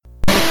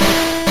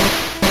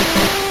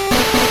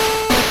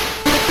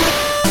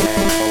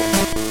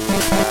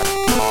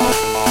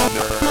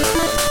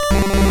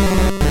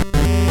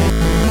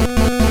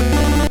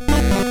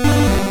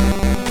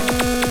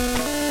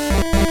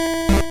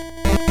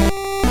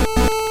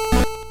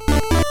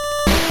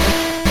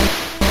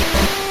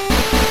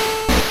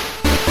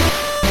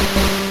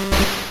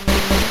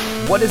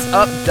What is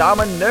up,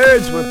 Dama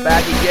Nerds? We're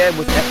back again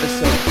with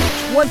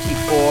episode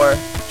 24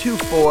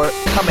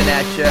 coming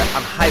at you.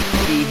 I'm hyped to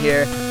be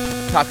here,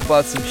 talk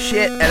about some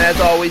shit, and as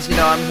always,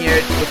 I'm here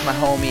with my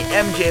homie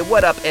MJ.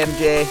 What up,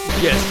 MJ?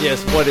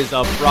 Yes, what is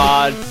up,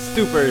 Rod?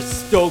 Super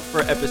stoked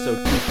for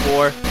episode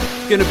 24.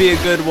 It's gonna be a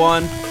good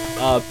one.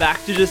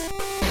 Back to just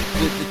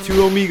the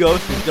two amigos,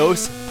 the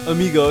dos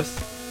amigos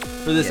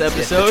for this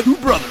episode. The two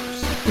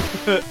brothers.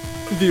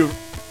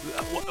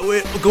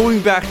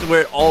 Going back to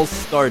where it all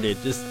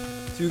started, just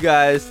two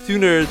guys, two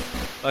nerds,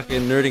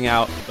 fucking nerding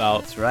out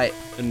about That's right.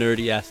 a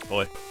nerdy-ass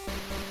toy.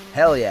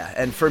 Hell yeah.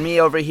 And for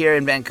me over here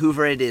in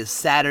Vancouver, it is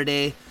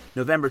Saturday,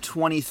 November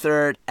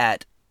 23rd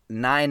at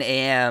 9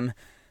 a.m.,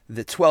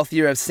 the 12th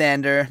year of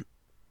Sander.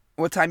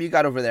 What time you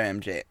got over there,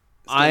 MJ?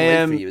 It's getting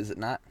late for you, is it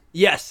not?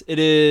 Yes, it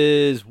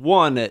is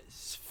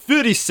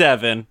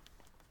 1:57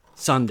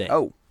 Sunday.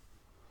 Oh.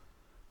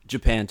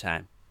 Japan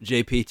time.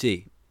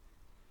 JPT.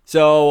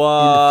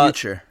 So,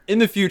 in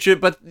the future,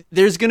 but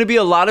there's going to be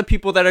a lot of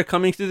people that are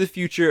coming to the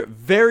future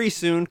very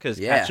soon because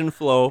Catch and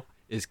Flow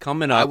is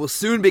coming up. I will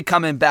soon be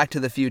coming back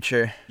to the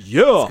future.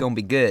 Yeah. It's going to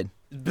be good.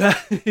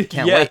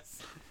 Can't wait.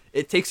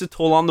 It takes a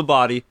toll on the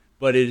body,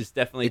 but it is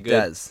definitely good. It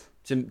does.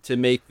 To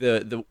make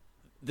the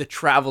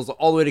travels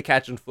all the way to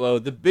Catch and Flow,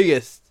 the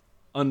biggest,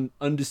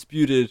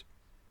 undisputed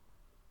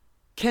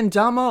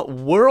Kendama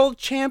World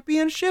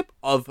Championship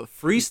of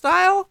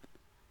Freestyle?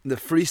 The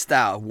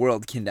Freestyle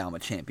World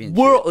Kendama Championship.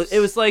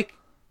 It was like,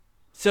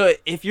 so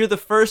if you're the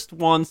first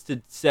ones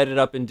to set it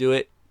up and do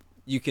it,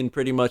 you can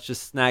pretty much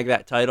just snag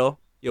that title.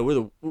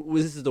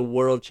 This is the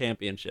World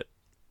Championship.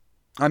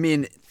 I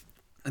mean,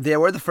 they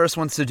were the first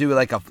ones to do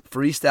like a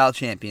freestyle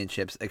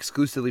championships,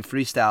 exclusively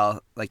freestyle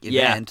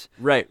event.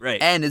 Right.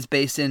 And it's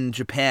based in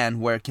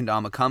Japan, where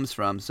Kendama comes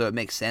from, so it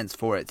makes sense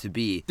for it to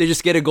be. They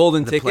just get a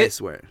golden the ticket.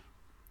 Place where,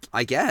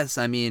 I guess.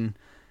 I mean,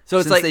 so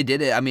it's since like they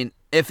did it. I mean,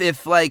 if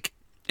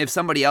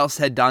somebody else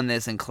had done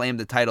this and claimed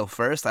the title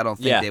first, I don't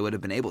think they would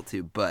have been able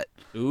to. But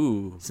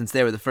since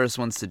they were the first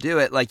ones to do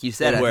it, like you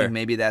said, I think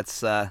maybe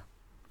that's You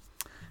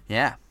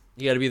got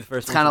to be the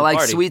first. It's kind of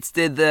like Sweets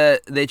did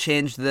they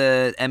changed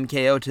the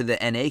MKO to the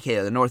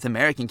NAKO, the North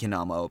American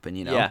Kendama Open.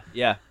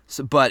 Yeah.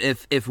 So, but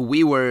if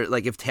we were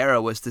if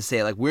Terra was to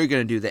say we're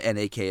gonna do the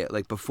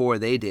NAKO before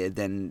they did,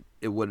 then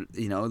it would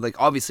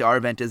obviously our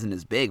event isn't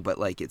as big, but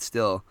it's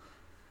still.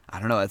 I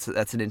don't know.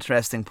 That's an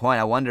interesting point.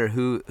 I wonder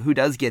who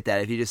does get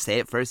that. If you just say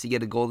it first, you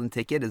get a golden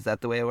ticket. Is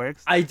that the way it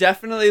works? I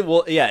definitely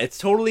will. Yeah, it's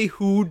totally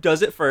who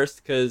does it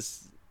first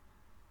because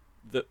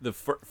the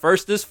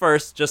first is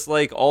first. Just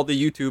like all the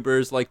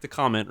YouTubers like to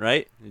comment,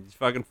 right? It's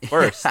fucking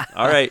first.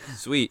 All right,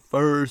 sweet.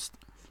 First.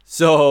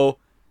 So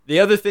the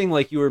other thing,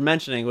 like you were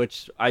mentioning,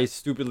 which I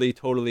stupidly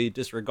totally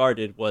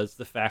disregarded, was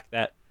the fact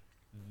that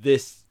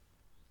this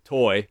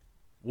toy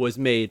was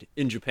made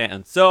in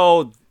Japan.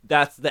 So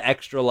that's the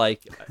extra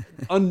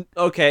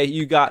okay,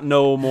 you got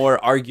no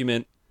more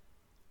argument.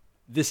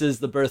 This is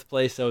the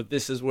birthplace, so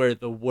this is where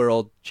the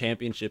World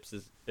Championships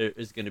is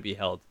going to be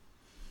held.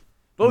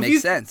 But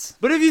makes sense.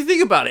 But if you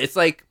think about it, it's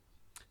like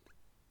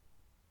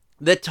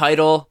the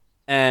title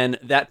and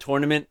that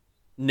tournament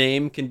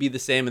name can be the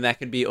same, and that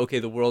could be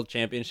the World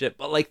Championship.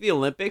 But like the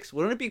Olympics,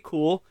 wouldn't it be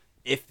cool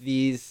if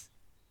these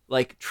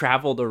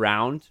traveled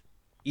around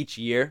each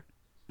year?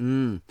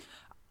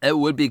 It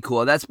would be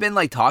cool. That's been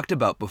talked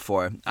about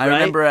before. I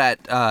remember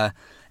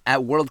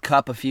at World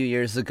Cup a few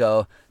years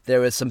ago, there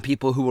was some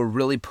people who were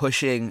really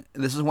pushing.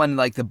 This is when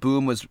the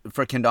boom was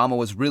for Kendama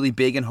was really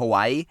big in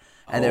Hawaii,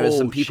 and there was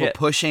some people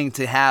pushing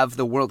to have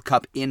the World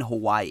Cup in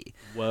Hawaii.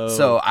 Whoa.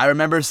 So I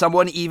remember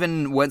someone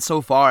even went so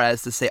far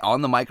as to say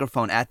on the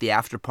microphone at the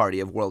after party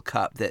of World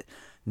Cup that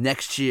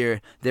next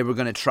year they were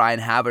going to try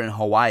and have it in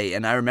Hawaii.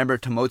 And I remember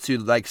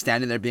Tomotsu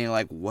standing there being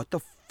like, "What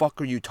the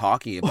fuck are you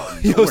talking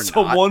about?" No,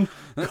 someone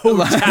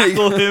go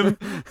tackle him,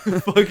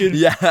 fucking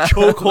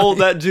chokehold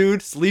that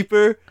dude,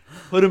 sleeper,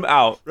 put him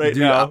out dude,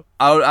 now.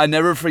 I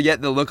never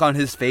forget the look on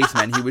his face,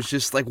 man. He was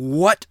just like,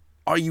 "What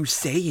are you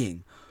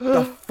saying?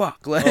 The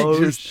fuck?"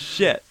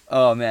 Shit.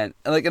 Oh man,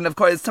 and of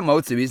course it's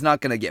Tomotsu. He's not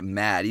gonna get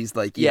mad. He's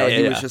like, he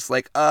was just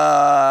like,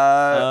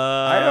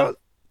 I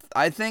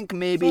think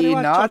maybe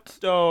not.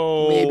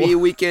 Maybe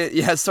we can.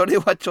 Yeah, sorry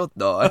wa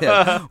chotto.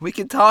 Yeah, we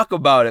can talk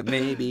about it.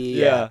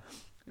 Maybe.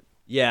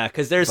 Yeah,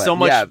 because there's so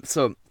much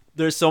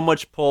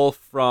pull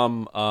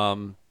from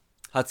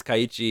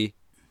Hatsukaichi.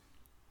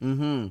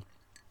 Mm-hmm.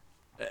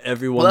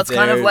 Everyone. Well, that's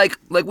kind of like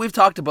we've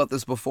talked about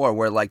this before,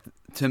 where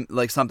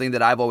something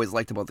that I've always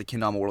liked about the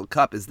Kendama World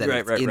Cup is that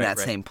it's in that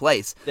same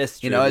place. That's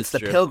true. It's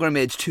the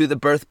pilgrimage to the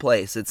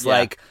birthplace. It's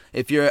like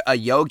if you're a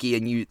yogi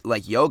and you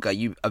like yoga,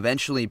 you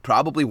eventually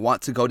probably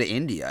want to go to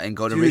India and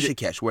go to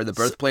Rishikesh, where the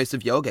birthplace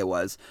of yoga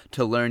was,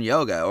 to learn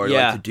yoga or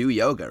to do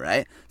yoga,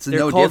 right? It's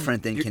no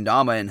different than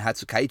Kendama and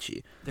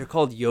Hatsukaichi. They're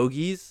called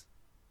yogis?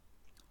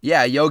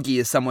 Yeah, a yogi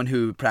is someone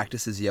who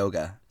practices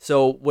yoga.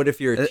 So what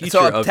if you're a teacher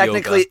of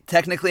yoga?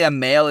 Technically, a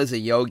male is a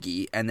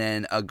yogi, and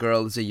then a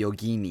girl is a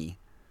yogini.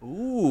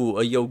 Ooh,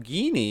 a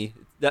yogini.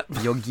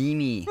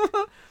 Yogini.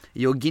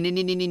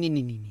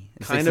 Yogini.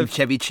 It's like Kind some of-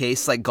 Chevy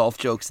Chase like golf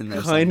jokes in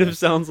there. Kind somewhere. of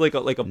sounds like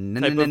a type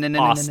of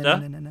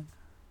pasta.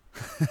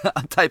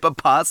 A type of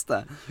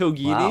pasta.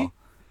 Yogini. Wow.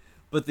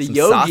 But the Some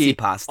yogi, saucy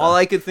pasta. all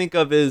I could think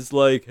of is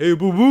like, hey,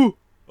 boo boo,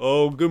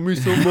 oh, give me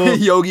some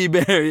Yogi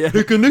Bear, yeah.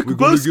 picnic We're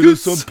gonna get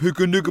us baskets. some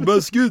picnic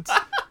baskets.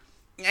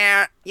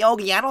 Yeah,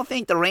 Yogi, I don't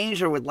think the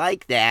ranger would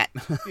like that.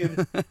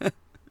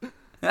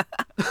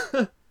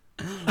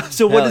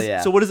 So what Hell is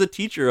yeah. so what is a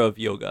teacher of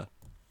yoga?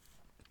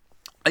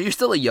 Are you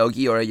still a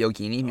yogi or a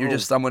yogini? You're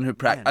just someone who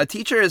man. A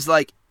teacher is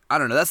like, I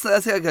don't know. That's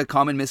like a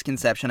common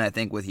misconception I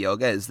think with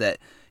yoga is that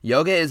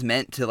yoga is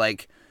meant to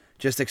like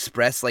just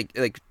express like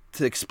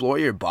to explore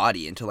your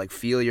body and to like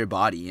feel your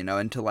body, you know,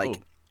 and to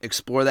like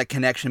explore that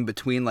connection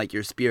between like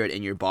your spirit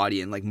and your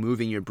body and like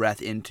moving your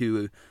breath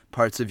into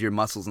parts of your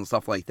muscles and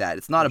stuff like that.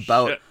 It's not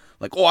about shit.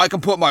 like, oh, I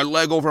can put my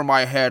leg over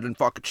my head and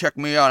fucking check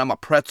me out. I'm a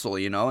pretzel,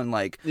 you know, and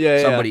like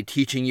Yeah. somebody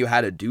teaching you how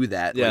to do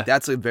that. Yeah. Like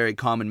that's a very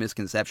common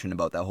misconception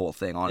about that whole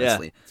thing,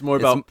 honestly. It's more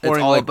about it's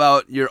pouring, all like-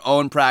 about your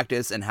own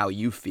practice and how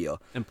you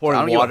feel. And I pouring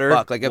don't give a water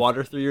fuck. Like, if-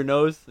 water through your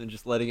nose and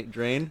just letting it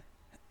drain.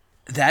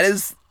 that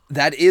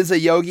is a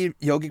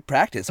yogic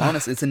practice.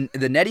 Honestly, it's the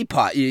neti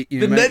pot. You The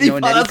remember- neti you know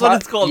pot, that's what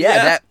it's called,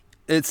 yeah. that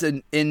it's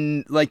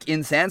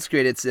in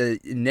Sanskrit. It's a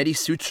neti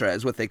sutra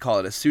is what they call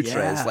it. A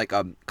sutra Yeah. is like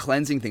a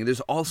cleansing thing.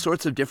 There's all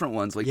sorts of different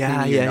ones, like Yeah,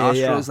 cleaning your yeah, yeah,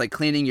 nostrils, yeah. like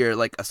cleaning your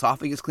like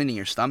esophagus, cleaning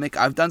your stomach.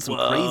 I've done some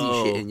crazy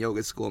Whoa. shit in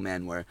yoga school,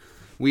 man. Where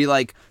we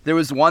like there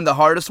was one. The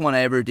hardest one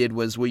I ever did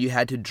was where you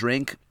had to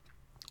drink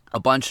a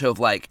bunch of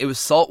like it was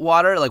salt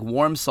water, like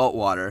warm salt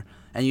water,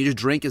 and you just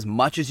drink as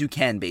much as you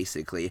can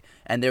basically.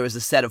 And there was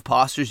a set of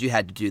postures you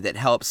had to do that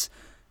helps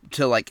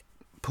to like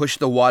push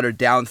the water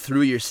down through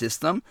your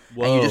system, and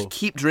you Whoa. just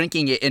keep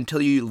drinking it until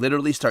you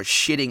literally start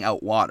shitting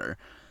out water.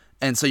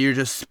 And so you're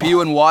just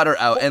spewing water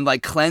out and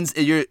like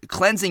you're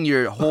cleansing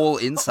your whole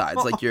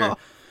insides, like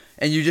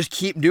and you just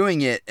keep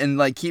doing it and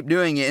like keep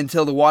doing it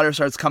until the water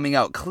starts coming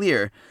out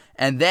clear.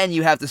 And then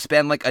you have to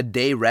spend like a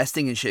day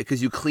resting and shit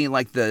because you clean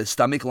like the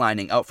stomach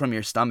lining out from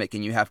your stomach,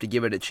 and you have to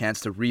give it a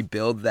chance to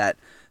rebuild that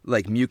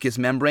like mucus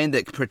membrane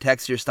that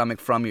protects your stomach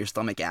from your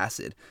stomach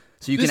acid.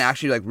 So you This- can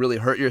actually like really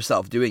hurt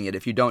yourself doing it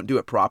if you don't do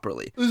it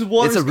properly. This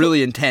water's It's a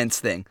really intense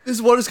thing. This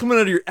water's coming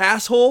out of your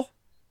asshole.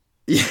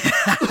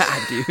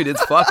 Yeah, dude,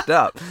 it's fucked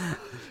up.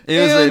 It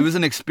And- was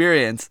an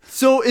experience.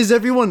 So is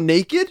everyone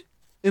naked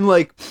in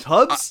like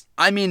tubs?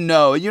 I mean,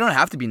 no, you don't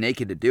have to be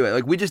naked to do it.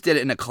 Like we just did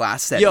it in a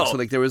class setting. Yo. So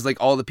like there was like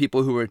all the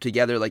people who were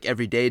together like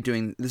every day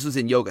doing. This was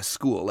in yoga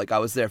school. Like I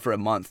was there for a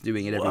month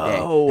doing it every day,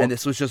 Whoa. and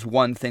this was just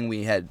one thing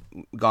we had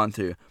gone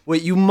through.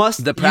 Wait, you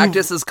must. The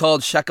practice is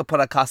called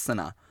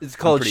Shakaparakasana. It's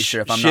called I'm pretty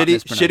sure if I'm not shitty.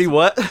 mispronouncing Shitty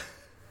what?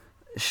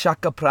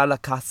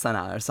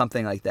 Shakaparakasana or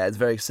something like that. It's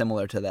very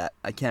similar to that.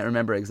 I can't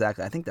remember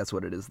exactly. I think that's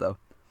what it is though.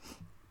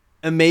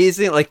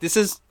 Amazing. Like this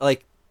is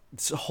like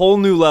it's a whole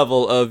new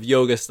level of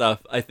yoga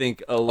stuff. I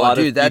think a lot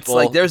dude, of that's people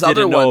like there's other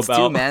didn't know ones about.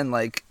 too, man.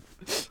 Like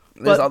But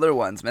there's other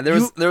ones, man.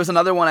 There was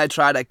another one I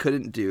tried I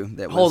couldn't do.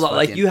 That Hold was on,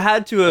 like fucking- you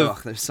had to have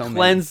Ugh, there's so many.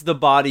 cleansed the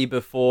body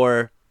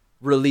before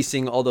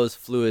releasing all those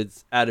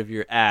fluids out of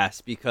your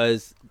ass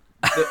because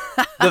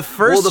the first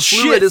well, the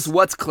fluid shits- is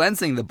what's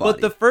cleansing the body.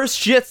 but the first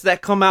shits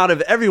that come out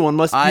of everyone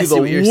must I be see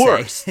what the you're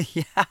worst. saying.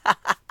 Yeah.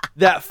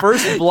 That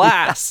first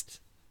blast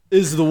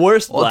is the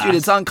worst Well, blast. dude,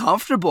 it's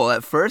uncomfortable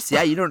at first.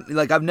 Yeah, you don't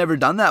like. I've never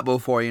done that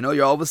before. You know,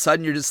 you're all of a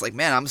sudden you're just like,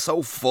 man, I'm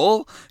so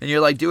full, and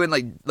you're like doing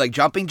like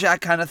jumping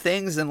jack kind of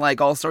things and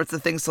like all sorts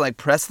of things to like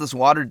press this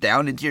water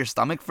down into your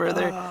stomach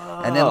further,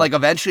 and then like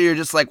eventually you're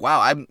just like, wow,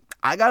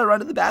 I gotta run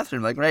to the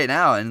bathroom like right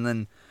now, and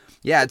then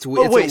yeah, it's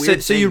Oh it's wait, a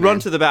weird so thing, you run man.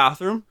 to the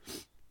bathroom?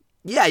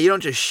 Yeah, you don't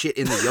just shit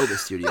in the yoga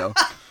studio.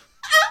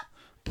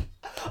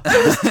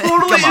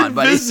 Totally Come on,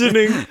 buddy.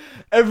 envisioning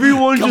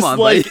everyone Come just on,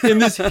 like buddy. in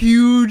this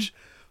huge,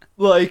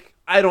 like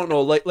I don't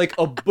know, like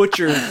a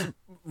butcher's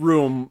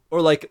room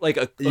or like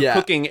a Yeah.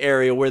 cooking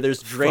area where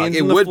there's drains it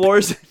in the would be-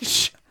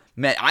 floors.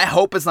 Man, I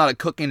hope it's not a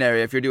cooking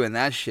area if you're doing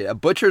that shit. A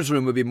butcher's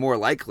room would be more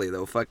likely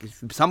though. Fuck,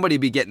 somebody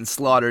be getting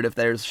slaughtered if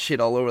there's shit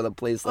all over the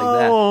place like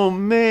that. Oh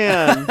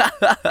man.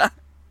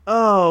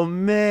 Oh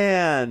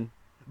man.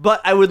 But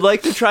I would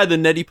like to try the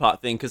neti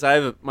pot thing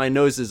because my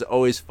nose is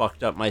always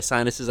fucked up. My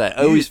sinuses, I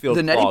always feel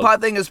the neti clogged.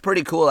 pot thing is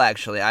pretty cool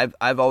actually.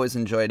 I've always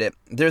enjoyed it.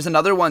 There's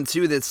another one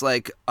too that's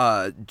like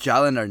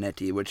jalanar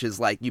neti, which is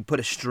like you put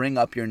a string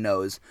up your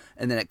nose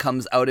and then it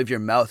comes out of your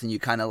mouth and you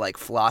kind of like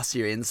floss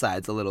your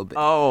insides a little bit.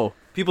 Oh,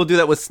 people do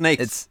that with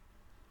snakes. It's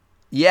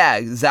yeah,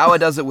 Zawa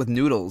does it with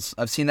noodles.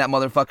 I've seen that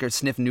motherfucker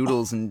sniff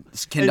noodles and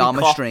kendama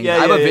cough. string. Yeah, I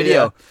have yeah, a yeah,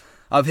 video yeah.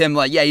 of him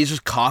like he's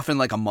just coughing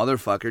like a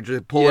motherfucker,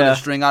 just pulling Yeah. a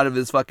string out of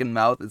his fucking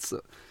mouth. It's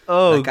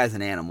Oh that guy's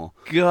an animal.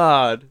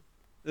 God.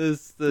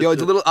 It's a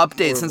little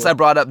update since I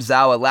brought up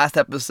Zawa. Last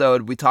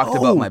episode we talked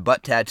about my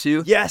butt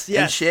tattoo. Yes, And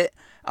yes. shit.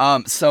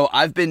 So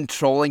I've been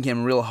trolling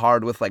him real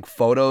hard with like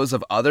photos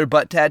of other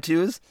butt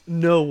tattoos.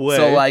 No way.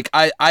 So like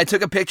I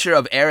took a picture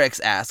of Eric's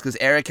ass because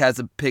Eric has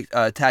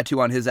a tattoo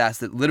on his ass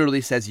that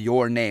literally says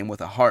your name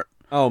with a heart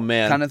oh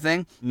man. kind of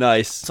thing.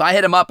 Nice. So I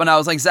hit him up and I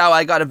was like, Zao,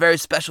 I got a very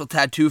special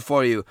tattoo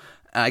for you.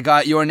 I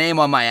got your name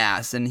on my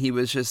ass, and he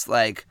was just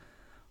like,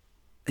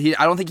 I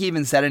don't think he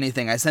even said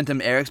anything. I sent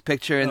him Eric's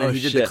picture, and then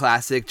he did the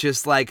classic,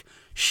 just like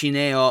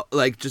Shineo,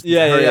 like just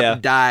hurry up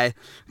and die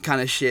kind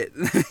of shit,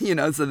 you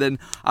know. So then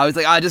I was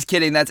like, just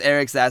kidding, that's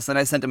Eric's ass. Then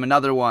I sent him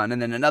another one,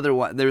 and then another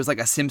one. There was like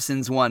a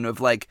Simpsons one of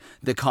like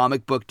the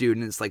comic book dude,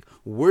 and it's like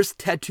worst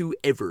tattoo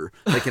ever,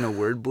 like in a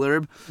word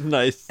blurb.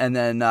 Nice. And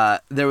then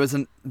there was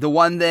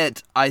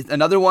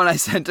another one I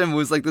sent him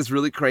was like this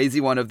really crazy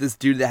one of this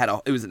dude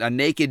that it was a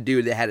naked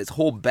dude that had his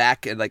whole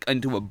back and like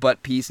into a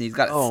butt piece, and he's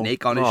got a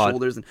snake on his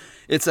shoulders, and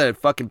it's a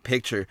fucking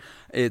picture.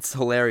 It's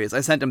hilarious. I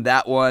sent him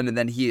that one, and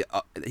then he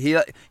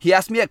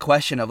asked me a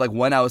question of like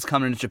when I was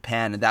coming to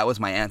Japan, and that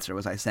was my answer.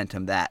 I sent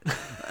him that.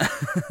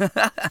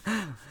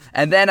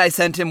 And then I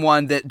sent him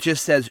one that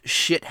just says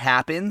 "shit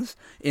happens"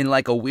 in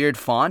like a weird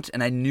font,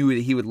 and I knew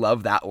that he would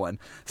love that one.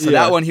 So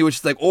that one he was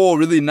just like, "Oh,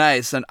 really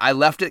nice," and I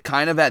left it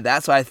kind of at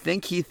that. So I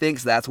think he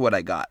thinks that's what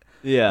I got.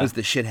 Yeah, was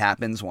the "shit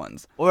happens"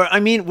 ones. Or I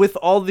mean, with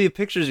all the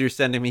pictures you're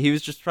sending me, he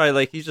was just probably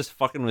like, he's just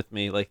fucking with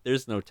me. Like,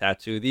 there's no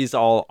tattoo. These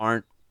all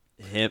aren't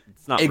him.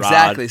 It's not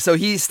exactly. Rod. So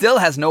he still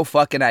has no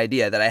fucking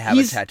idea that I have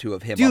a tattoo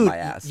of him on my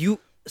ass.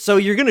 So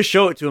you're gonna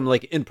show it to him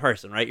like in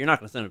person, right? You're not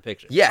gonna send him a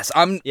picture. Yes,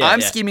 I'm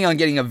scheming on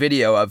getting a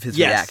video of his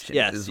reaction.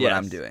 Is what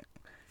I'm doing.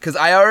 Because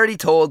I already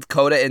told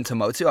Koda and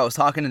Tomotsu, I was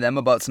talking to them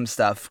about some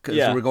stuff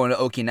because we're going to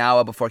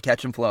Okinawa before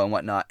Catch and Flow and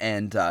whatnot,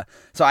 and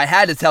so I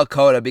had to tell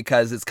Koda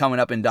because it's coming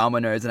up in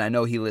Dama Nerds, and I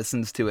know he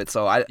listens to it.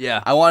 So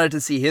I wanted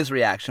to see his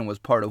reaction. Was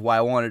part of why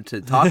I wanted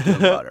to talk to him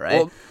about it,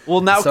 right?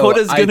 well, now so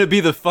Koda's gonna be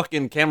the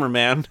fucking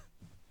cameraman.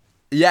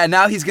 Yeah,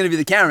 now he's gonna be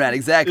the cameraman.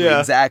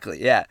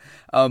 Exactly. Yeah.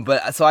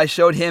 But so I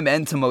showed him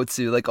and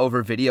Tomotsu like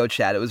over video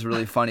chat. It was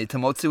really funny.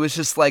 Tomotsu was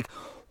just like,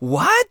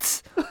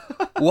 "What?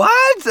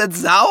 What?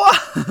 That's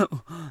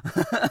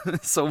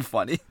Zawa?" So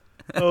funny.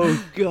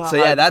 Oh god. So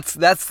yeah,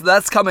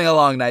 that's coming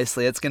along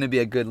nicely. It's gonna be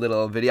a good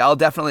little video. I'll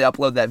definitely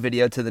upload that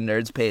video to the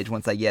Nerds page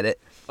once I get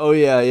it. Oh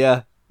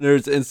yeah.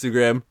 Nerds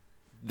Instagram.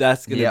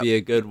 That's gonna be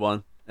a good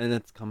one, and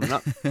it's coming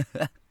up.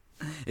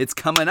 It's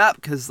coming up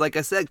because, like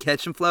I said,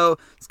 Catch and Flow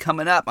is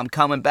coming up. I'm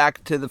coming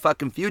back to the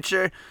fucking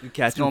future.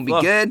 It's gonna be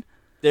good.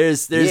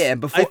 There's I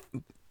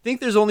think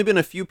there's only been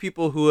a few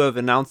people who have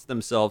announced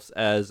themselves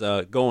as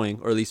going,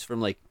 or at least from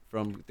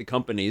the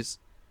companies.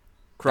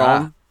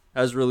 Chrome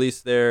has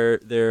released their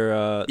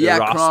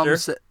roster.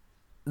 Chrome's,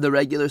 the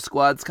regular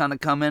squad's kind of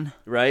coming,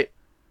 right?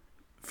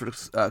 For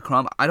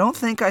Chrome, I don't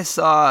think I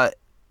saw.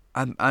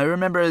 I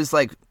remember it was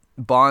like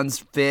Bonds,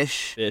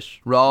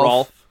 Fish,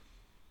 Rolf.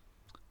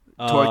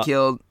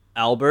 Torquil,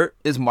 Albert.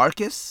 Is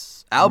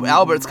Marcus?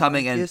 Albert's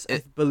coming, and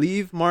I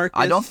believe Marcus.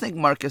 I don't think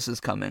Marcus is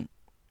coming.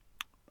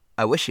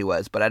 I wish he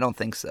was, but I don't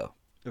think so.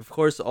 Of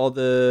course, all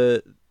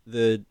the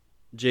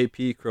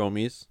JP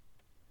Chromies.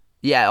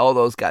 Yeah, all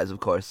those guys, of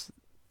course,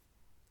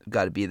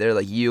 got to be there.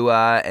 Like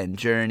Yua and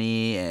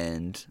Journey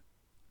and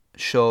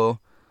Sho.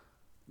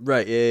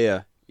 Right.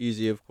 Yeah.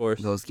 Easy, of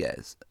course. Those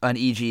guys. On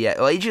EG, yeah.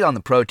 Well, EG's on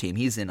the pro team.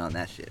 He's in on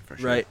that shit for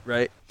sure.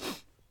 Right.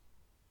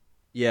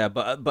 Yeah,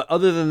 but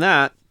other than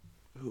that.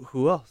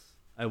 Who else?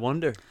 I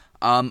wonder.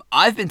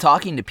 I've been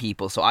talking to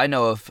people, so I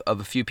know of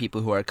a few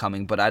people who are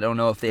coming, but I don't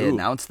know if they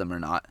announced them or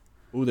not.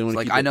 Ooh, they want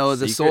to keep I know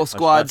the Soul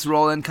Squad's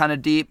rolling kind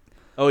of deep.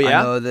 Oh yeah.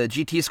 I know the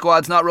GT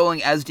Squad's not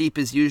rolling as deep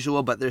as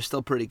usual, but they're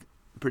still pretty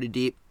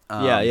deep.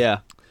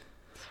 Yeah.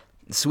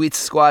 Sweet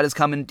Squad is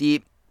coming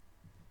deep.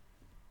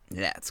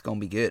 Yeah, it's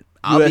gonna be good.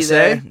 I'll be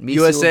there.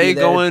 USA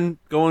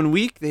going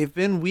weak. They've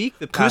been weak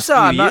the past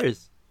few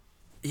years.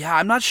 Yeah,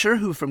 I'm not sure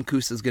who from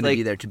Kusa is gonna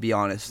be there, to be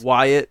honest.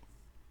 Wyatt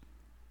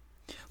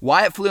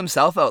flew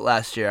himself out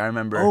last year, I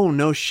remember. Oh,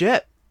 no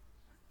shit.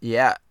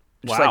 Yeah.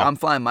 Just like I'm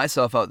flying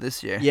myself out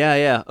this year.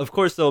 Yeah. Of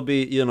course there'll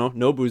be,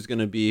 Nobu's going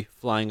to be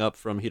flying up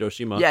from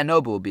Hiroshima. Yeah,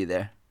 Nobu will be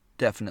there.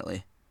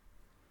 Definitely.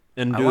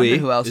 And I wonder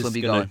who else will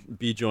be going.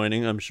 Be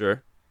joining, I'm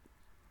sure.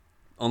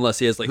 Unless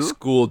he has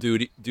school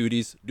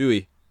duties.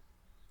 Dewey.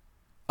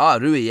 Oh,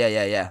 Rui,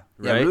 yeah. Right?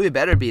 Yeah, Rui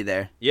better be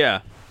there.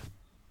 Yeah.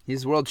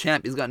 He's world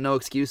champ. He's got no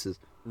excuses.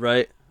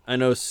 Right. I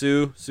know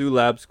Sue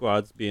Lab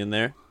Squad's being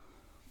there.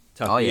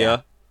 Takuya. Oh,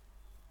 yeah.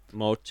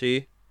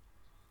 Mochi.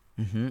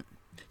 Mm-hmm.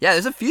 Yeah,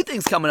 there's a few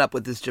things coming up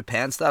with this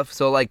Japan stuff.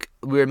 So, like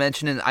I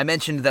mentioned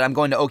that I'm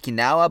going to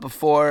Okinawa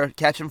before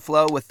Catch and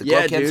Flow with the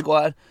Goken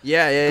Squad.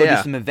 Yeah. Go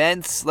do some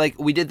events. Like,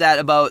 we did that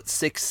about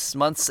 8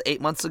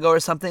 months ago or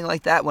something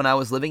like that when I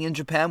was living in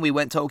Japan. We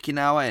went to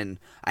Okinawa, and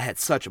I had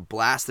such a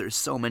blast. There's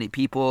so many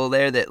people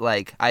there that,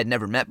 like, I had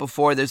never met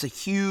before. There's a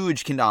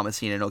huge kendama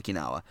scene in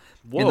Okinawa.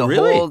 Whoa, in the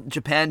really? whole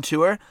Japan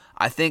tour,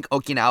 I think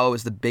Okinawa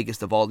was the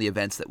biggest of all the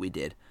events that we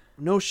did.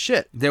 No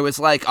shit. There was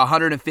like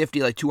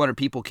 150, like 200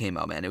 people came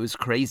out, man. It was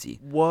crazy.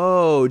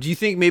 Whoa. Do you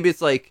think maybe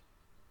it's like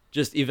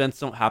just events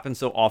don't happen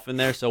so often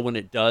there, so when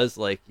it does,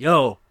 like,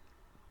 yo,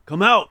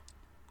 come out?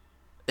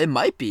 It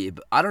might be,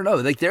 but I don't know.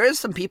 Like, there is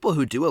some people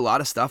who do a lot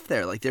of stuff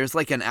there. Like, there's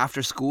like an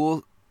after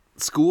school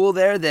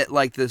there that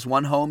like this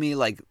one homie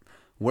like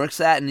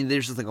works at, and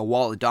there's just like a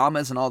wall of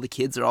damas, and all the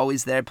kids are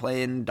always there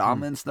playing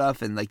dama and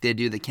stuff, and like they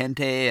do the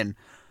kente, and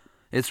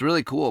it's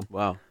really cool.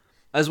 Wow.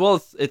 As well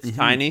as it's Mm-hmm.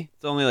 tiny.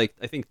 It's only like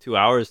I think 2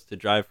 hours to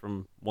drive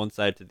from one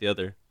side to the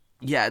other.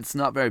 Yeah, it's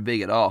not very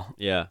big at all.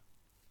 Yeah.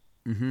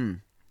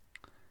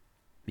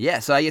 Yeah,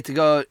 so I get to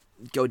go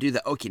do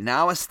the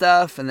Okinawa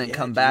stuff and then Yeah,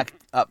 come dude. back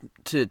up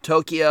to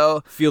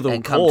Tokyo. Feel the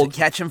and cold. come to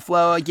Catch and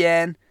Flow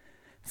again.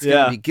 It's Yeah.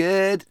 gonna be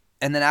good.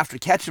 And then after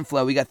Catch and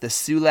Flow, we got the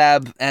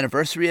Sulab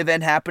anniversary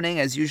event happening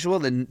as usual.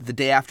 The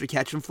day after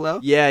Catch and Flow.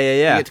 Yeah.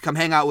 I get to come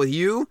hang out with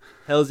you.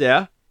 Hells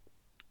yeah.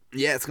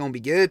 Yeah, it's gonna be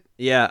good.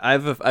 Yeah,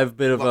 I've a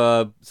bit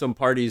of some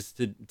parties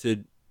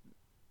to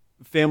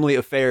family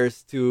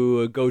affairs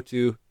to go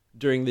to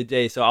during the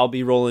day, so I'll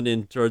be rolling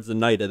in towards the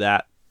night of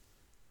that.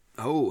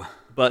 Oh,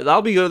 But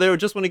I'll be there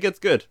just when it gets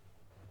good,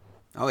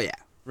 oh yeah,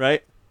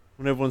 right?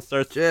 When everyone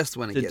starts just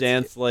when it to gets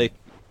dance like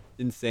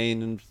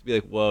insane and just be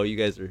like, "Whoa, you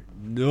guys are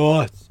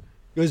nuts!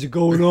 You guys are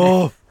going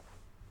off."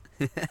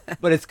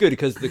 But it's good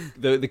because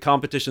the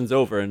competition's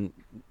over and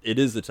it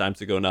is the time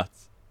to go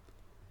nuts.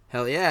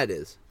 Hell yeah, it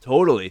is.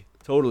 Totally,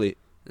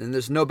 And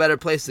there's no better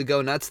place to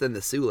go nuts than the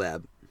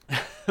Sulab.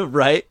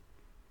 right?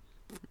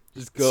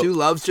 Just go. Sue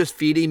loves just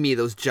feeding me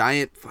those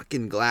giant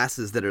fucking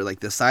glasses that are like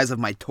the size of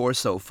my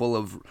torso, full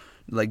of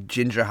like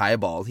ginger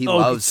highball. He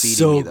loves it's feeding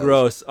so me those.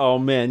 gross. Oh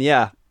man,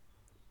 yeah.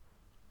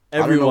 I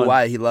don't Everyone, know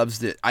why he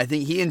loves it. I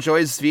think he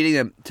enjoys feeding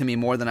them to me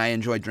more than I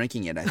enjoy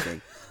drinking it. I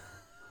think.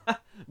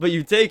 but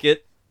you take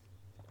it.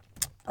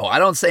 Oh, I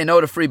don't say no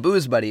to free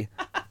booze, buddy.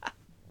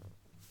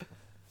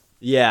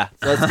 Yeah,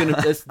 so that's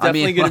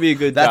definitely I mean, gonna be a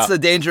good. That's job. the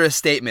dangerous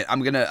statement.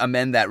 I'm gonna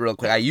amend that real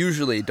quick. I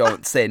usually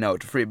don't say no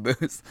to free booze.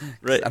 'Cause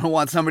Right. I don't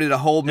want somebody to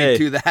hold me Hey,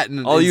 to that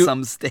in all you-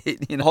 some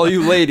state. You know. All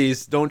you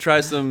ladies, don't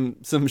try some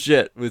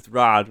shit with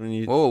Rod when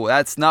you. Whoa,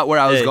 that's not where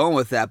I was Hey. going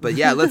with that. But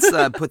yeah, let's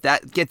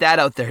get that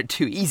out there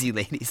too. Easy,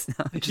 ladies.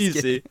 No, I'm just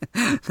kidding.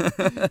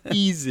 Easy,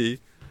 easy.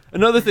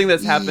 Another thing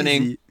that's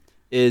happening Easy.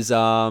 is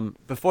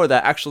before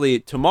that, actually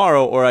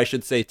tomorrow, or I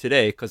should say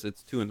today, because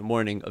it's 2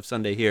 a.m. of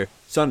Sunday here.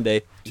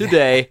 Sunday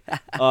today.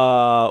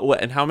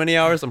 What? And how many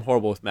hours? I'm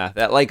horrible with math.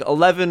 At like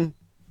 11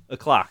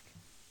 o'clock.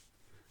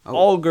 Oh,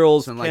 All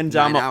Girls so in like 9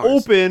 Kendama hours.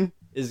 Open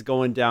is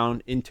going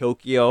down in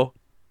Tokyo.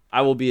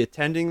 I will be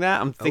attending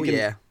that. I'm thinking.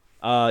 yeah.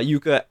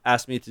 Yuka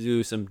asked me to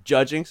do some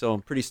judging, so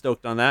I'm pretty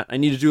stoked on that. I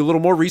need to do a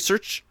little more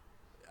research.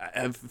 I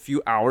have a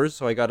few hours,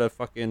 so I gotta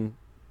fucking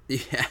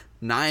Yeah,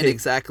 9 Take-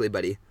 exactly,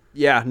 buddy.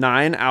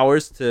 9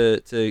 hours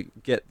to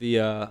get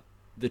the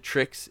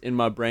tricks in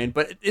my brain.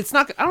 But it's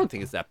not. I don't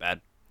think it's that bad.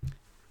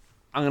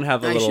 I'm gonna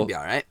have a You little should be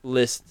all right.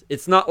 list.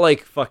 It's not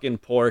like fucking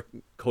poor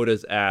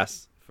Koda's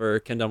ass for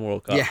Kendama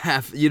World Cup.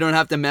 Yeah, you don't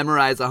have to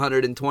memorize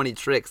 120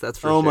 tricks. That's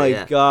for Oh sure. my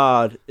yeah.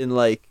 god! In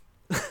like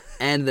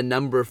And the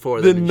number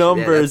for the them. and shit. Yeah,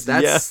 numbers,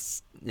 that's-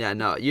 yes. Yeah,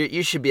 no,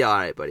 you should be all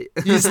right, buddy.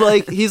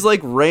 He's like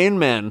Rain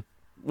Man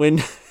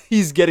when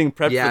he's getting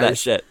prepped Yeah, for that it's-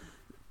 shit.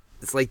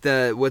 It's like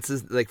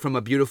like from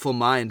A Beautiful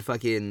Mind,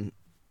 fucking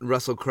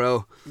Russell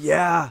Crowe.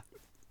 Yeah.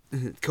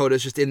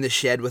 Coda's just in the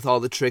shed with all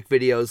the trick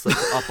videos like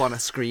up on a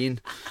screen.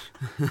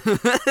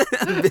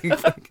 Big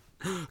fuck-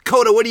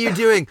 Coda, what are you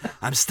doing?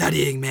 I'm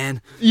studying,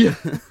 man. Yeah.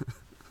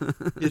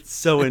 It's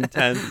so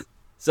intense.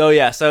 So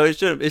yeah, so it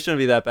shouldn't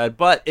be that bad.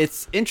 But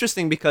it's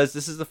interesting because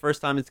this is the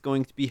first time it's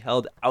going to be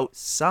held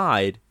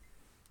outside.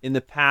 In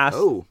the past,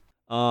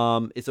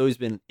 it's always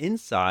been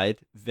inside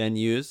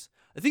venues.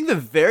 I think the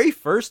very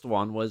first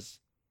one was,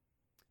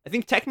 I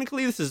think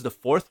technically this is the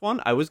fourth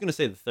one. I was gonna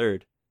say the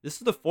third. This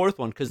is the fourth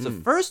one because the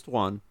first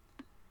one,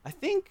 I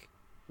think,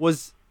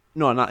 was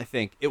no, not I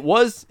think. It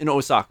was in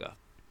Osaka.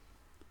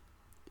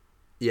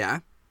 Yeah,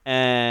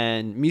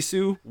 And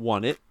Misu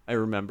won it. I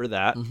remember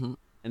that. Mm-hmm.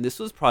 And this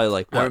was probably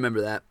like I what, remember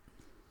that.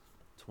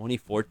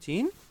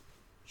 2014?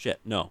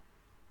 Shit, no.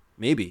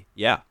 Maybe,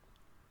 yeah.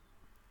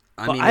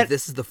 I But mean, I- if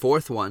this is the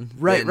fourth one,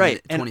 Right, then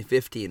right. And-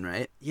 2015,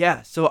 right?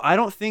 Yeah, so I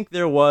don't think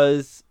there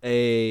was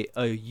a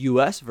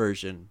US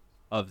version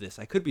of this.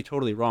 I could be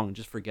totally wrong,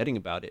 just forgetting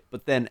about it.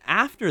 But then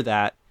after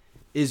that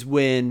is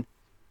when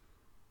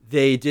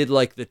they did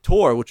like the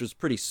tour, which was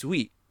pretty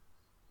sweet.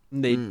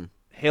 And they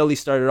Haley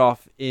started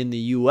off in the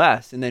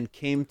US and then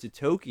came to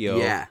Tokyo.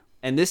 Yeah.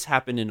 And this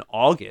happened in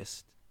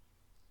August.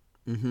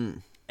 Mm-hmm.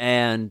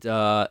 And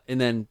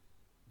then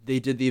they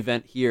did the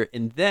event here,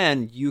 and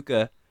then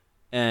Yuka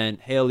and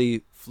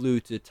Haley flew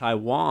to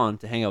Taiwan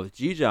to hang out with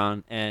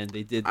Jijan, and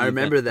they did. The I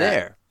remember event that.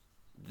 there.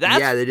 That's,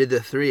 Yeah, they did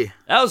the 3.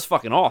 that was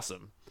fucking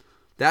awesome.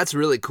 That's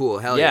really cool.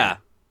 Hell yeah.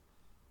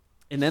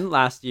 And then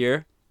last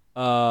year,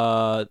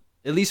 at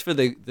least for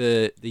the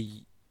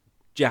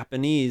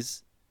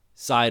Japanese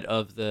side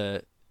of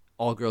the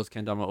All Girls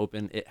Kendama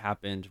Open, it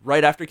happened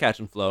right after Catch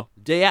and Flow.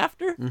 Day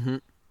after.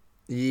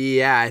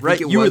 Yeah, I think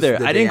Right, it you were was there.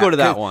 the I day didn't go to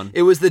that after. one.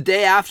 It was the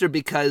day after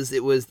because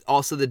it was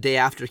also the day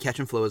after Catch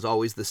and Flow is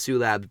always the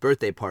Sulab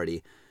birthday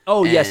party.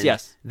 Oh yes, And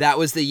yes. That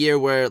was the year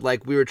where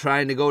like we were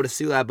trying to go to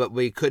Sulab, but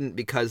we couldn't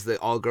because the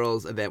all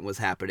girls event was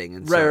happening,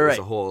 and so Right, it was right.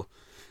 a whole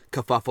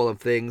kerfuffle of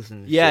things.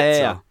 And Yeah,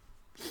 shit, yeah.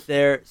 so.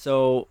 There,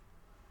 so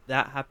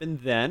that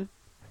happened then.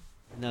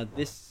 Now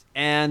this,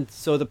 and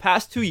so the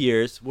past 2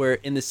 years were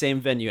in the same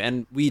venue,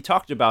 and we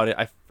talked about it.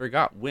 I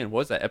forgot when. What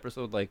was that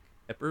episode, like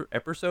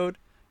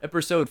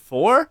episode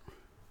 4?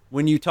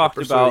 when you talked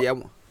Episode,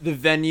 about the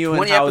venue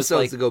 20 and how it's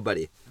episodes like ago,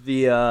 buddy.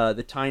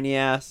 the tiny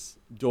ass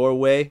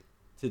doorway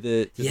to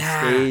the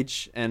Yeah.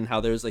 stage, and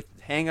how there's like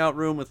the hangout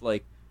room with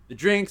like the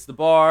drinks, the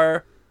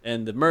bar,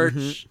 and the merch,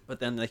 Mm-hmm. but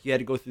then like you had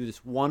to go through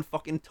this one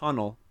fucking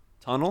tunnel.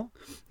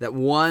 That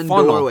one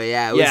Funnel. doorway,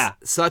 yeah, it was Yeah.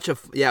 such a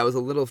it was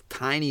a little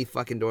tiny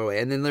fucking doorway,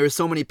 and then there were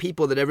so many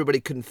people that everybody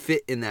couldn't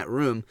fit in that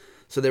room.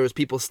 So there was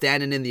people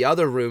standing in the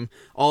other room,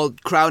 all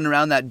crowding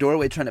around that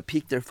doorway, trying to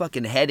peek their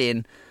fucking head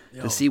in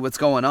to see what's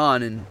going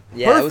on, and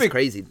it was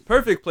crazy.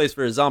 Perfect place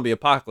for a zombie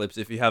apocalypse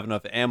if you have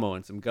enough ammo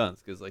and some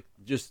guns, because like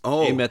just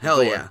aim at the hell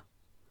door. yeah.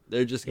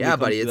 They're just gonna Yeah, come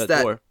buddy, through it's that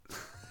that-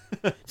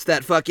 door. It's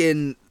that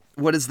fucking.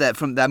 What is that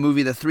from that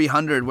movie, The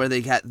 300, where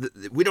they got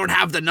we don't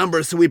have the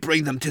numbers, so we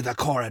bring them to the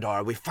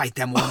corridor. We fight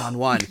them one on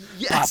one.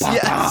 Yes,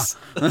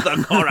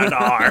 the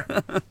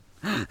corridor.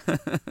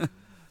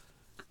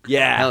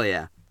 Yeah. Hell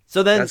yeah,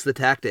 So then, that's the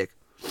tactic.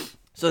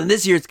 so then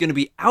this year it's gonna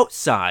be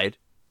outside,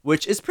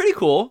 which is pretty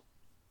cool.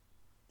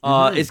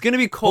 It's gonna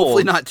be cold.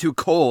 Hopefully not too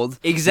cold.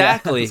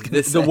 Exactly. Yeah, I was gonna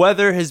The say.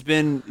 weather has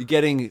been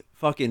getting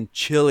fucking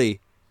chilly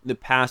the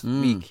past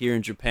week here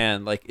in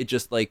Japan. Like it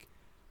just like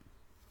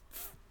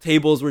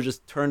tables were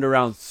just turned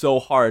around so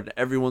hard.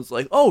 Everyone's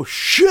like, "Oh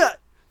shit!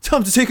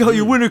 Time to take out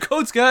your winter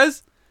coats,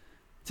 guys."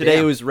 Today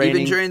Yeah. it was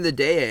raining. Even during the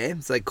day, eh?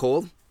 It's like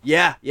cold.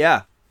 Yeah,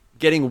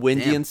 getting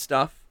windy Damn. and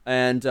stuff.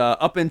 And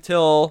up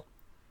until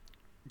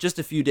just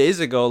a few days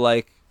ago,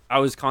 like I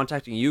was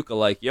contacting Yuka,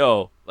 like,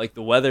 "Yo, like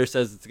the weather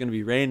says it's gonna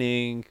be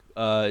raining.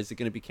 Is it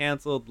gonna be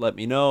canceled? Let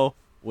me know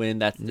when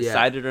that's Yeah.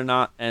 decided or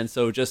not." And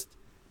so just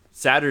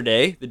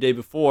Saturday, the day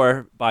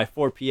before, by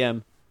 4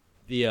 p.m.,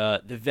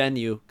 the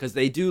venue, because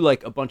they do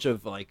like a bunch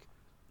of like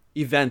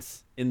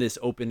events in this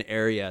open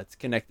area. It's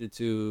connected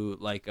to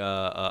like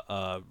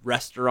a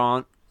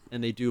restaurant,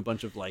 and they do a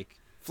bunch of like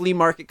flea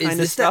market kind of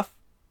this that- stuff.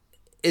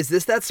 Is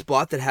this that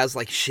spot that has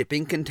like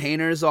shipping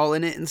containers all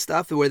in it and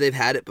stuff, where they've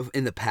had it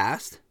in the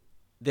past?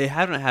 They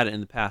haven't had it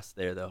in the past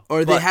there though.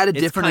 Or they But had a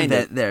it's different kind of-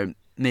 event there,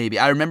 maybe.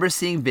 I remember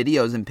seeing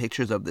videos and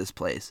pictures of this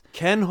place.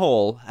 Ken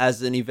Hole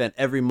has an event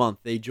every month.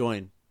 They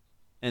join,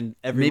 and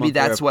every Maybe month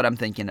that's they're, what I'm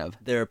thinking of.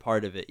 they're a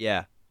part of it.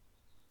 Yeah,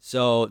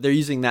 so they're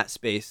using that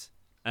space,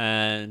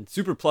 and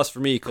super plus for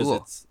me because Cool.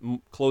 it's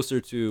closer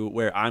to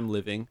where I'm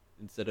living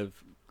instead of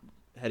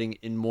heading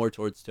in more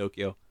towards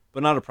Tokyo.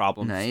 But not a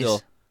problem. Nice.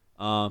 Still.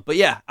 But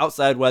yeah,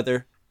 outside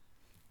weather.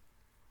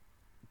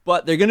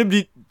 But they're gonna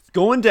be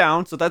going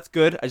down, so that's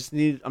good.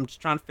 I'm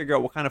just trying to figure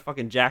out what kind of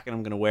fucking jacket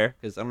I'm gonna wear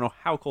because I don't know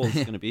how cold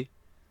it's gonna be.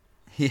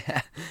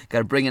 Yeah,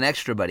 gotta bring an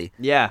extra, buddy.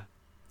 Yeah.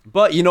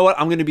 But you know what?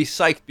 I'm going to be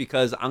psyched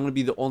because I'm going to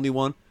be the only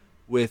one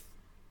with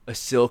a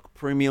silk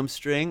premium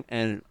string,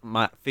 and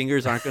my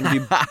fingers aren't going to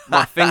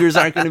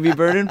be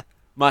burning.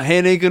 My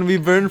hand ain't going to be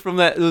burning from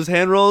those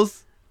hand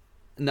rolls.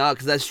 No,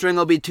 because that string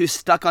will be too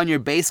stuck on your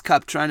bass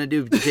cup trying to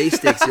do J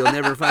sticks. You'll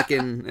never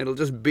fucking. It'll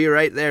just be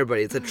right there,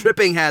 buddy. It's a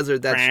tripping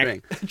hazard. That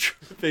string.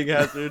 Tripping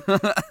hazard.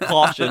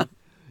 Caution.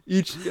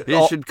 It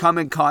should come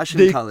in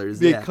caution colors.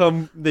 They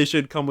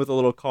should come with a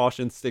little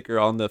caution sticker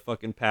on the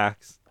fucking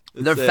packs.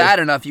 that They're say- fat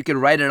enough. You can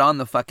write it on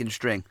the fucking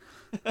string.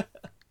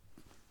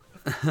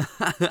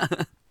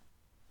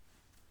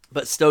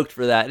 But stoked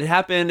for that. It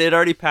happened. It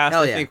already passed.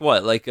 Hell I yeah. think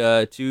what, like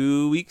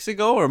 2 weeks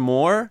ago or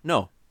more?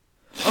 No,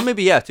 or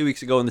maybe 2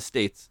 weeks ago in the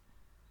States.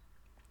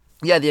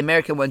 Yeah, the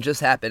American one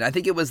just happened. I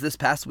think it was this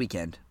past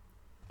weekend.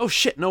 Oh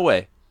shit! No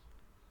way.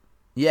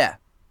 Yeah,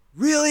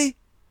 Really?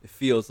 It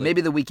feels like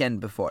maybe the weekend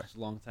before. a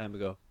long time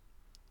ago.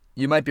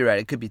 You might be right.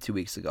 It could be 2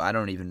 weeks ago. I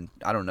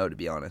don't know, to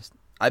be honest.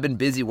 I've been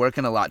busy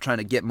working a lot trying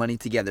to get money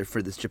together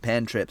for this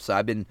Japan trip. So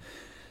I've been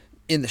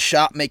in the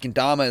shop making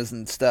damas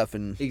and stuff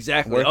and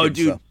Exactly. working, Oh,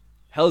 dude. so.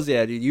 Hell's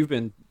yeah, dude. You've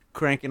been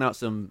cranking out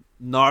some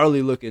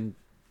gnarly looking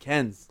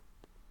Kens.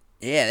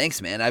 Yeah,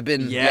 thanks, man. I've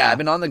been Yeah. I've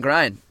been on the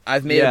grind.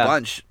 I've made Yeah. a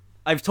bunch.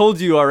 I've told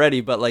you already,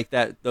 but like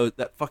that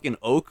fucking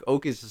oak.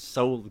 Oak is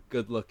so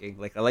good looking.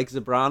 Like I like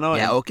Zebrano.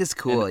 Yeah, and- oak is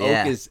cool. and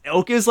Yeah,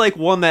 Oak is like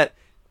one that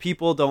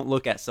people don't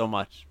look at so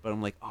much. But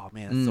I'm like, oh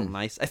man, it's so Mm.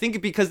 nice. I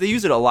think because they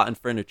use it a lot in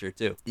furniture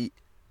too.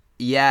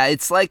 yeah.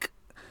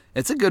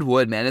 It's a good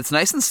wood, man. It's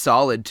nice and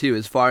solid too.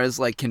 As far as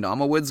like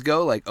kendama woods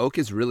go, like oak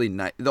is really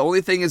nice. The only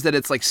thing is that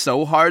it's like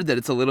so hard that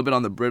it's a little bit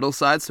on the brittle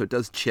side, so it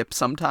does chip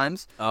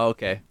sometimes. Oh,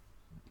 okay.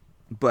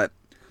 But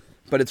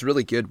it's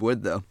really good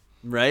wood though.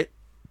 Right.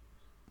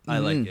 I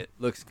like it.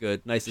 Looks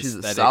good. Nice She's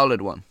aesthetic. a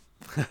solid one.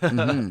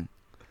 Mhm.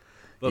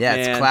 But Yeah,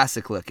 man, it's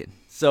classic looking.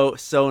 So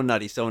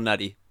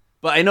nutty.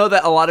 But I know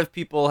that a lot of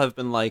people have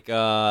been like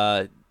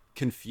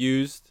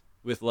confused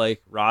with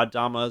like rod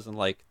damas and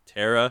like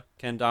Terra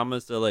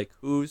kendamas. They're like,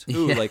 who's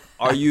who? Yeah. Like,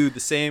 are you the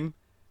same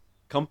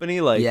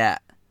company? Like, Yeah.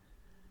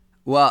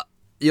 Well,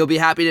 you'll be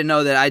happy to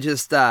know that I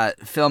just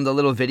filmed a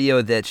little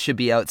video that should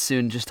be out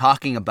soon, just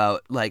talking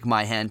about like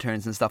my hand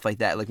turns and stuff like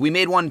that. Like we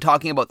made one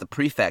talking about the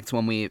prefects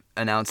when we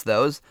announced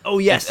those. Oh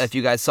yes. If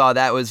you guys saw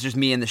that, it was just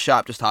me in the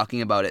shop just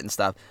talking about it and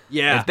stuff.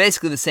 Yeah. It's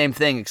basically the same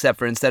thing, except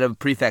for instead of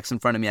prefects in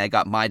front of me, I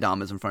got my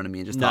damas in front of me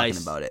and just Nice.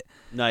 talking about it.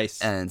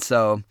 Nice. And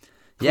so,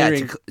 Yeah,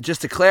 clearing.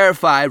 just to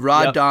clarify,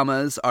 Rod Yep.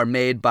 Damas are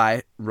made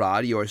by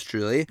Rod, yours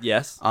truly.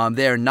 Yes.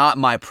 They're not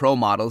my pro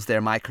models.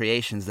 They're my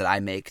creations that I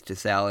make to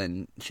sell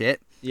and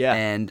shit. Yeah.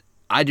 And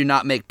I do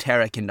not make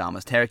Terra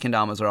Kendamas. Terra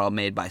Kendamas are all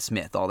made by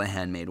Smith, all the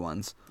handmade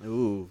ones.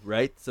 Ooh,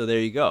 right. So there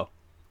you go.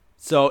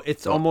 So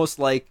it's almost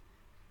like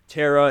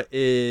Terra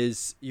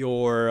is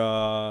your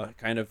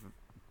kind of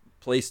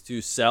place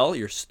to sell,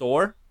 your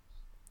store.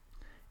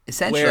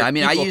 Essentially, Where I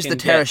mean, I people use the can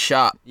Terra get-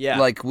 shop. Yeah.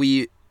 Like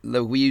we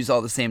use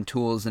all the same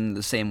tools and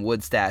the same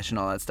wood stash and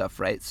all that stuff,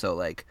 right? So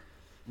like,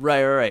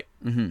 Right.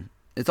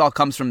 it all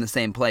comes from the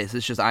same place.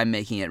 It's just I'm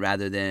making it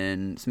rather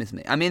than Smith.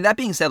 I mean, that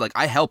being said, like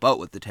I help out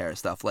with the Terra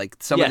stuff. Like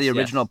some of Yes, the yes.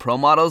 original pro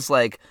models,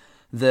 like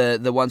the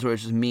ones where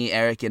it's just me,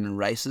 Eric, and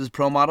Rice's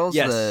pro models.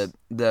 Yes.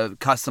 The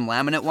custom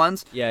laminate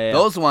ones. Yeah.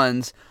 Those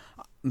ones,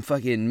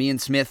 fucking me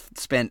and Smith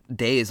spent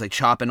days like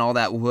chopping all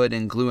that wood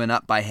and gluing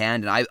up by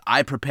hand. And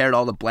I prepared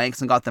all the blanks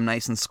and got them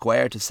nice and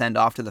square to send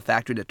off to the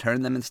factory to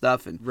turn them and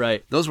stuff. And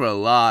Right. those were a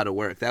lot of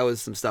work. That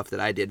was some stuff that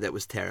I did that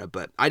was Terra,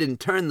 but I didn't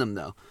turn them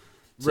though.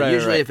 So Right,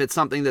 usually right. if it's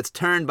something that's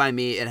turned by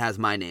me, it has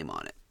my name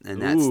on it.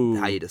 And that's Ooh.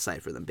 how you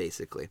decipher them,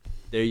 basically.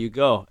 There you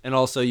go. And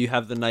also you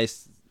have the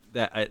nice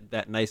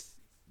that nice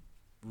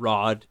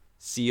rod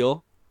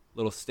seal,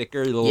 little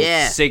sticker, little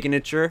Yeah.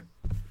 signature.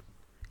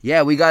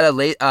 Yeah, we got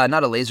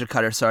not a laser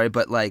cutter, sorry,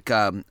 but like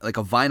a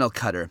vinyl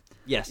cutter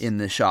Yes. in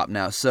the shop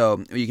now.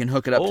 So you can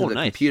hook it up Oh, to the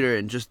nice. computer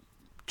and just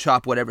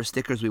chop whatever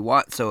stickers we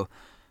want. So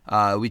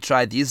we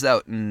tried these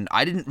out, and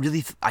I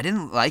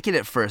didn't like it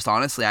at first,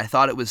 honestly. I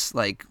thought it was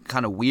like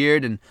kind of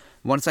weird, and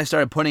once I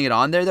started putting it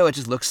on there, though, it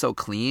just looks so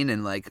clean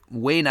and like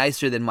way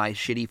nicer than my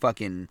shitty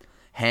fucking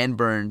hand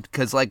burned,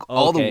 because like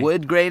all the Okay.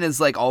 wood grain is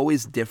like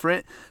always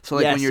different. So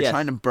like when Yes, you're yes.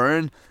 trying to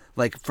burn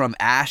like from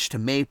ash to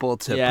maple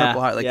to Yeah,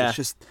 purple heart, like yeah. it's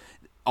just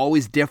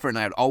always different,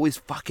 and I'd always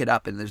fuck it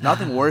up. And there's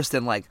nothing worse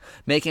than like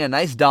making a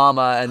nice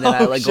Dama and then I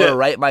Oh, like go shit. to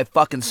write my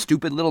fucking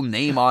stupid little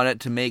name on it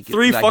to make it,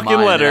 3 like, fucking mine.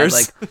 And I'd, letters.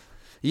 like,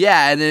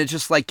 yeah, and then it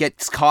just like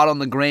gets caught on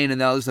the grain, and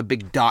now there's a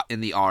big dot in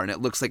the R, and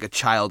it looks like a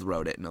child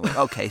wrote it. And I'm like,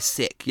 okay,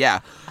 sick,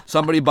 yeah.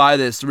 Somebody buy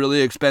this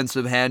really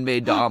expensive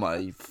handmade Dama,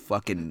 you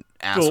fucking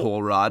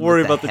asshole, Rod. Don't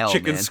worry What about the hell,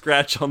 chicken man?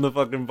 scratch on the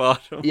fucking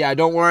bottom. Yeah,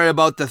 don't worry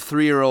about the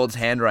 3-year-old's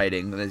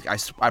handwriting.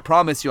 I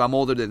promise you, I'm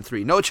older than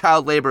 3. No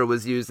child labor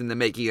was used in the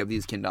making of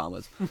these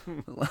kendamas.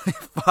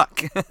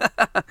 Fuck.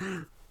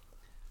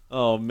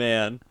 Oh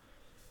man.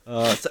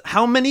 So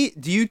how many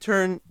do you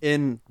turn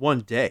in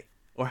one day,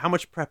 or how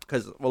much prep?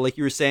 Because well, like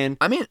you were saying,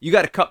 I mean, you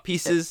got to cut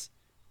pieces,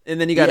 and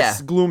then you got to Yeah.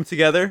 glue them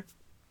together.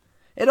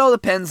 it all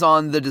depends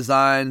on the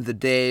design, the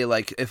day.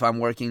 Like if I'm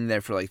working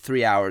there for like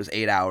 3 hours,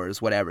 8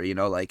 hours, whatever,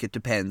 like it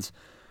depends.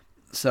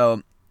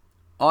 So,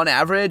 on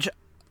average,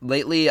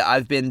 lately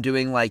I've been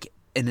doing like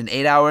in an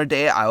 8-hour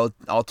day,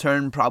 I'll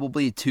turn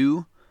probably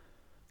 2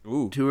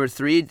 Ooh. or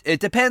 3. It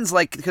depends,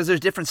 like, because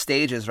there's different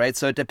stages, right?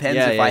 So it depends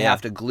Yeah, if yeah, I yeah.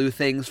 have to glue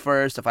things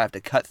first, if I have to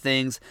cut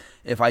things,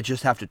 if I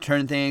just have to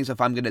turn things,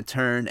 if I'm gonna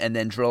turn and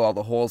then drill all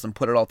the holes and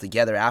put it all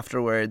together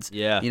afterwards.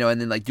 Yeah.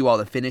 And then like do all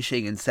the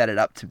finishing and set it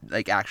up to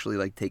like actually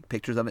like take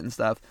pictures of it and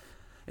stuff.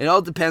 It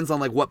all depends on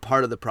like what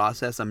part of the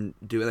process I'm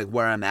doing, like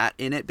where I'm at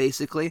in it,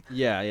 basically.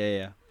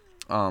 Yeah.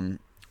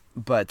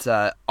 But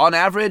on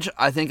average,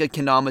 I think a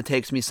kendama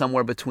takes me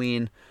somewhere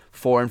between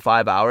 4 and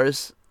 5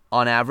 hours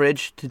on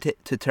average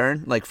to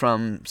turn, like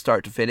from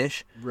start to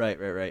finish.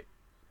 Right.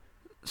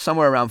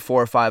 Somewhere around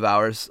 4 or 5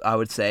 hours, I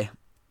would say.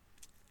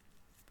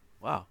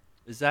 Wow.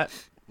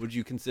 Would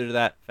you consider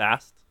that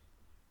fast?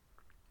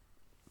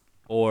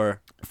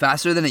 Or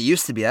Faster than it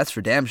used to be, that's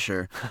for damn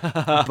sure.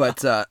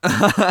 But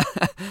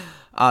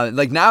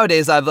like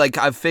nowadays,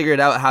 I've figured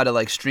out how to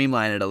like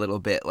streamline it a little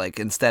bit, like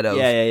instead of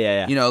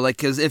yeah. like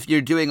because if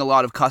you're doing a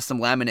lot of custom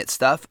laminate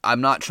stuff,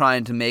 I'm not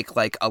trying to make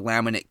like a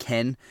laminate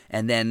Ken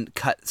and then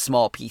cut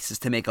small pieces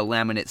to make a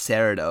laminate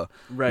Cerado.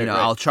 Right, right.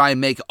 I'll try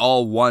and make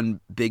all one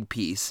big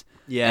piece.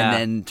 Yeah. And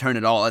then turn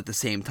it all at the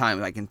same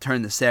time. I can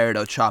turn the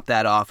Cerado, chop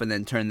that off, and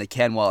then turn the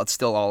Ken while it's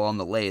still all on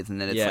the lathe,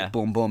 and then it's Yeah. like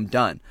boom, boom,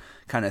 done,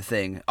 kind of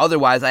thing.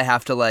 Otherwise, I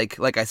have to like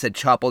I said,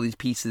 chop all these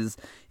pieces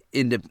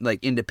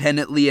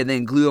independently, and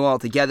then glue them all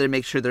together,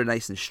 make sure they're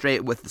nice and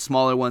straight. With the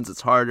smaller ones,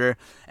 it's harder,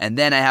 and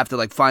then I have to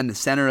like find the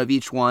center of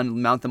each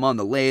one, mount them on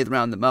the lathe,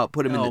 round them out,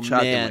 put them in Oh, the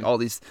chuck, man. and like all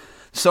these.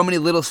 So many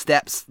little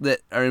steps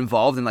that are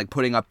involved in like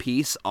putting a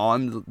piece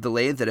on the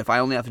lathe that if I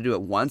only have to do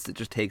it once, it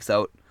just takes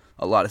out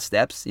a lot of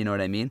steps. You know what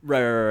I mean?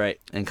 Right.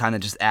 And kind of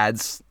just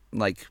adds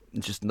like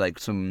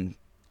some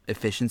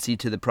efficiency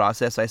to the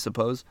process, I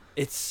suppose.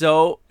 It's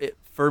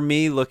for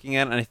me looking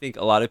at it, and I think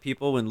a lot of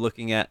people when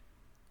looking at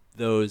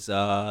those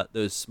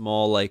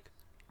small like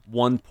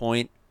 1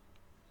 point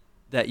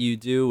that you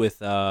do with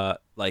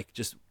like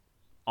just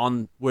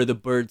on where the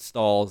bird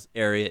stalls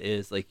area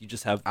is, like you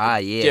just have a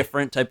yeah.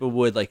 different type of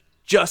wood like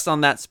just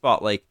on that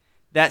spot. Like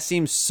that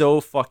seems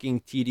so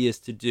fucking tedious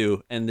to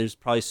do, and there's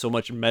probably so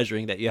much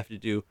measuring that you have to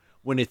do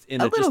when it's in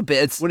A little bit.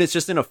 It's- when it's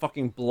just in a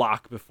fucking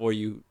block before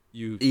you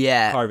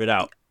Yeah. carve it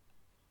out.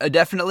 I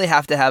definitely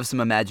have to have some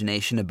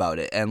imagination about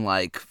it and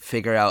like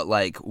figure out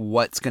like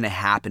what's gonna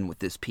happen with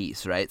this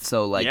piece, right?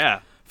 So like Yeah.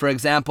 For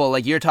example,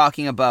 like you're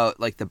talking about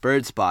like the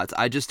bird spots.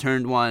 I just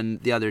turned one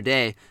the other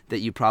day that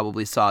you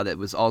probably saw that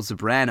was all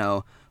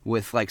Zebrano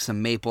with like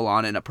some maple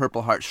on it and a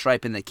Purple Heart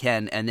stripe in the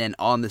Ken, and then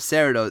on the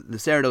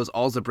Cerado is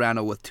all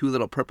Zebrano with 2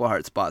 little Purple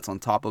Heart spots on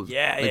top of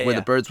where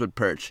the birds would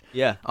perch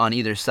on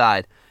either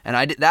side.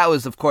 And that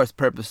was of course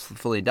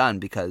purposefully done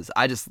because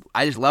I just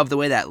love the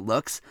way that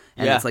looks,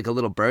 and it's like a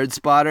little bird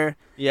spotter.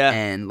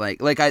 And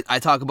like I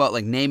talk about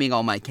like naming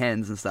all my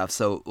Kens and stuff.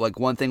 So like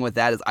one thing with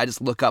that is I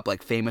just look up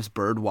like famous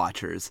bird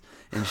watchers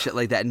and shit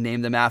like that and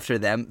name them after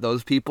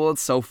those people.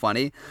 It's so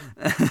funny.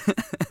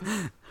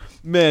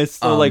 Man,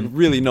 so like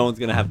really no one's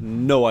gonna have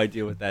no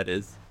idea what that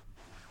is.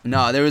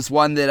 No, there was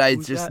one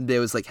that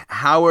there was like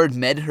Howard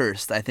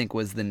Medhurst, I think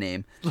was the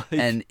name.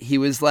 And he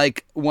was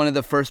like one of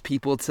the first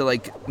people to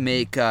like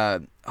make,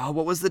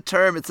 what was the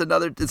term?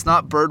 It's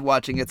not bird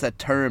watching, it's a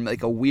term,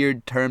 like a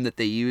weird term that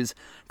they use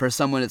for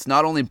someone that's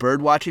not only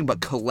bird watching,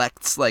 but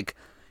collects like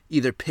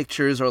either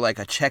pictures or like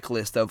a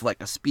checklist of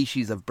like a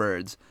species of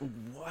birds.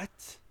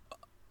 What?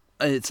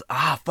 It's,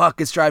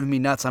 it's driving me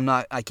nuts.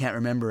 I can't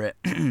remember it.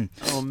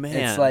 Oh man.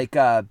 It's like,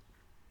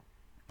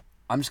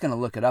 I'm just going to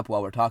look it up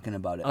while we're talking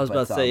about it. I was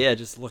about to say,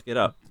 just look it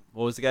up.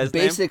 What was the guy's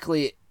name?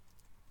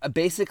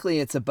 Basically,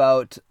 it's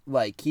about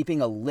like keeping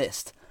a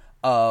list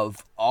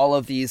of all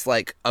of these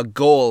like a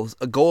goal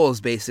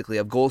is basically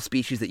of goal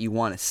species that you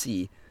want to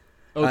see.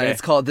 Okay.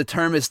 The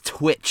term is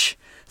twitch.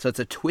 So it's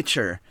a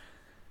twitcher.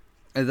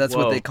 And that's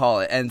what they call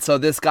it. And so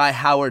this guy,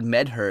 Howard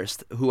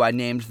Medhurst, who I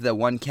named the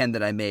one Ken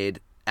that I made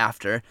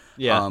after,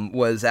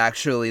 was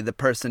actually the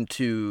person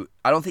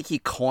I don't think he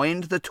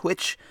coined the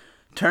twitch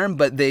term,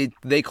 but they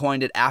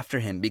coined it after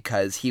him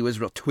because he was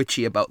real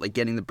twitchy about like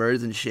getting the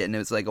birds and shit, and it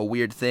was like a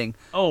weird thing.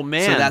 Oh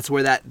man! So that's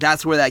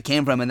where that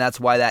came from, and that's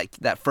why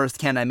that first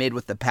Ken I made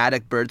with the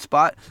paddock bird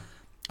spot,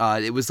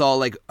 it was all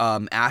like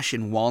ash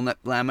and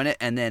walnut laminate,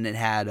 and then it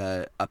had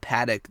a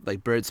paddock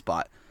like bird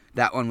spot.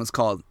 That one was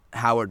called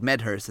Howard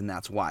Medhurst, and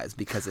that's why. It's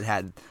because it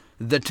had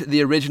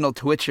the original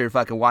twitcher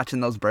fucking watching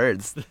those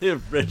birds.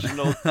 The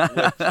original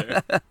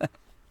twitcher.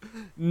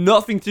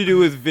 Nothing to do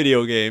with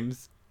video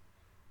games.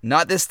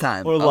 Not this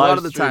time. Or a lot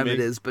of the time it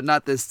is, but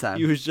not this time.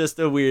 He was just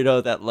a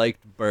weirdo that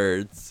liked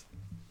birds.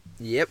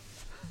 Yep.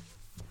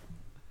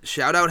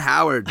 Shout out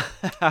Howard.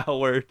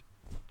 Howard.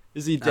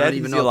 Is he dead? I don't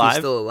even know alive? if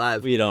he's still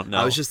alive. We don't know.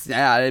 I was just,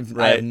 I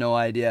have no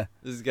idea.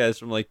 This guy's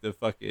from like the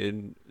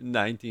fucking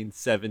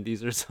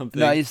 1970s or something.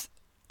 No,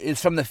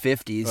 it's from the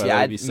 50s. Oh,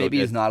 yeah, maybe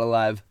he's not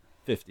alive.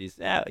 50s.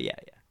 Yeah.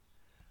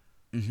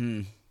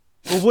 Mm-hmm.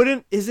 Well,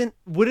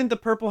 wouldn't the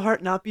Purple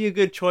Heart not be a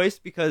good choice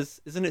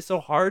because isn't it so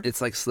hard? It's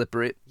like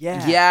slippery.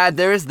 Yeah. Yeah,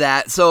 there's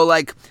that. So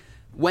like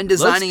when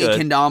designing a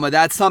kendama,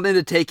 that's something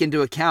to take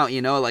into account,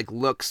 you know, like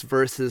looks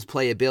versus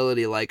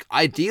playability. Like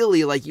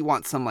ideally like you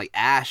want some like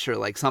ash or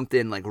like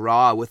something like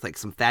raw with like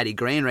some fatty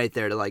grain right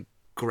there to like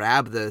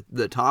grab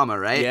the tama,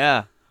 right?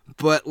 Yeah.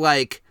 But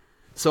like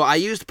so I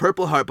used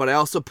Purple Heart, but I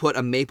also put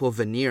a maple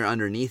veneer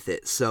underneath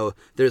it. So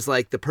there's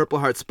like the Purple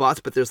Heart spots,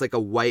 but there's like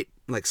a white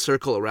like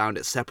circle around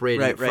it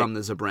separating it from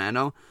the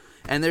Zebrano.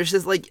 And there's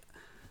just like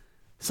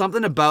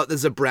something about the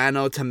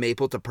Zebrano to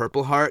maple to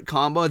Purple Heart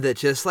combo that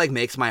just like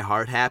makes my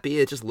heart happy.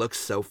 It just looks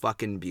so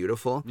fucking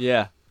beautiful.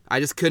 Yeah. I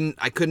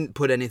couldn't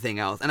put anything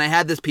else. And I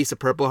had this piece of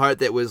Purple Heart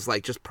that was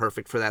like just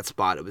perfect for that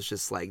spot. It was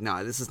just like,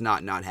 no, this is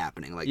not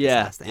happening. Like this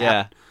has to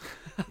happen.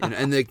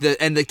 And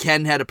the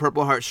Ken had a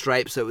Purple Heart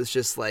stripe, so it was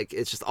just like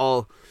it's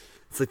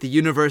like the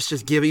universe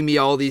just giving me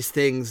all these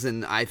things,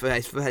 and I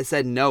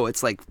said no.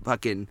 It's like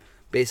fucking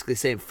basically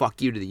saying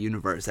fuck you to the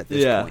universe at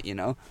this point, you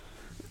know,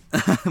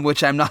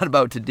 which I'm not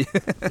about to do.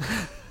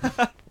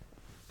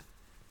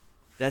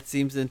 That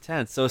seems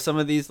intense. So some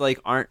of these like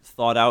aren't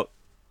thought out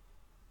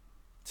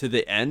to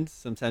the end.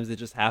 Sometimes it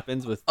just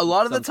happens with a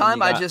lot of the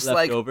time. I just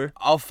like over.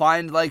 I'll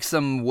find like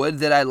some wood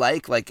that I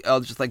like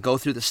I'll just like go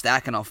through the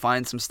stack and I'll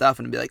find some stuff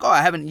and be like, oh,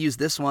 I haven't used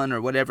this one or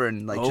whatever,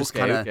 and like just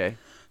kind of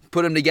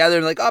put them together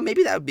and like, oh,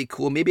 maybe that would be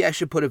cool. Maybe I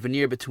should put a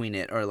veneer between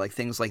it or like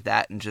things like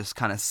that, and just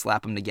kind of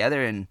slap them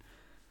together and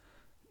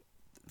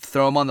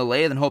throw them on the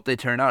lathe and hope they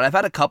turn out. I've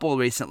had a couple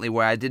recently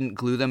where I didn't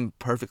glue them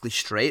perfectly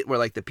straight, where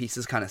like the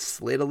pieces kind of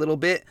slid a little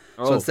bit.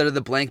 So instead of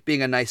the blank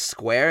being a nice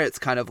square, it's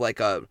kind of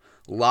like a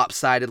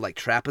lopsided like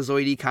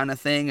trapezoidy kind of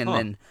thing, and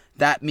then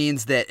that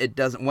means that it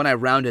doesn't, when I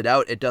round it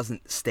out, it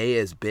doesn't stay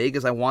as big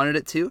as I wanted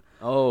it to.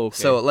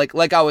 So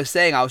like I was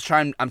saying,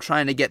 I'm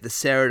trying to get the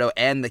Cerado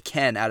and the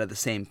Ken out of the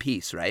same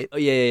piece, right?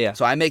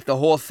 So I make the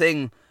whole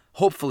thing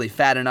hopefully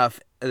fat enough.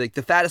 Like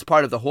the fattest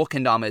part of the whole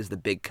kendama is the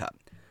big cup.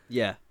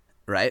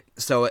 Right?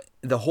 So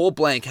the whole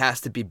blank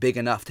has to be big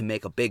enough to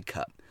make a big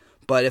cup.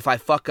 But if I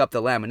fuck up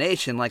the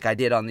lamination like I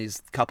did on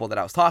these couple that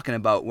I was talking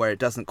about, where it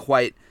doesn't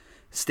quite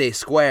stay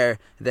square,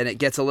 then it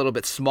gets a little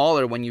bit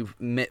smaller when you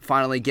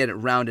finally get it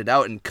rounded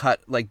out and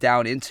cut like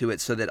down into it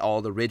so that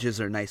all the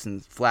ridges are nice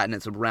and flat and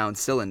it's a round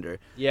cylinder.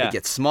 It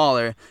gets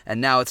smaller, and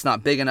now it's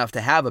not big enough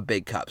to have a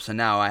big cup. So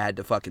now I had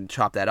to fucking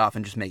chop that off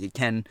and just make a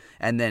Ken,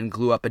 and then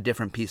glue up a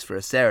different piece for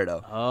a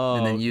Cerado.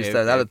 And then use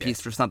that other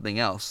piece for something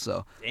else.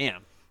 So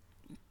damn.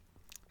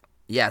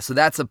 Yeah, so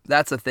that's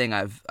a thing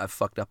I've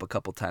fucked up a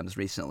couple times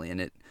recently, and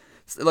it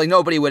like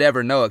nobody would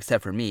ever know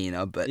except for me,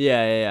 But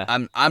Yeah.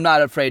 I'm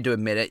not afraid to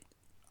admit it.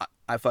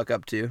 I fuck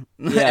up too.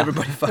 Yeah.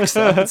 Everybody fucks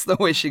up. It's the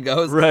way she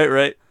goes.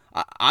 Right.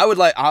 I would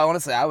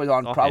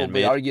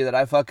probably man. argue that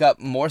I fuck up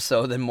more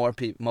so than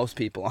most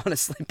people,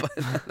 honestly.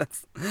 But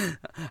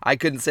I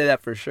couldn't say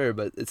that for sure,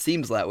 but it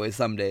seems that way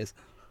some days.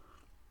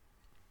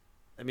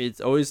 I mean,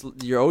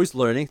 you're always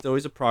learning. It's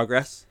always a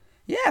progress.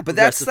 Yeah, but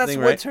that's thing,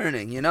 wood right?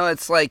 turning.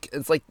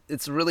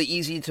 It's really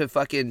easy to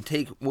fucking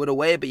take wood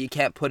away, but you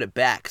can't put it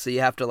back. So you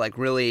have to like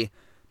really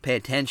pay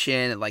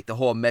attention and like the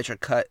whole measure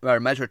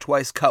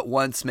twice, cut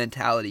once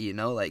mentality.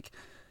 Like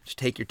just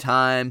take your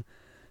time,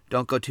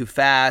 don't go too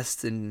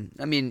fast, and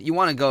I mean you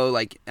want to go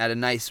like at a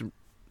nice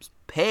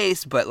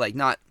pace, but like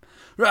not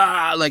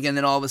like, and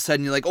then all of a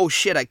sudden you're like, oh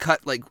shit, I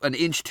cut like an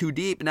inch too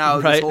deep. Now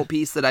Right. this whole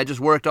piece that I just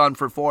worked on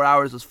for 4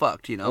 hours is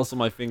fucked. Also,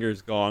 my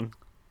finger's gone.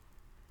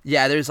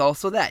 Yeah, there's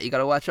also that. You got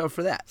to watch out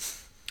for that.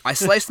 I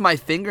sliced my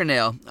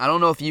fingernail. I don't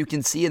know if you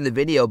can see in the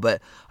video,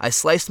 but I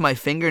sliced my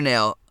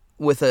fingernail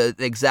with an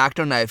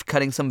X-Acto knife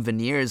cutting some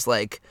veneers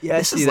like Yeah, I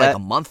this see is like that. a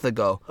month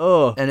ago.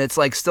 Oh. And it's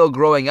like still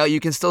growing out. You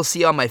can still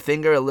see on my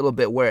finger a little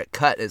bit where it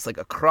cut. It's like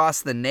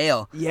across the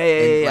nail. Yeah.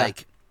 And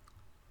like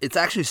it's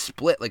actually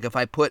split. Like if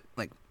I put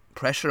like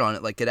pressure on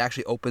it, like it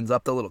actually opens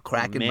up the little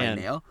crack in my man.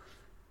 nail.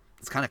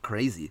 It's kind of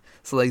crazy.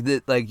 So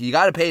like you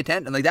got to pay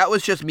attention. Like that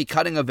was just me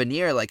cutting a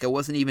veneer. Like I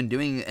wasn't even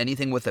doing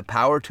anything with a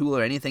power tool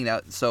or anything.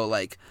 So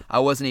like I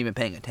wasn't even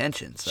paying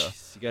attention. So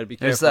Jeez, you gotta be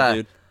there's, careful,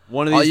 dude.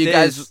 One of all these you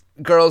days, guys,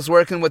 girls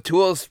working with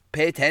tools,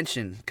 pay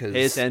attention. Cause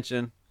pay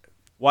attention.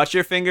 Watch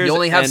your fingers. You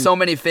only have and, so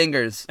many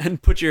fingers.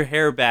 and put your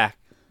hair back.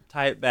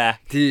 Tie it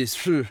back.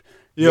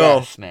 Yo,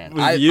 yes, man.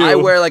 with I you.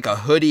 wear like a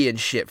hoodie and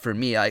shit for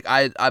me. Like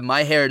I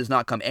my hair does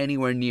not come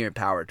anywhere near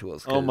power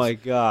tools. Oh 'cause my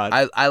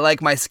god. I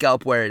like my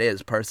scalp where it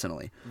is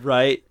personally.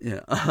 Right?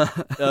 Yeah.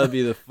 That would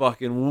be the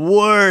fucking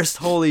worst.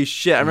 Holy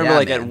shit. I remember Yeah,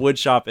 like man. at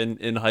woodshop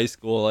in high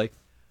school, like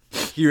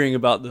hearing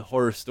about the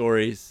horror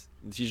stories.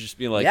 And she's just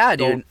being like, Yeah,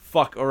 don't dude.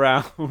 fuck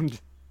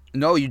around.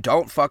 No, you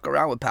don't fuck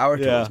around with power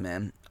Yeah. tools,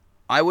 man.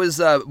 I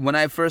was when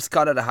I first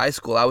got out of high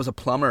school, I was a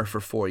plumber for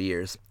 4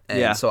 years. And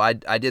Yeah. so I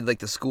did like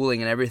the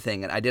schooling and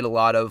everything, and I did a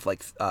lot of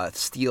like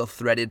steel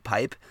threaded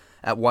pipe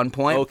at one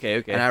point.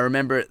 Okay. And I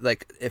remember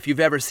like if you've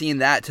ever seen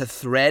that, to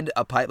thread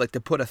a pipe, like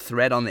to put a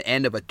thread on the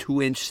end of a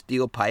 2-inch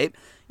steel pipe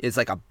is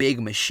like a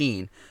big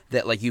machine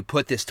that like you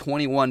put this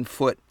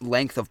 21-foot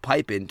length of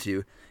pipe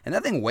into, and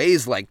that thing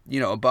weighs like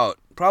about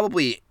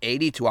probably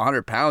 80 to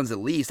 100 pounds at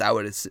least. I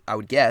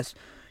would guess.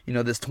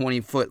 This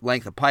 20-foot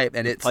length of pipe,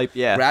 and it's pipe,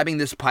 yeah. grabbing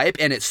this pipe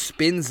and it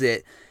spins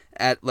it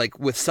at like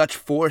with such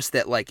force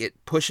that like it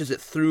pushes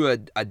it through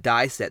a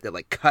die set that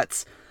like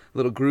cuts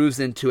little grooves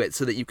into it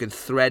so that you can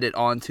thread it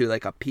onto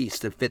like a piece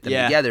to fit them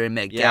Yeah. together and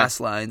make Yeah. gas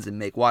lines and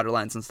make water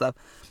lines and stuff.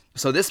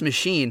 So this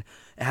machine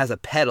has a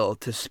pedal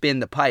to spin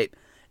the pipe,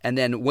 and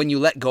then when you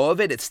let go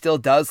of it, it still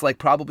does like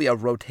probably a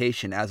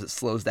rotation as it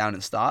slows down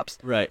and stops.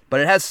 Right. But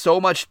it has so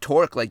much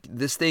torque, like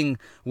this thing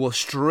will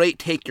straight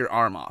take your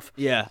arm off.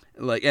 Yeah.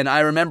 Like, and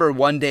I remember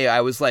one day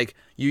I was like,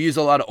 you use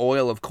a lot of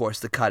oil, of course,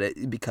 to cut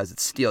it because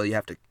it's steel. You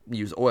have to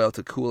use oil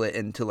to cool it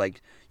and to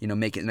like,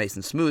 make it nice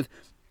and smooth.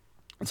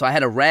 So I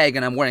had a rag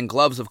and I'm wearing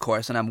gloves, of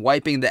course, and I'm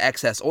wiping the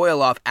excess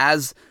oil off.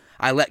 As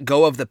I let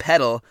go of the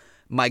pedal,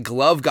 my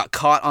glove got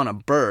caught on a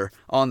burr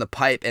on the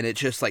pipe, and it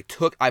just like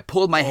I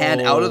pulled my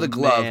hand out of the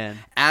glove man.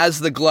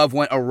 as the glove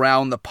went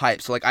around the pipe.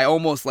 So like I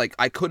almost like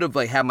I could have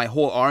like had my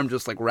whole arm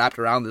just like wrapped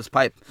around this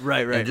pipe.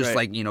 Right, And just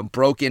right. like,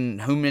 broken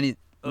how many.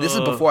 This is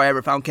Ugh. before I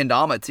ever found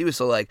kendama too,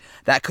 so like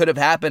that could have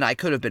happened. I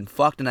could have been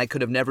fucked, and I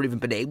could have never even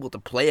been able to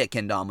play a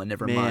kendama.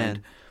 Never Man.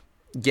 mind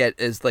get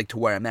as like to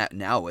where I'm at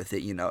now with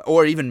it,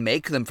 or even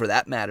make them for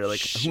that matter. Like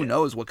who Shit.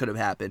 knows what could have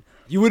happened?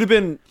 You would have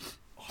been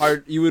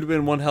hard. You would have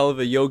been one hell of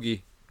a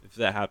yogi if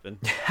that happened.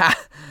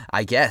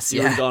 I guess, You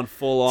would yeah. have gone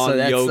full on So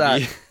that's,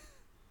 yogi.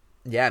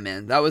 Yeah,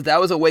 man, that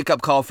was a wake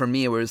up call for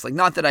me. Where it's like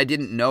not that I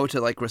didn't know to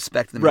like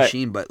respect the Right.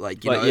 machine, but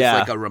like But it's yeah.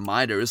 like a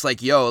reminder. It's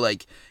like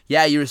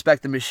yeah, you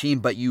respect the machine,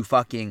 but you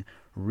fucking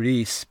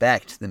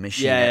respect the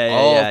machine at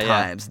all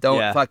times. Don't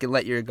Yeah. fucking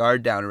let your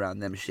guard down around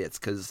them shits,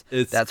 because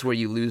It's- that's where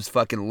you lose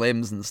fucking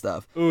limbs and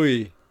stuff.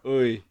 Ooey.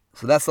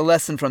 So that's the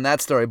lesson from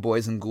that story,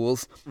 boys and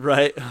ghouls.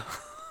 Right.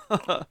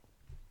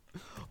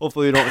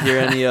 Hopefully, you don't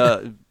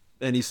hear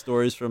any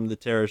stories from the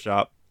terror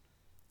shop.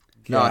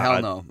 No, God.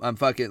 hell no. I'm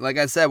fucking, like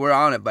I said, we're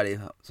on it, buddy.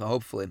 So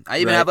hopefully. I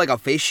even Right. have like a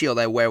face shield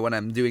I wear when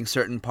I'm doing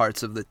certain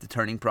parts of the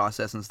turning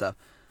process and stuff.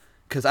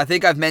 Because I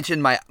think I've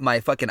mentioned my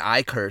fucking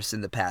eye curse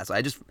in the past.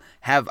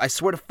 I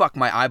swear to fuck,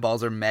 my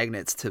eyeballs are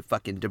magnets to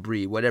fucking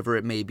debris, whatever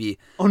it may be.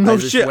 Oh no I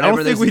just- shit! I whenever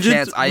don't think there's we a did.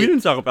 chance, We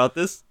didn't talk about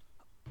this.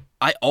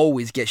 I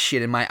always get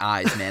shit in my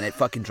eyes, man. It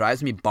fucking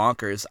drives me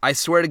bonkers. I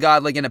swear to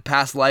God, like in a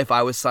past life,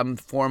 I was some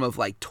form of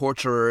like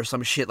torturer or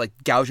some shit, like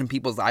gouging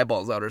people's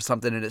eyeballs out or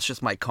something, and it's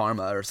just my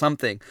karma or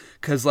something.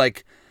 Cause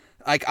like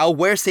I'll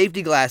wear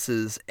safety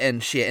glasses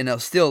and shit, and I'll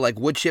still like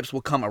wood chips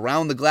will come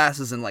around the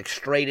glasses and like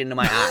straight into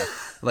my eye,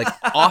 like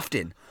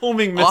often.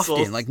 Homing missiles.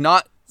 Often, like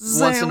not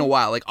once in a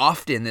while. Like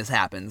often this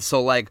happens.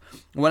 So like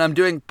when I'm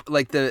doing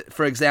like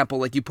for example,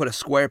 like you put a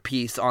square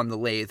piece on the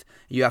lathe,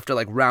 you have to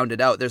like round it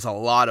out. There's a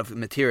lot of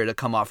material to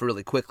come off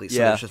really quickly. So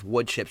there's just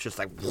wood chips just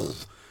like,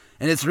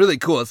 and it's really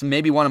cool. It's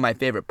maybe one of my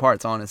favorite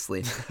parts,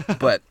 honestly.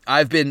 But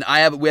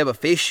we have a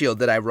face shield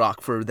that I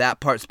rock for that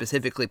part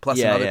specifically, plus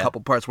another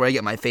couple parts where I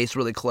get my face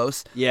really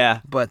close. Yeah.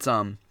 But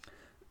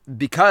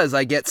because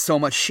I get so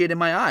much shit in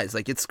my eyes,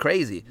 like it's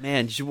crazy.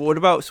 Man, what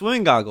about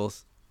swimming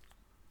goggles?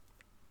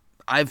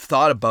 I've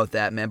thought about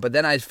that, man, but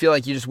then I feel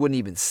like you just wouldn't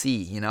even see,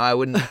 you know?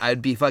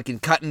 I'd be fucking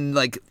cutting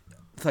like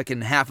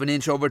fucking half an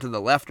inch over to the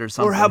left or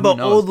something. Or how about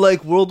old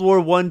like World War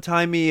I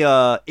timey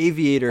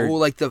aviator? Oh,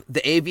 like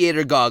the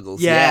aviator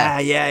goggles.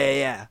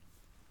 Yeah.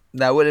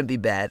 That wouldn't be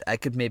bad. I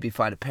could maybe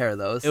find a pair of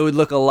those. It would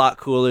look a lot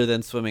cooler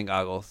than swimming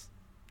goggles.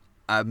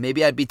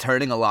 Maybe I'd be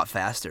turning a lot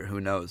faster. Who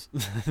knows?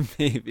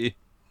 Maybe.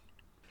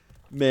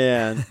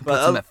 Man. Put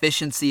some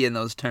efficiency in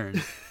those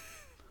turns.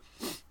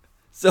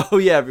 So,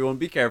 yeah, everyone,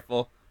 be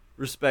careful.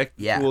 Respect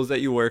the tools that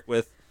you work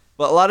with.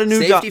 But a lot of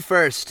new safety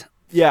first.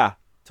 Yeah,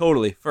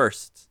 totally.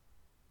 First.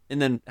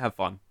 And then have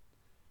fun.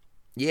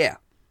 Yeah.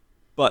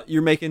 But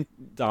you're making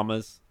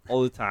damas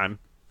all the time.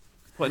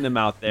 Putting them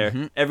out there.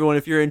 Mm-hmm. Everyone,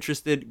 if you're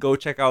interested, go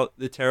check out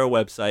the Terra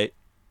website.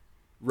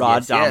 Raw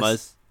Damas.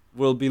 Yes.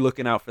 We'll be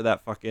looking out for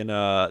that fucking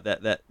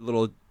that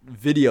little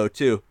video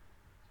too.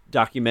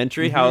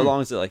 Documentary. Mm-hmm. How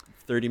long is it? Like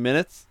 30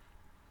 minutes?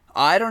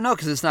 I don't know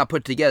because it's not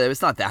put together.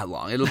 It's not that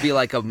long. It'll be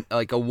like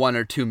a 1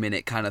 or 2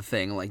 minute kind of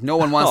thing. Like no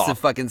one wants to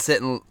fucking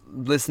sit and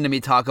listen to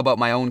me talk about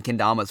my own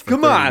kendamas for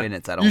 30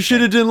 minutes. I don't. You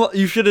should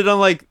have done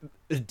like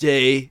a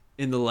day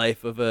in the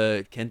life of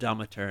a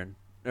kendama turner.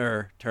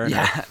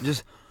 Yeah,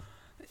 just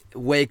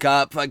wake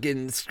up,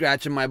 fucking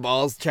scratching my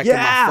balls, checking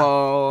my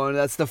phone.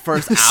 That's the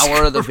first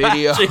hour of the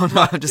video.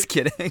 No, I'm just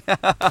kidding.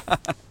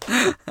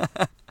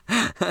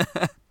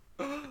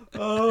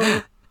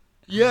 Oh,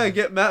 yeah,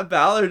 get Matt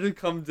Ballard to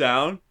come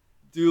down,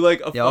 do like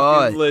a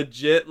fucking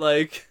legit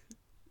like.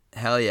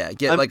 Hell yeah,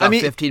 get a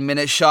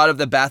 15-minute shot of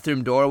the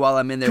bathroom door while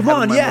I'm in there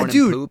having my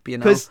morning poop, you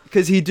know?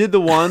 Because he did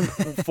the one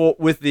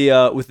with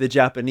the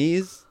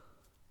Japanese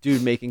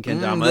dude making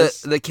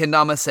kendamas. The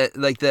kendama set,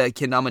 like the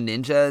kendama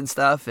ninja and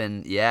stuff,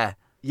 and yeah.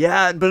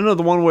 Yeah, but no,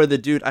 the one where the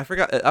dude, I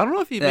forgot. I don't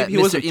know if he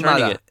wasn't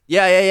turning it.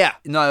 Yeah.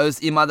 No, it was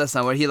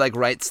Imada-san where he like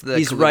writes the.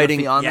 He's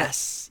writing on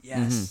yes.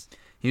 Mm-hmm.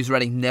 He was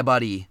writing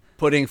nebari.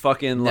 Putting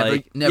fucking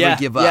never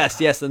give up.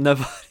 Yes, the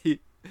nebari.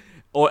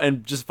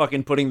 And just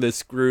fucking putting the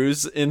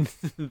screws in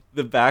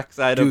the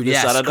backside of the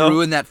Sarado.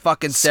 Screwing that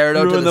fucking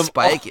Sarado to the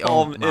spike.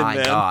 Oh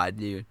my god,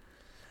 dude.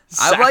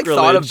 I've like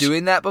thought of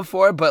doing that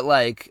before, but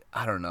like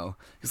I don't know.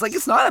 It's like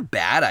it's not a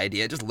bad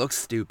idea. It just looks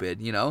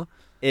stupid, you know?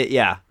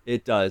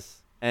 It does.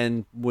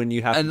 And when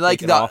you have to like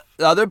take it off.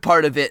 The other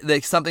part of it,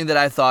 like something that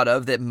I thought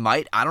of that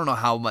might, I don't know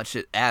how much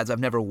it adds.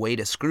 I've never weighed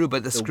a screw,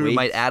 but the screw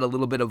might add a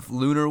little bit of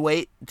lunar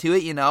weight to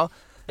it, you know?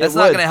 That's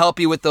not going to help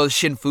you with those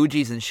Shin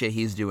Fujis and shit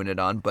he's doing it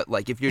on, but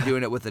like if you're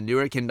doing it with the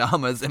newer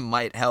kendamas, it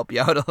might help you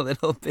out a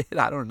little bit.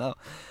 I don't know.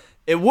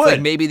 It would. It's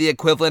like maybe the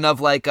equivalent of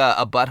like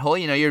a butthole,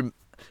 you know, you're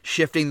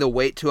shifting the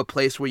weight to a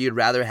place where you'd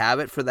rather have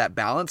it for that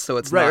balance so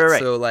it's not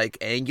so like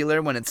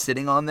angular when it's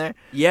sitting on there.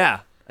 Yeah,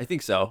 I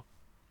think so.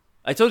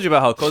 I told you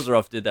about how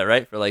Kozarov did that,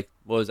 right? For like,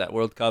 what was that,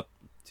 World Cup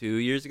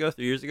 3 years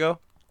ago?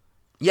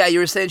 Yeah, you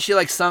were saying she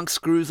like sunk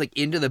screws like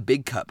into the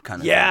big cup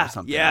kind of thing or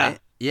something, right?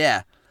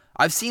 Yeah.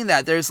 I've seen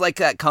that. There's like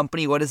that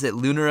company, what is it,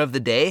 Lunar of the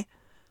Day?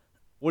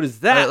 What is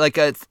that?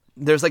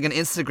 There's like an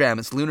Instagram,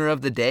 it's Lunar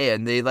of the Day,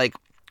 and they like,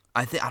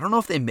 I don't know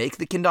if they make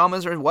the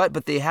kendamas or what,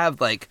 but they have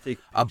like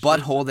a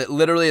butthole that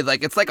literally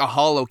like, it's like a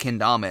hollow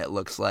kendama it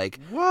looks like.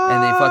 What?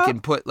 And they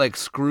fucking put like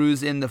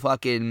screws in the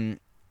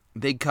fucking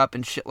big cup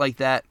and shit like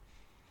that.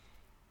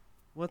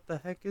 What the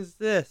heck is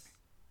this?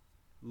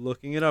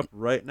 Looking it up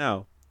right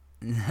now.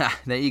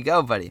 There you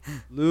go, buddy.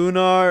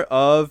 Lunar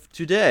of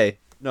today.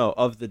 No,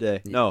 of the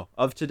day. No,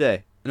 of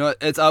today. No,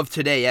 it's of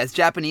today. Yeah, it's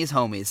Japanese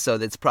homies, so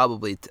it's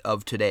probably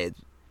of today.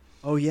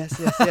 Oh,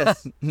 yes.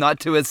 Not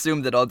to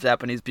assume that all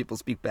Japanese people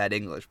speak bad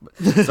English. But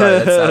sorry,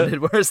 that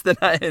sounded worse than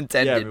I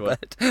intended.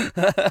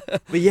 But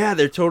yeah,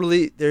 they're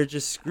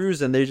just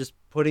screws, and they're just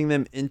putting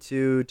them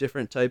into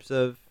different types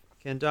of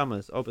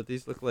kendamas. Oh, but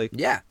these look like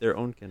their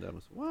own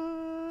kendamas.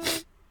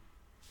 What?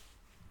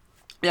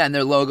 Yeah, and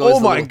their logo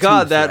is my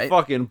god, tooth, that right?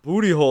 fucking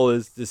booty hole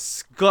is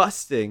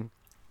disgusting.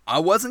 I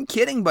wasn't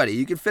kidding, buddy.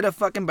 You could fit a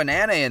fucking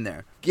banana in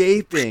there.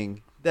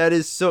 Gaping. That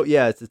is so...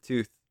 Yeah, it's a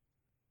tooth.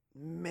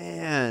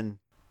 Man.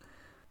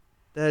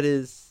 That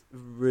is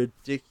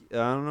ridiculous.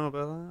 I don't know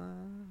about that.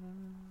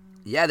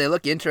 Yeah, they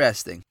look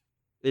interesting.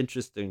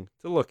 Interesting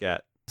to look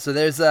at. So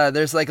there's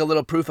like a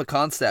little proof of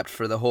concept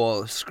for the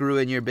whole screw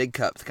in your big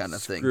cup kind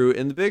of thing. Screw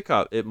in the big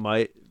cup. It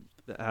might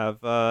have,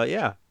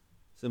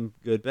 some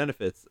good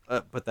benefits.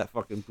 But that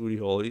fucking booty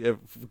hole.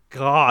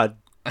 God.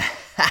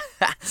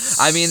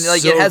 I mean,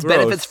 like, it has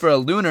benefits for a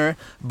lunar,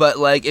 but,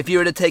 like, if you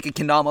were to take a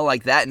kendama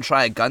like that and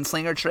try a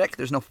gunslinger trick,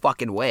 there's no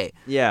fucking way.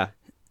 Yeah.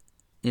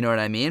 You know what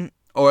I mean?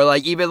 Or,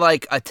 like, even,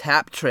 like, a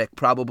tap trick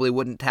probably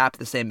wouldn't tap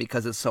the same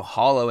because it's so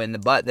hollow in the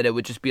butt that it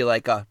would just be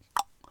like a...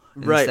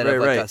 instead of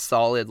like right. a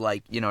solid,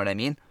 like, you know what I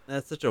mean?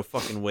 That's such a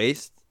fucking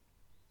waste.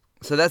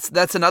 So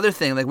that's another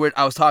thing. Like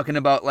I was talking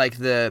about like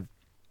the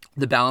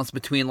balance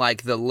between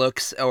like the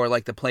looks or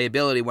like the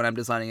playability when I'm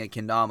designing a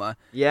kendama.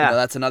 Yeah. You know,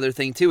 that's another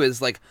thing too,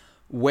 is like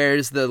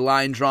where's the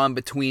line drawn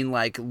between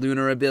like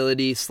lunar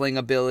ability, sling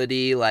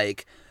ability,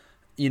 like,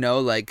 you know,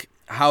 like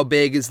how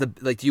big is the,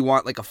 like, do you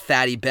want like a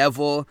fatty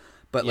bevel?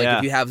 But like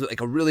if you have like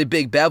a really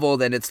big bevel,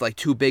 then it's like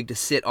too big to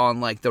sit on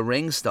like the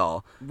ring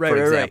stall, for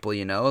example.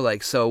 You know,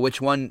 like, so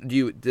which one do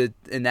you?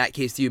 In that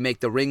case, do you make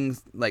the ring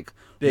like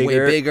way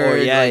bigger?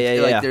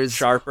 Or, like there's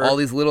sharper. all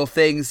these little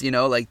things, you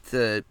know, like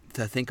to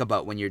think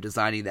about when you're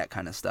designing that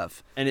kind of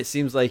stuff. And it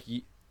seems like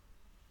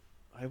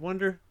I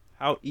wonder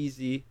how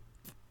easy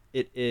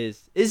it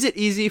is. Is it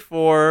easy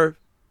for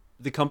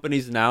the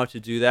companies now to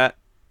do that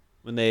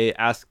when they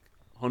ask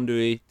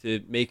Hondui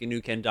to make a new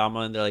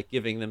kendama and they're like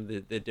giving them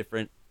the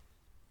different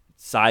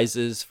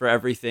sizes for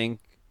everything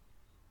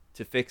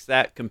to fix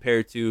that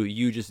compared to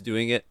you just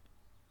doing it?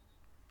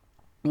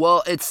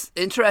 Well, it's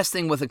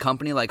interesting with a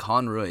company like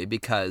Honrui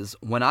because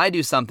when I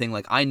do something,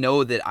 like, I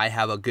know that I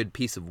have a good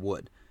piece of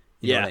wood.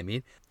 You know what I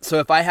mean? So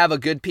if I have a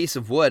good piece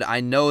of wood,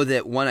 I know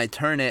that when I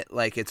turn it,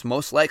 like, it's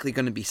most likely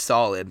going to be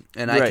solid,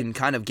 and I can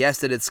kind of guess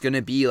that it's going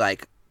to be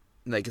like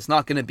it's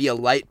not going to be a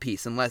light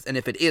piece and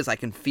if it is, I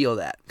can feel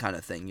that kind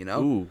of thing, you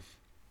know? Ooh.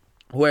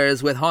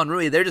 Whereas with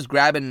Honrui, they're just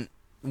grabbing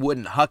wood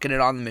and hucking it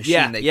on the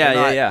machine. They're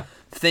not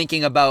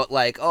thinking about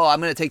like, oh, I'm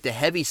going to take the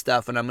heavy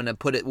stuff and I'm going to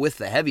put it with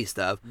the heavy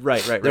stuff.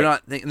 They're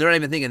not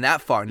even thinking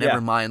that far.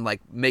 Never mind like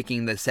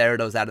making the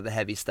Ceratos out of the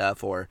heavy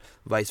stuff or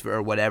vice versa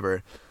or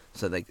whatever.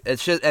 So like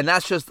it's just, and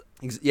that's just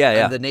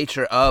the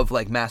nature of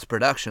like mass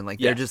production. Like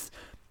they're just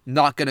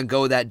not going to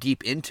go that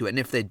deep into it. And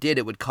if they did,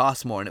 it would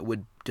cost more and it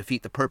would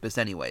defeat the purpose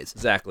anyways.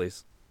 Exactly.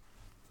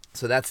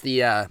 So that's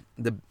the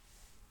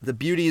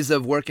beauties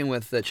of working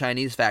with the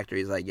Chinese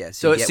factories, I guess.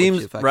 So it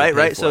seems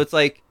right. So it's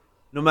like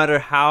no matter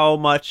how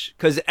much,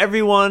 because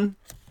everyone,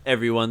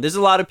 there's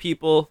a lot of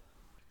people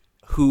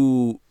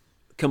who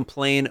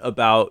complain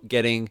about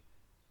getting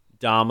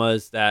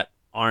damas that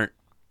aren't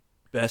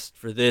best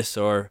for this,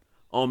 or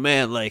oh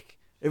man, like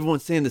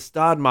everyone's saying the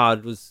Stod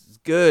mod was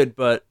good,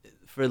 but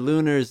for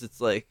lunars it's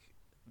like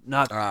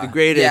not the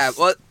greatest. Yeah,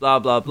 well, blah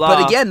blah blah.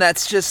 But again,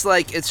 that's just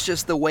like it's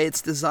just the way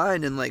it's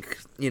designed, and like,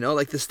 you know,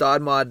 like the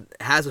Stod mod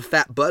has a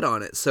fat butt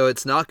on it, so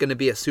it's not going to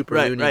be a super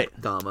loony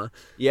Dama.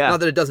 Yeah, not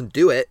that it doesn't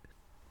do it,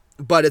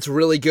 but it's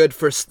really good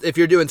for if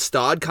you're doing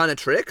Stod kind of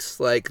tricks,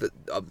 like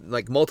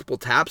multiple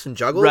taps and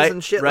juggles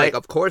and shit. Like,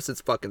 of course,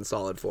 it's fucking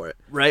solid for it.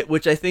 Right,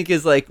 which I think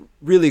is like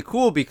really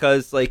cool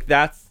because like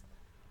that's,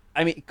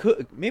 I mean,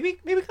 maybe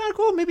kind of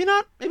cool, maybe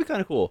not, maybe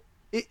kind of cool.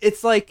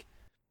 It's like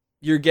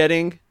you're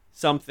getting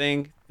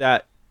something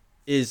that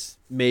is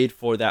made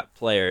for that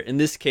player. In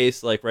this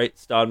case, like, right,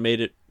 Stod made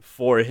it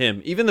for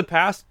him. Even the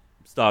past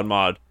Stod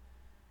mod,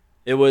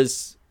 it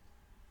was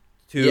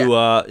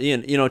to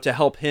you know, to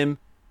help him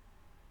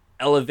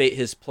elevate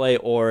his play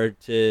or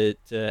to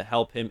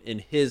help him in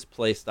his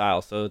play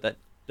style. So that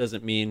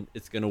doesn't mean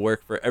it's going to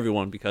work for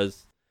everyone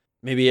because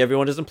maybe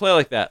everyone doesn't play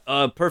like that.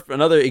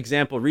 Another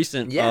example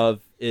recent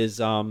of is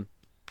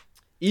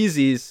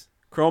Easy's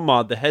Chrome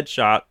mod, the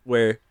headshot,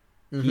 where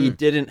he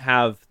didn't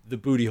have the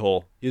booty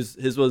hole. His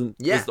was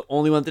the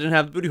only one that didn't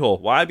have the booty hole.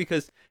 Why?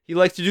 Because he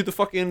likes to do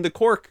the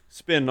cork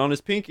spin on his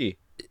pinky.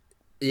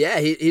 Yeah,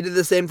 he did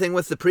the same thing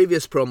with the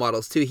previous pro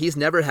models too. He's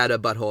never had a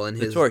butthole in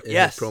his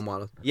pro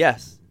models.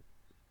 Yes.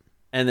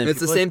 And then it's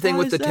the same thing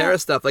with the Terra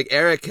stuff. Like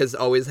Eric has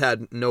always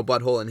had no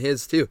butthole in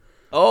his too.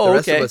 Oh, the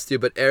rest of us do,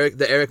 but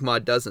the Eric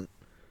mod doesn't.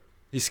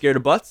 He's scared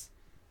of butts?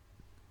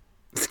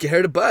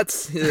 Scared of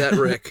butts, that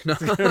Rick. No.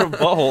 Scared of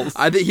buttholes.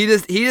 I think he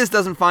just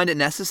doesn't find it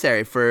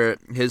necessary for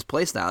his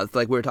playstyle. It's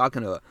like we were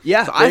talking about.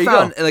 Yeah, so I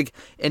found like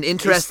an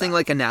interesting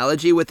like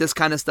analogy with this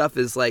kind of stuff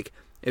is like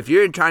if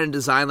you're trying to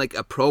design like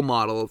a pro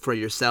model for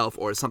yourself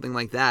or something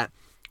like that,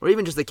 or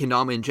even just a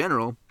kendama in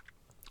general,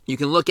 you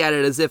can look at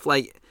it as if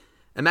like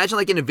imagine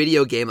like in a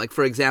video game, like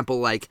for example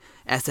like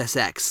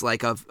SSX,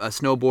 like a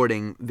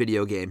snowboarding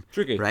video game.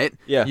 Tricky. Right?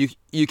 Yeah.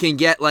 You can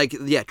get like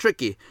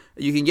tricky.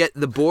 You can get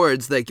the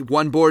boards, like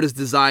one board is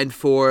designed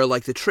for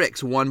like the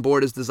tricks, one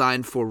board is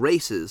designed for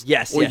races.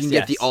 Yes. Or you can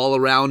get the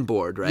all-around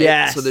board, right?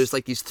 Yes. So there's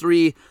like these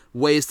three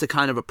ways to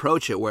kind of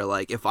approach it where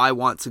like if I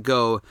want to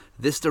go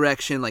this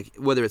direction, like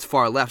whether it's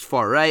far left,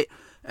 far right,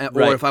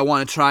 or if I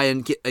want to try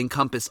and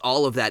encompass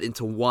all of that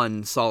into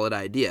one solid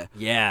idea.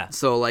 Yeah.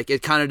 So like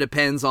it kind of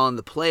depends on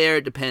the player,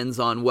 it depends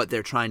on what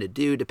they're trying to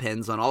do,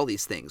 depends on all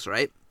these things,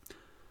 right?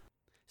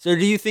 So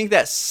do you think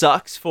that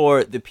sucks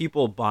for the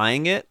people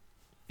buying it?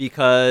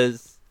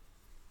 Because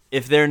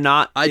if they're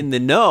not in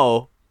the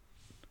know,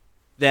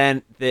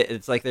 then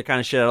it's like they're kind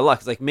of shit out of luck.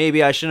 It's like,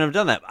 maybe I shouldn't have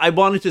done that. I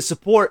wanted to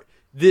support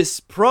this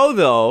pro,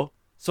 though,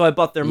 so I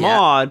bought their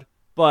mod,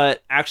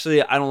 but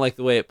actually I don't like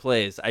the way it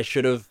plays. I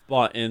should have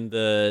bought in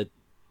the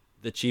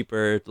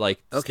cheaper,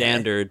 like,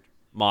 standard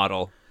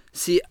model.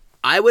 See,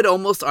 I would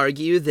almost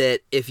argue that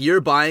if you're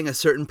buying a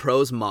certain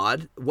pro's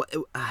mod,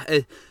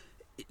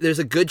 there's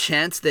a good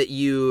chance that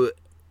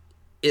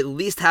at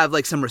least have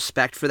like some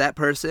respect for that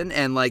person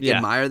and like Yeah.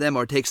 admire them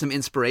or take some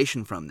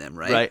inspiration from them,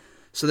 right? Right.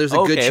 So there's a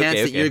good Okay, chance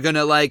okay, that you're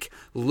gonna like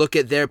look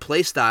at their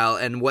play style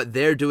and what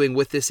they're doing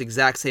with this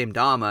exact same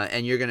Dama,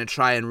 and you're gonna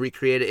try and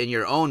recreate it in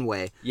your own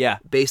way, Yeah.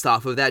 based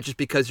off of that, just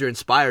because you're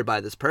inspired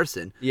by this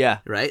person, Yeah.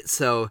 right?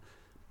 So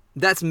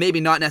that's maybe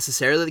not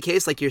necessarily the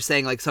case. Like you're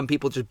saying, like some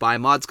people just buy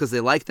mods because they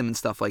like them and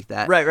stuff like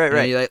that. Right, right, And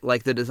right. You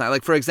like the design.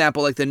 Like for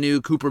example, like the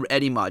new Cooper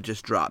Eddie mod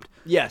just dropped.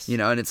 Yes. You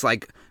know, and it's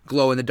like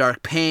glow in the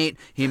dark paint.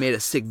 He made a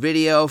sick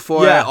video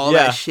for Yeah, it, all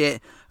yeah. that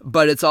shit.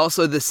 But it's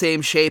also the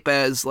same shape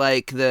as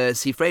like the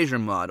C. Fraser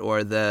mod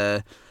or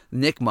the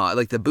Nick mod,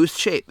 like the boost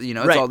shape. You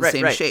know, it's Right, all the right,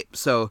 same right. shape.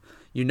 So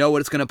you know what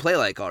it's gonna play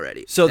like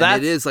already. So and that's-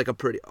 it is like a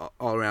pretty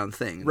all around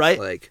thing. It's Right.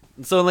 like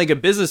So in like a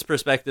business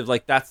perspective,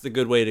 like that's the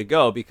good way to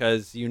go,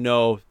 because you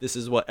know this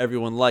is what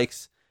everyone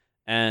likes,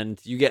 and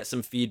you get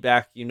some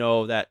feedback. You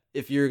know that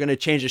if you're gonna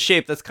change a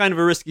shape, that's kind of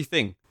a risky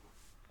thing.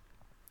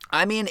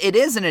 I mean, it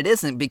is and it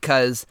isn't,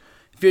 because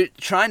if you're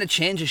trying to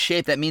change a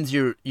shape, that means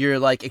you're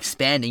like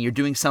expanding. You're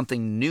doing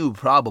something new,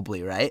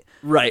 probably, right?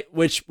 Right.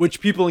 Which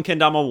people in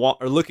kendama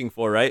are looking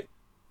for, right?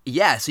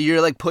 Yeah. So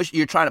you're like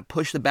you're trying to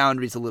push the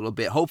boundaries a little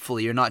bit.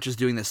 Hopefully, you're not just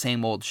doing the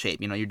same old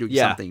shape. You know, you're doing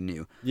Yeah. something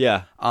new,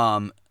 Yeah.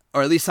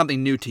 or at least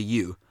something new to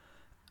you.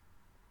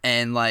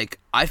 And like,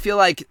 I feel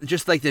like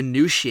just like the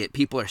new shit,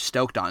 people are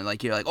stoked on.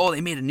 Like you're like, oh,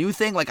 they made a new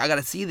thing. Like I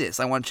gotta see this.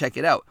 I want to check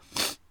it out.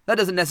 That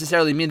doesn't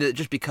necessarily mean that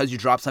just because you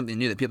drop something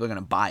new that people are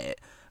gonna buy it.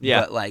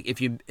 Yeah. But like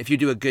if you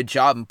do a good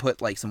job and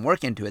put like some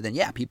work into it, then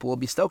yeah, people will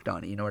be stoked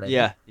on it. You know what I mean?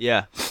 Yeah.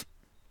 Yeah.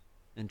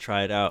 And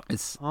try it out.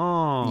 It's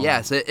Oh.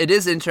 yeah. So it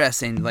is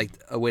interesting, like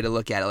a way to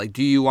look at it. Like,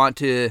 do you want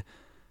to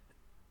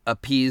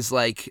appease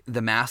like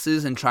the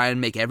masses and try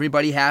and make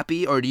everybody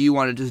happy, or do you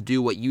want to just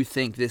do what you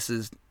think this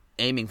is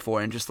aiming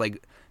for and just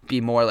like be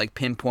more like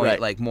pinpoint, Right,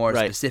 like more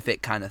right.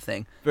 specific kind of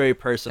thing, Very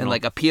personal. and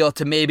like appeal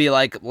to maybe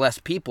like less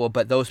people,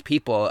 but those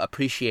people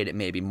appreciate it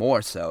maybe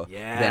more so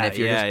than if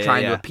you're just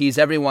trying to appease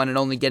everyone and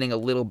only getting a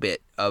little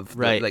bit of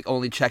Right. like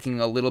only checking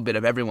a little bit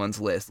of everyone's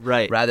list,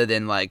 Right. rather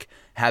than like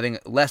having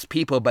less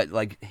people but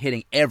like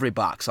hitting every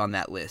box on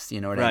that list.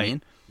 You know what I Right.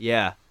 mean?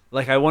 Yeah.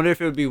 Like I wonder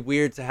if it would be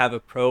weird to have a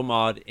pro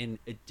mod in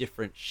a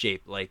different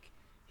shape. Like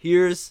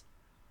here's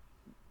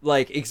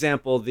like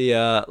example the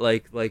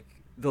like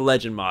the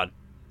legend mod.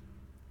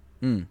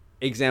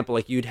 Example,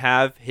 like you'd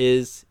have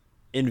his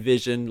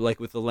envision like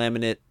with the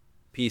laminate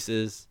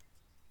pieces,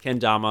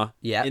 kendama.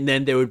 Yeah. And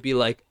then there would be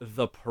like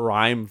the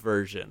prime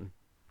version.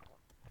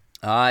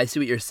 I see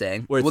what you're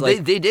saying. Where it's Well,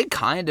 like- they did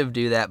kind of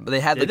do that, but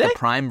they had Did like they? the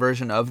prime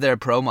version of their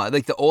pro mod,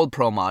 like the old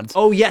pro mods.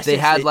 Oh yes. They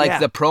yes, had like yeah.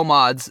 the pro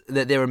mods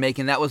that they were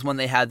making. That was when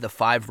they had the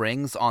 5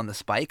 rings on the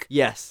spike,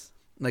 Yes.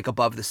 like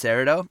above the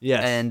Cerado.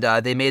 Yes.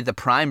 And they made the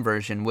prime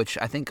version, which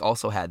I think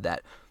also had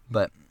that.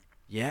 But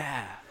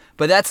Yeah.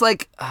 that's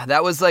like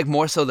that was like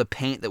more so the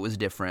paint that was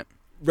different.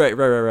 Right.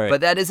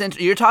 But that isn't.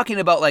 You're talking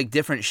about like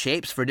different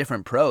shapes for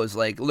different pros.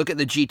 Like look at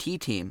the GT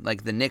team,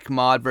 like the Nick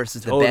mod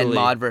versus the Ben Totally.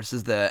 mod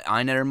versus the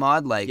Einetter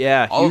mod. Like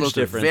Yeah, all huge those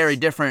difference. are very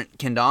different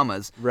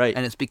kendamas. Right.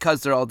 And it's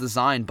because they're all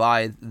designed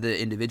by the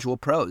individual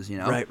pros. You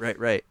know.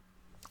 Right.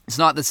 It's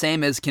not the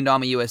same as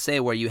Kendama USA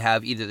where you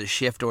have either the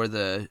shift or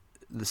the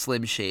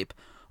slim shape,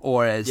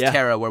 or as Yeah,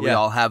 Terra where we yeah.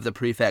 all have the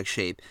prefect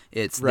shape.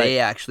 It's Right. they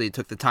actually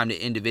took the time to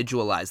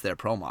individualize their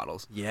pro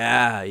models.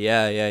 Yeah.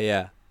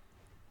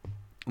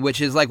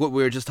 Which is like what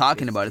we were just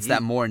talking about. It's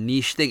that more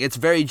niche thing. It's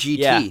very GT.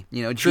 Yeah.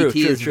 You know, True, GT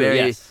true, is true, very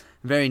yes.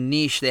 very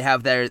niche. They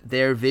have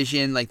their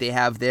vision, like they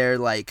have their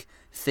like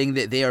thing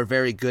that they are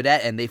very good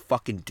at, and they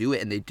fucking do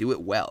it, and they do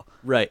it well.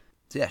 Right.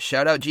 So yeah,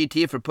 shout out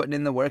GT for putting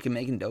in the work and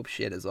making dope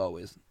shit as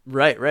always.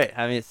 Right.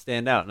 Having it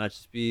stand out, not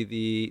just be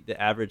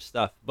the average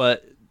stuff,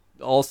 but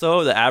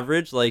also the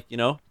average, like, you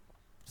know,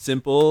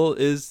 simple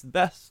is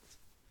best.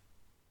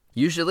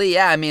 Usually,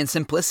 yeah. I mean,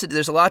 simplicity.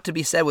 There's a lot to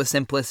be said with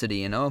simplicity.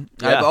 You know,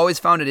 Yeah. I've always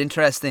found it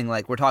interesting.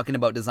 Like we're talking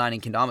about designing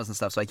kendamas and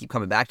stuff, so I keep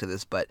coming back to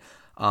this. But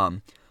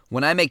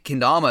when I make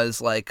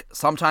kendamas, like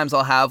sometimes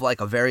I'll have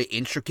like a very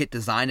intricate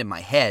design in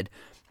my head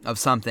of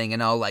something,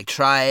 and I'll like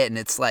try it, and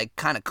it's like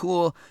kind of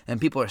cool,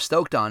 and people are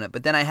stoked on it.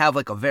 But then I have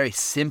like a very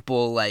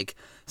simple like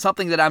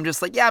something that I'm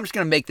just like, yeah, I'm just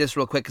gonna make this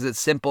real quick because it's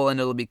simple and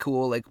it'll be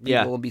cool. Like people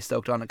Yeah. will be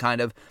stoked on it,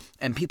 kind of.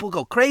 And people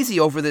go crazy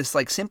over this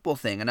like simple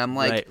thing, and I'm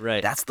like,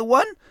 Right. that's the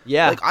one.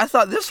 Yeah. Like I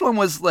thought this one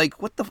was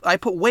like what the I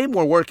put way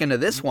more work into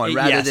this one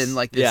rather Yes, than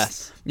like this.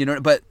 yes. You know,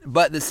 but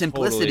the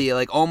simplicity Totally.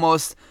 like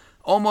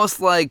almost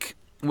like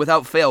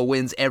without fail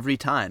wins every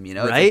time, you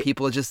know? It's like Right?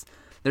 people just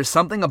there's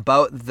something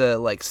about the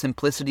like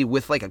simplicity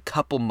with like a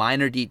couple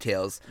minor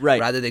details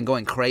Right. rather than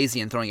going crazy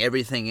and throwing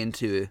everything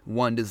into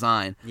one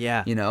design.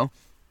 Yeah. You know?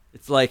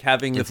 It's like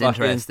having the It's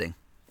fucking interesting.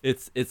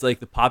 It's like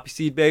the poppy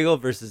seed bagel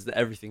versus the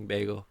everything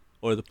bagel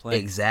or the plain.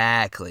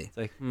 Exactly. It's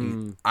like,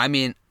 I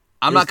mean,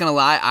 I'm not gonna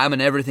lie, I'm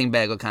an everything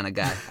bagel kind of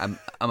guy. I'm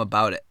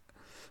about it.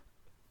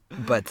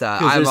 But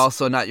I'm there's-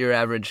 also not your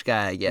average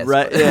guy, I guess.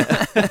 right?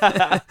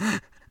 Yeah.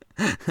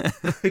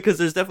 Because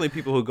there's definitely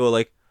people who go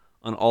like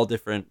on all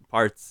different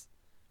parts.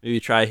 Maybe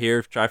try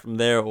here, try from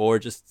there, or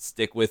just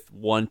stick with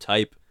one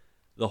type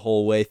the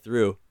whole way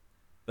through.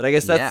 But I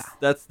guess Yeah.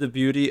 that's the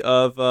beauty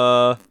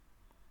of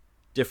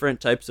different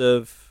types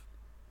of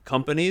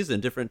companies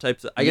and different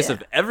types of, I guess, Yeah.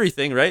 of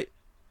everything, right?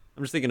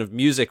 I'm just thinking of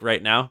music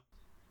right now.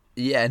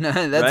 Yeah, no,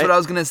 that's Right? what I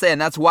was gonna say, and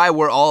that's why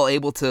we're all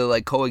able to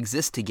like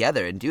coexist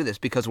together and do this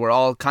because we're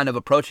all kind of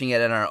approaching it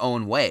in our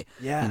own way.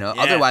 Yeah, You know,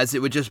 yeah. otherwise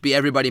it would just be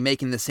everybody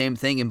making the same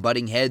thing and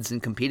butting heads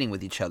and competing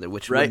with each other,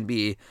 which Right. wouldn't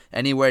be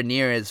anywhere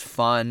near as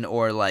fun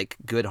or like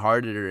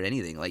good-hearted or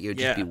anything. Like it would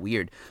just Yeah. be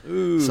weird.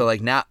 Ooh. So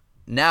like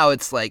now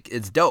it's like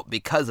it's dope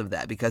because of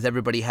that because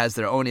everybody has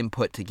their own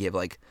input to give.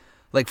 Like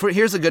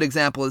here's a good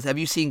example is have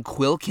you seen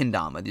Quill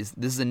Kendama?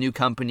 This is a new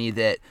company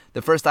that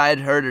the first I had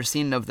heard or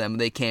seen of them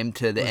they came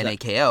to the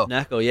NAKO.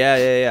 Nako,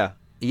 yeah.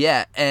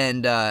 Yeah,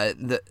 and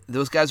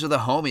those guys are the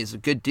homies,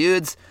 good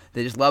dudes.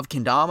 They just love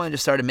kendama and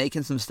just started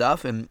making some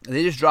stuff, and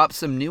they just dropped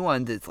some new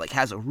one that like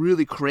has a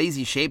really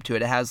crazy shape to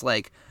it. It has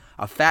like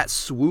a fat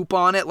swoop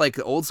on it, like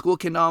the old school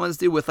kendamas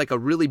do, with like a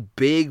really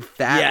big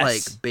fat Yes.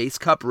 like base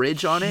cup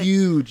ridge on it.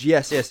 Huge.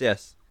 Yes.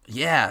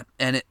 Yeah,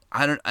 and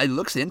it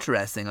looks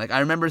interesting. Like I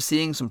remember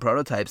seeing some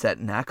prototypes at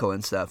NACO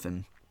and stuff,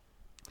 and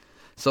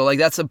so like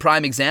that's a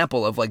prime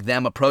example of like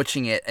them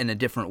approaching it in a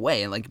different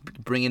way and like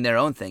bringing their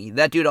own thing.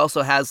 That dude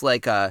also has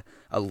like a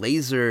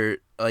laser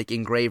like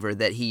engraver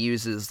that he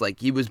uses. Like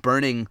he was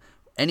burning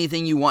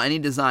anything you want, any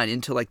design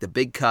into like the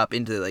big cup,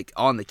 into like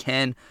on the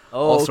can,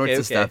 all sorts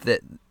of stuff.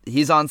 That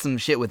he's on some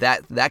shit with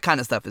that. That kind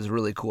of stuff is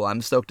really cool.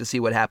 I'm stoked to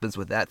see what happens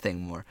with that thing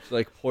more. So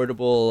like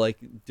portable, like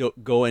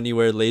go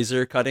anywhere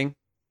laser cutting.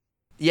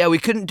 Yeah, we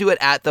couldn't do it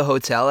at the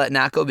hotel at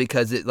NACO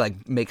because it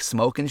like makes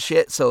smoke and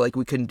shit. So like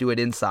we couldn't do it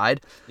inside.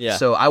 Yeah.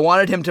 So I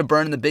wanted him to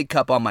burn the big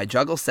cup on my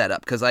juggle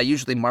setup because I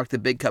usually mark the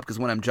big cup because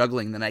when I'm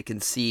juggling, then I can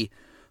see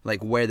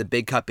like where the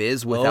big cup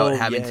is without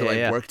having to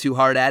like work too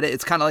hard at it.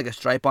 It's kind of like a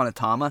stripe on a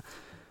Tama.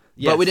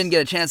 But we Yes. didn't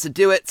get a chance to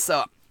do it.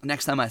 So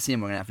next time I see him,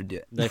 we're gonna have to do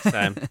it. Next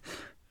time.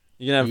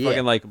 You're gonna have Yeah.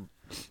 fucking like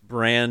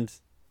brand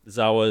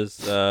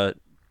Zawa's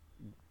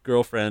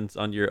girlfriends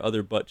on your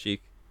other butt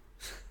cheek.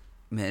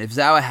 Man, if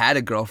Zawa had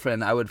a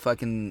girlfriend, I would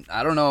fucking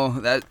I don't know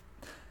that.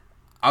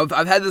 I've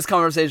had this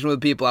conversation with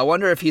people. I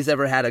wonder if he's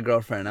ever had a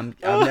girlfriend. I've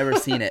never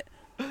seen it.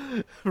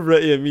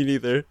 Right, yeah, me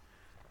neither.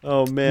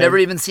 Oh man. Never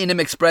even seen him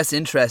express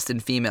interest in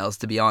females,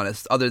 to be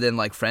honest, other than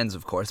like friends,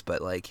 of course.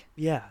 But like,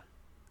 Yeah.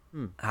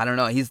 I don't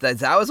know.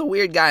 Zawa's a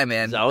weird guy,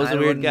 man. Zawa's a I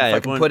weird wouldn't guy.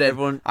 fucking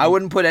Everyone- I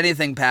wouldn't put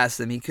anything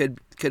past him. He could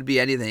be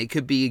anything. He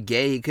could be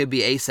gay. He could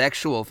be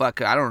asexual.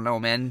 Fuck, I don't know,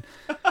 man.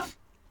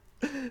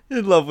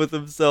 In love with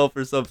himself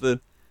or something.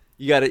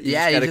 You just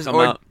gotta come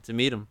out to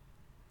meet him.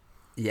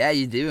 Yeah,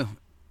 you do.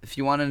 If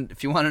you want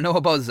to know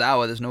about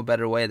Zawa, there's no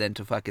better way than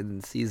to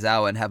fucking see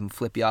Zawa and have him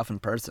flip you off in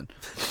person.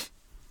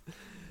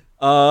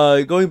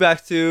 Going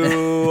back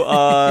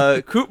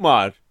to Coop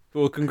Mod.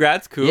 Well,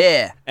 congrats, Coop.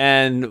 Yeah.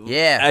 And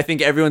Yeah. I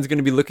think everyone's going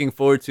to be looking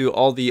forward to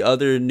all the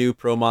other new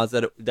pro mods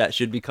that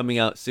should be coming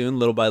out soon,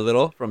 little by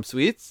little, from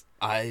Sweets.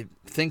 I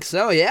think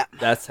so. Yeah.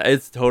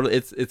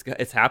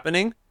 It's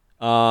happening.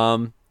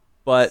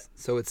 But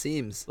So it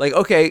seems. like,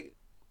 okay,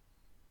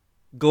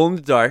 glow in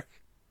the dark.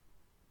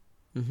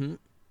 Mm-hmm.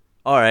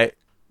 All right,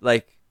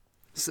 like.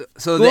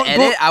 So the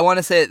edit, I want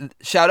to say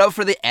shout out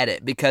for the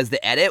edit because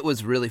the edit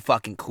was really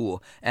fucking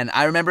cool. And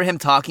I remember him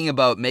talking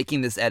about making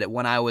this edit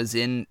when I was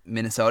in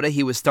Minnesota.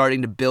 He was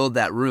starting to build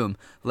that room.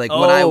 Like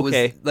when I was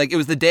like it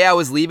was the day I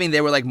was leaving, they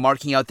were like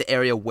marking out the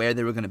area where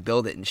they were going to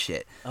build it and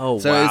shit. Oh,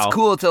 so wow. it's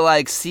cool to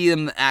like see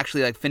him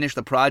actually like finish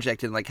the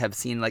project and like have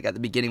seen like at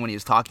the beginning when he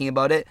was talking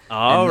about it.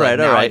 All and, right,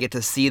 now all I right. get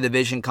to see the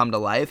vision come to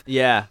life.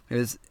 Yeah.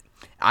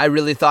 I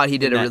really thought he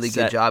did In a that really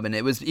set. good job, and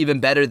it was even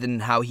better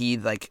than how he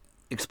like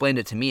explained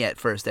it to me at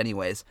first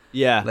anyways.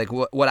 Yeah. Like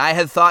what I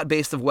had thought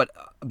based on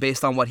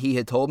what he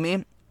had told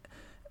me,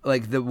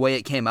 like the way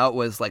it came out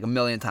was like a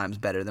million times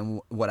better than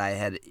what I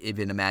had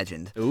even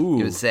imagined. Ooh.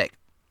 It was sick.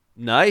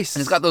 Nice.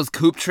 And it's got those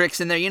Coop tricks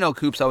in there. You know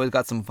Coop's always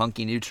got some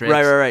funky new tricks.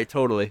 Right,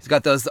 totally. It's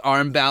got those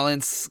arm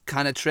balance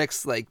kind of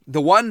tricks. Like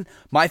one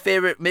of my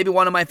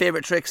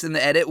favorite tricks in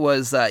the edit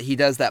was he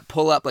does that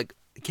pull up, like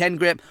Ken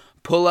grip,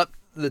 pull up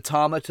the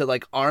Tama to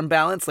like arm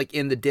balance, like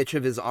in the ditch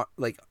of his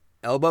like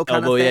elbow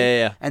kind of thing.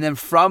 Yeah. And then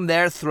from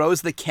there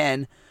throws the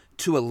Ken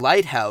to a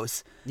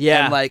lighthouse.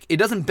 Yeah. And like he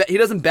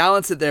doesn't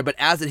balance it there, but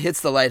as it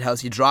hits the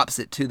lighthouse, he drops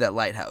it to that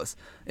lighthouse.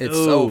 It's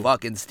so Ooh.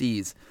 fucking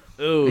steez.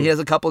 Ooh. He has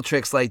a couple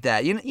tricks like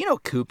that. You know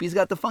Coop, he's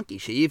got the funky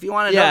shit. If you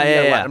want to know, Yeah, you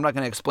gotta yeah. watch. I'm not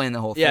going to explain the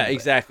whole thing. Yeah, but-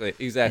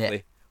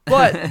 exactly.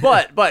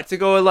 But to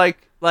go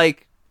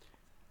like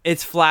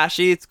it's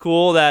flashy, it's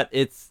cool that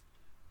it's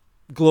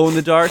glow in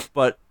the dark,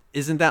 but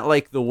isn't that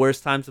like the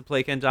worst time to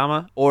play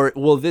kendama? Or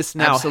will this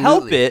now help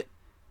Absolutely. it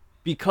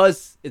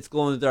because it's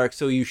glow in the dark,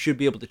 so you should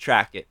be able to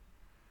track it?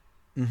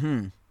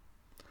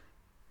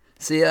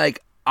 See,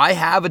 like, I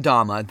have a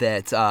Dama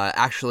that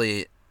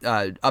actually,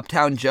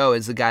 Uptown Joe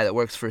is the guy that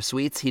works for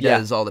Sweets. He Yeah.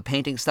 does all the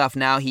painting stuff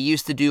now. He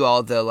used to do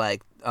all the,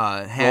 like,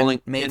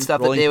 handmade stuff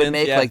that rolling they would pins,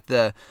 make, yeah. like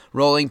the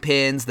rolling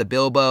pins, the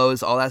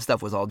Bilbos, all that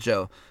stuff was all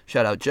Joe.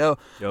 Shout out Joe.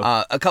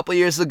 A couple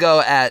years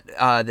ago at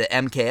the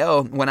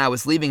MKO, when I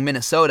was leaving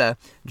Minnesota,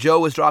 Joe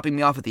was dropping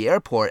me off at the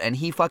airport, and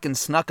he fucking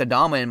snuck a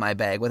Dama in my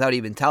bag without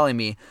even telling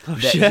me that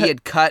shit. he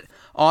had cut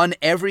on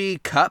every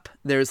cup.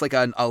 There's like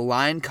a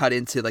line cut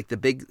into like the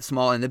big,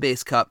 small, and the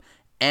base cup,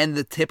 and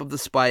the tip of the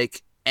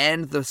spike,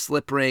 and the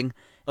slip ring,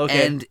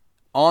 Okay. and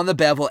on the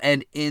bevel,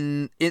 and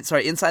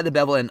inside the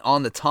bevel and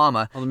on the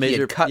Tama, On the he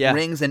major- had cut yeah.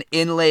 rings and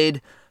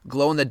inlaid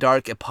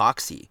glow-in-the-dark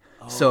epoxy.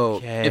 So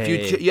if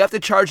Okay. you have to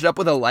charge it up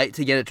with a light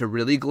to get it to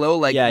really glow,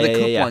 like Yeah, the yeah,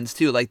 Coop yeah. ones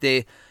too. Like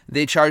they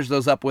charge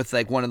those up with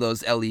like one of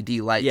those LED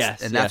lights,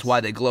 Yes, and that's yes. why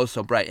they glow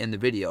so bright in the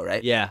video,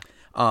 right? Yeah.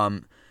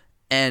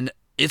 And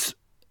it's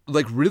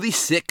like really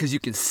sick because you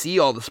can see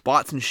all the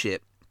spots and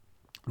shit,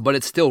 but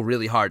it's still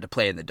really hard to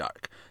play in the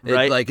dark.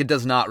 Right. Like it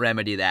does not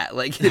remedy that.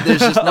 Like there's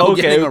just no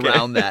Okay, getting okay.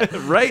 around that.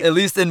 Right. At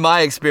least in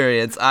my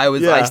experience, I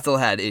Yeah. still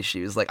had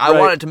issues. Like I Right.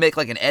 wanted to make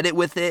like an edit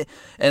with it,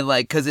 and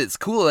like because it's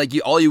cool. Like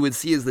all you would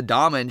see is the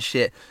Dama and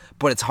shit,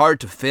 but it's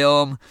hard to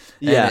film.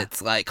 Yeah. And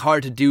it's like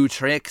hard to do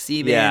tricks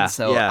even. Yeah,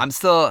 So yeah.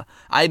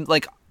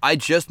 I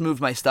just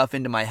moved my stuff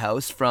into my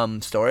house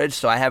from storage,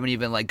 so I haven't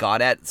even like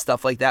got at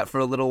stuff like that for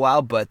a little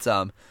while. But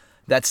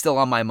that's still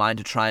on my mind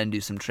to try and do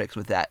some tricks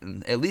with that,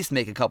 and at least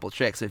make a couple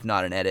tricks, if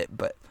not an edit.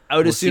 But I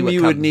would we'll see assume what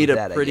you would comes need with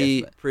a that, I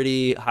pretty guess, but-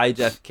 pretty high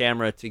def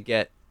camera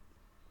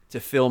to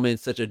film in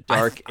such a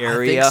dark I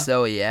area. think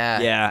so,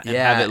 yeah. Yeah, and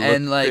yeah, have it look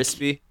and like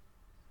crispy.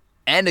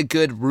 and a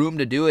good room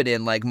to do it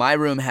in. Like my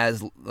room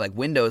has like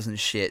windows and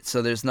shit,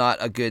 so there's not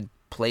a good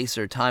place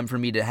or time for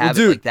me to have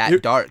dude, it like that here-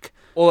 dark.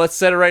 Well, let's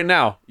set it right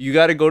now. You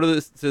got to go to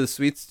the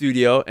Sweet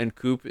Studio, and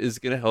Coop is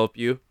gonna help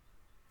you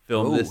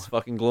film this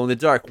fucking glow in the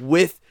dark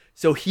with.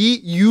 So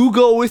you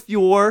go with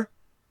your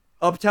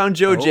Uptown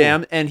Joe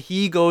jam, and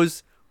he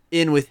goes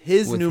in with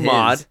his With new his.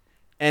 mod,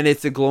 and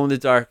it's a glow in the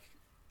dark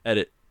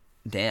edit.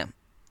 Damn.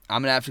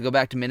 I'm gonna have to go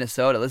back to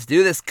Minnesota. Let's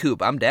do this,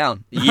 Coop. I'm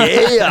down.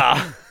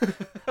 Yeah,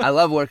 I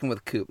love working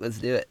with Coop. Let's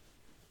do it.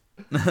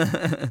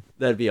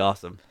 that'd be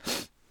awesome.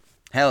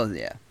 Hell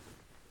yeah.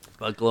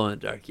 But glow in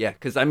the dark, yeah,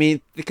 because they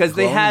Glow in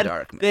the had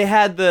dark, man. they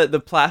had the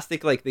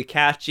plastic, like the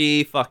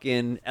catchy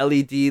fucking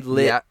LED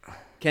lit Yeah.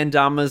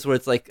 kendamas, where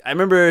it's like, I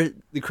remember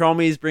the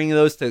Chromies bringing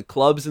those to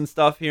clubs and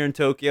stuff here in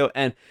Tokyo,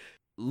 and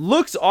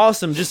looks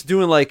awesome, just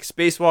doing like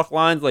spacewalk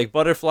lines, like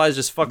butterflies,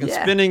 just fucking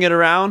Yeah. spinning it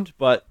around.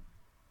 But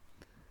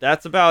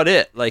that's about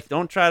it. Like,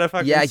 don't try to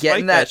fucking Yeah, spike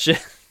getting that that-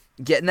 shit.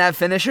 Getting that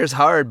finisher's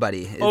hard,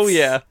 buddy. Oh It's-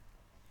 yeah,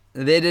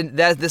 They didn't.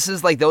 This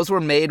is like those were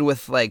made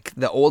with like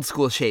the old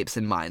school shapes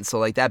in mind. So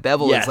like that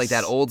bevel Yes. is like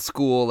that old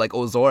school like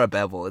Ozora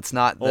bevel. It's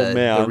not Oh, the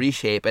man.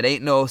 reshape. It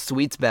ain't no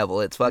Sweets bevel.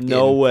 It's fucking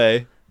no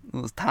way.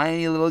 those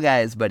tiny little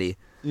guys, buddy.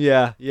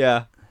 Yeah,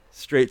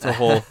 straight to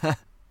hole,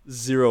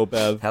 zero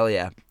bev. Hell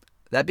yeah.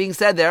 That being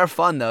said, they are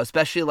fun though,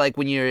 especially like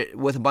when you're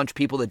with a bunch of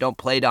people that don't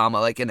play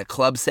Dama, like in a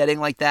club setting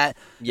like that.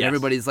 Yes.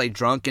 Everybody's like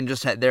drunk and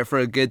just there for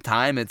a good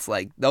time. It's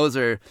like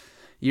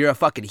you're a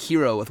fucking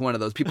hero with one of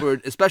those. People are,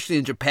 especially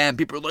in Japan,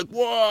 people are like,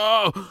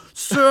 "Whoa,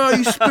 sir,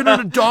 you spinning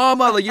a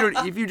Dama!" Like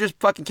if you just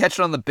fucking catch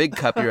it on the big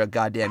cup, you're a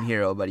goddamn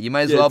hero, buddy. You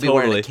might as Yeah, well be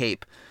wearing totally. a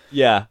cape.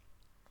 Yeah,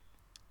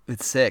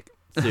 It's sick.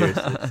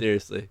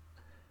 seriously.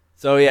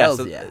 So yeah,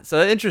 Hells yeah.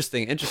 so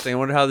interesting. I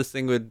wonder how this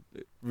thing would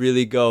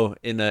really go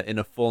in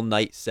a full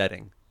night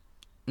setting.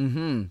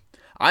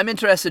 I'm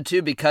interested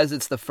too because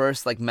it's the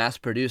first like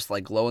mass-produced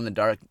like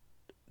glow-in-the-dark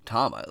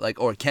Tama, like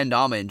or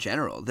kendama in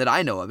general that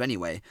I know of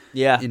anyway.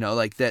 Yeah. You know,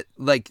 like that,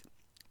 like.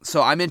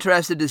 So I'm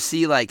interested to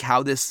see like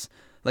how this,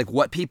 like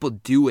what people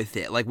do with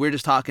it. Like we're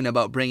just talking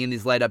about bringing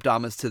these light up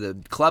Damas to the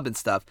club and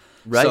stuff.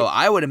 Right. So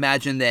I would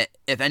imagine that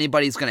if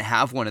anybody's gonna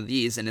have one of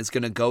these and it's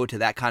gonna go to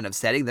that kind of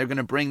setting, they're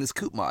gonna bring this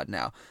Coop mod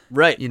now.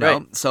 Right. You know,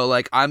 right. so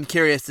like I'm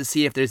curious to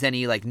see if there's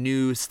any like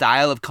new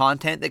style of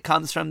content that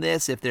comes from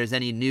this. If there's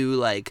any new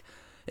like,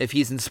 if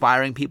he's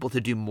inspiring people to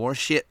do more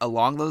shit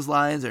along those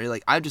lines, or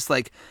like I'm just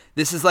like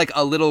this is like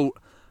a little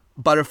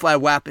butterfly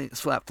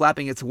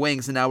flapping its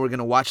wings, and now we're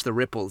gonna watch the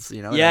ripples.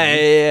 You know? what Yeah, I mean?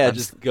 yeah. I'm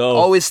Just go.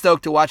 Always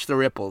stoked to watch the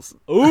ripples.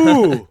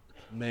 Ooh,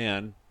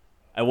 man.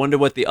 I wonder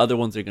what the other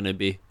ones are gonna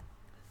be.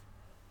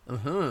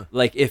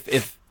 Like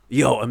if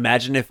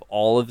imagine if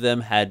all of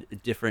them had a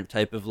different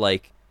type of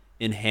like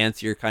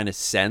enhance your kind of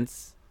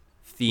sense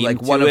theme. Like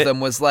to one it. of them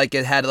was like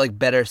it had like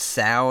better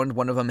sound.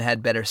 One of them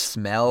had better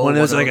smell. One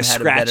was of like a them had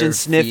scratch better and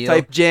sniff feel.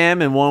 type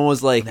jam, and one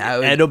was like Now,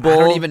 edible. I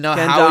don't even know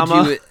how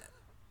kendama. would you.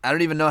 I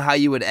don't even know how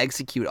you would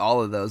execute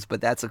all of those,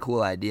 but that's a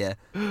cool idea.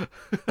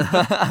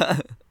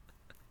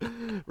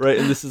 Right,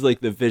 and this is like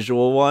the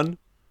visual one.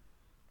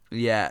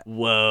 Yeah,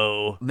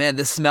 Whoa. man,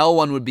 the smell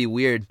one would be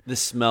weird. The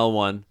smell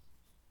one.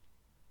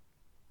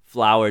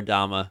 Flower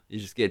Dama. You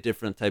just get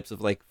different types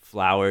of like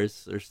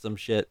flowers or some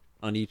shit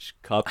on each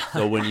cup.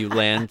 So when you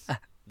land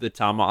the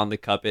Tama on the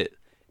cup, it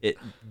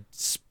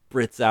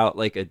spritz out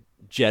like a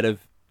jet of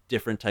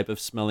different type of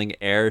smelling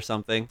air or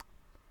something.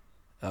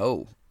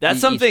 Oh, That's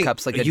Each something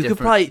cup's like a you could different.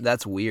 probably-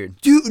 That's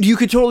weird. Dude, you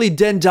could totally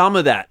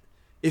dendama that.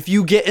 If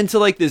you get into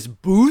like this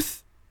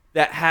booth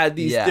that had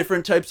these Yeah.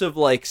 different types of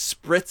like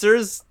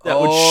spritzers that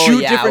would shoot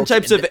different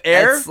types of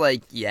air. It's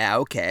like, yeah,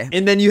 okay.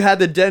 And then you had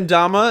the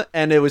Dendama,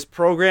 and it was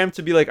programmed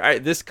to be like, all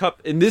right, this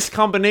cup in this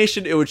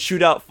combination, it would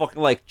shoot out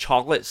fucking like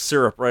chocolate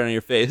syrup right on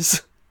your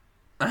face.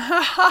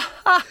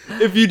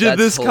 If you did That's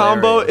this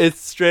combo, hilarious.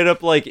 it's straight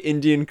up like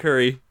Indian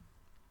curry.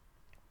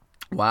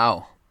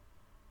 Wow.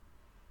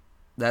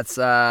 That's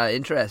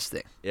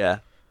interesting. Yeah,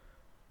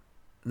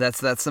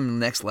 That's some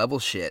next level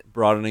shit.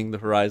 broadening the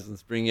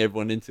horizons, bringing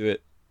everyone into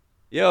it.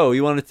 Yo,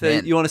 you want to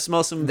Man, you want to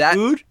smell some that-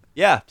 food?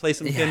 Yeah, play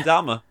some Yeah.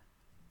 Kendama.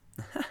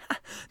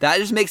 That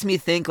just makes me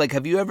think, like,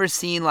 have you ever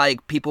seen,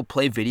 like, people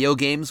play video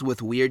games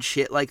with weird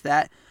shit like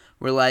that?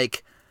 Where,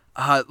 like,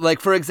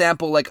 for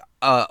example, like,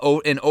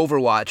 in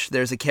Overwatch,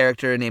 there's a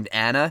character named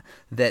Anna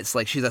that's,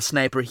 like, she's a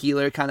sniper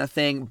healer kind of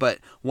thing, but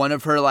one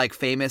of her, like,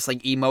 famous,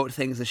 like, emote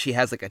things is she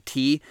has, like, a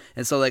T,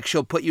 and so, like,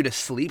 she'll put you to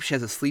sleep. She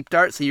has a sleep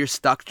dart, so you're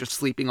stuck just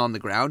sleeping on the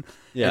ground.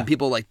 Yeah. And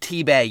people, like,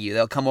 teabag you.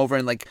 They'll come over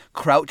and, like,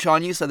 crouch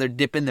on you, so they're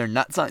dipping their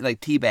nuts on,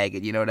 like,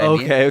 teabagging, you know what I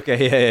mean?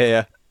 Okay,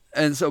 yeah.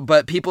 And so,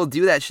 but people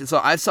do that shit.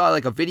 So I saw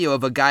like a video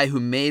of a guy who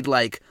made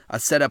like a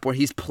setup where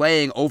he's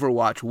playing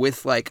Overwatch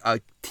with like a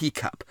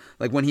teacup.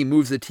 Like when he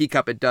moves the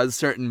teacup, it does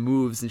certain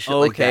moves and shit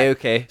like that.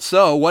 Okay.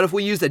 So what if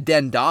we used a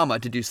Dendama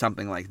to do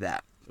something like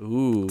that?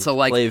 Ooh. So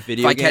like, play a if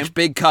video I game? catch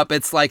Big Cup,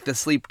 it's like the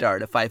sleep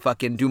dart. If I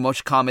fucking do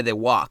Moshikame, they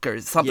walk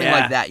or something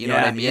like that. You know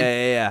what I mean?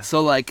 Yeah.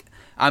 So like,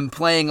 I'm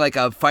playing like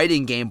a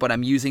fighting game, but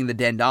I'm using the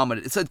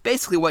Dendama. So it's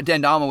basically what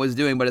Dendama was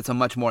doing, but it's a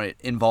much more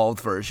involved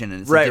version,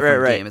 and it's a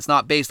different game. It's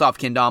not based off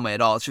Kendama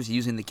at all. It's just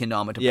using the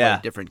Kendama to play a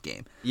different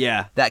game.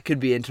 Yeah. That could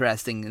be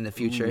interesting in the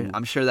future.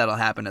 I'm sure that'll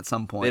happen at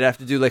some point. They'd have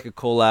to do like a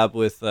collab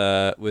with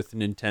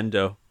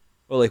Nintendo,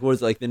 or like what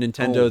is it, like the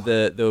Nintendo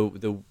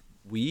the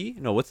Wii?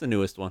 No, what's the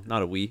newest one?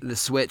 Not a Wii. The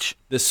Switch.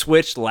 The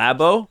Switch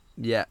Labo.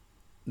 Yeah,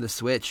 the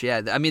Switch.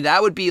 Yeah, I mean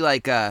that would be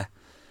like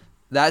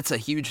that's a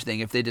huge thing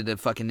if they did a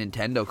fucking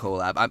Nintendo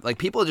collab. Like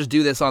people just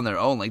do this on their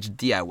own, like just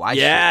DIY.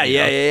 Yeah, shit, you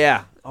know?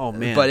 yeah. Oh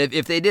man. But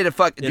if they did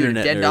a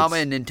Internet Dendama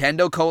nerds. and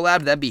Nintendo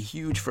collab, that'd be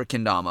huge for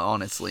Kendama,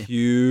 honestly.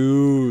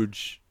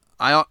 Huge.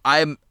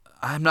 I'm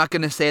not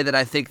gonna say that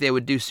I think they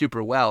would do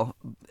super well.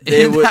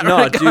 They in would- that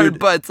no, regard, dude.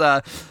 but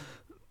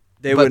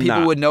They but would people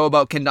not. would know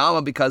about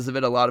Kendama because of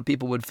it. A lot of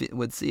people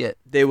would see it.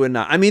 They would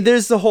not. I mean,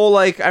 there's the whole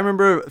like. I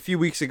remember a few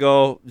weeks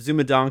ago,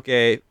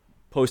 Zumadanke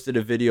posted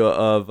a video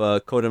of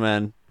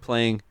Kodaman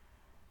playing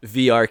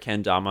VR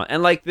Kendama,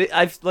 and like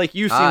I've like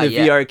you've seen the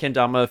yeah. VR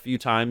Kendama a few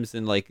times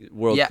in like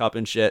World Yeah. Cup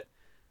and shit,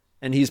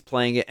 and he's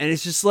playing it, and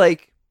it's just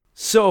like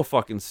so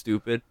fucking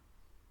stupid.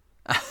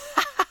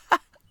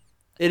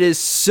 It is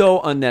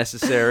so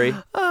unnecessary.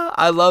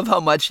 I love how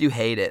much you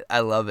hate it.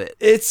 I love it.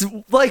 It's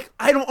like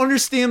I don't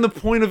understand the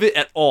point of it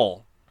at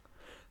all.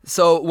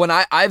 So when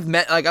I've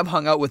met, like I've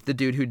hung out with the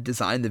dude who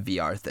designed the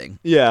VR thing.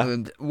 Yeah.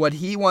 And what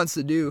he wants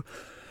to do,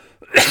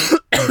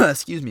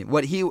 excuse me,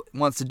 what he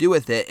wants to do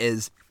with it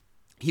is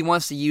he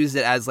wants to use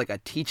it as like a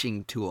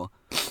teaching tool.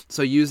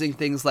 So using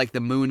things like the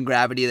moon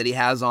gravity that he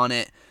has on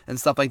it and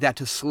stuff like that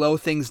to slow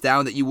things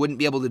down that you wouldn't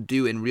be able to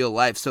do in real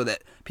life, so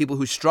that people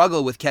who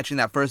struggle with catching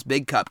that first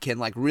big cup can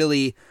like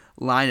really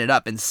line it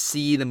up and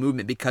see the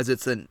movement because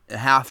it's a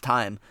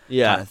halftime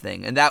kind of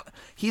thing. And that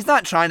he's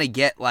not trying to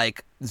get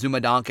like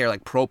Zumadanke or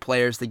like pro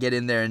players to get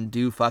in there and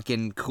do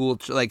fucking cool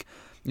like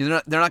they're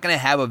not going to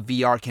have a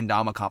VR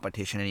Kendama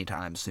competition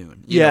anytime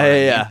soon. You know what I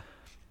mean?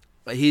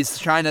 But he's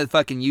trying to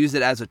fucking use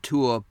it as a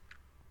tool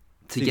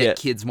to get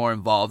kids more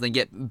involved and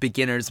get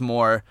beginners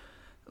more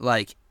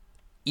like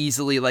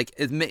easily like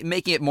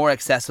making it more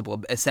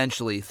accessible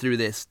essentially through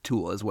this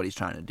tool is what he's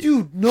trying to do.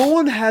 Dude, no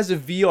one has a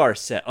VR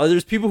set. Oh,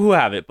 there's people who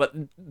have it, but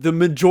the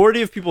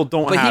majority of people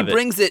don't But have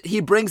it.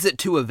 he brings it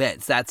to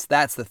events. That's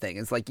the thing.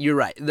 It's like you're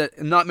right.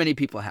 Not many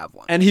people have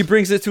one. And he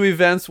brings it to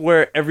events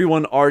where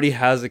everyone already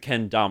has a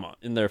Kendama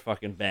in their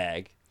fucking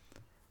bag.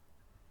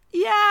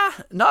 Yeah,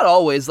 not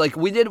always. Like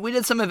we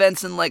did some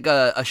events in like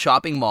a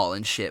shopping mall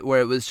and shit where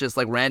it was just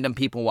like random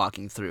people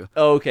walking through.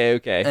 Oh,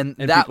 okay. And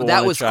people that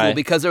wanna was try. cool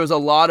because there was a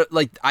lot of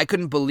like I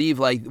couldn't believe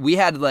like we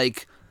had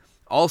like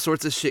all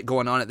sorts of shit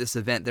going on at this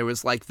event. There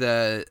was like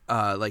the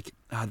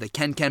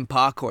Ken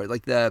Pa course,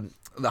 like the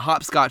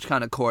hopscotch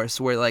kind of course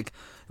where like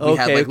we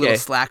had like little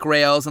slack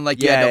rails and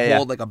like you had to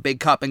hold like a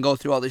big cup and go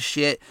through all this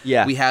shit.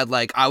 Yeah. We had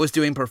like I was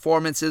doing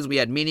performances, we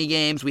had mini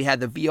games, we had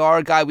the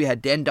VR guy, we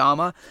had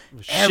Dendama.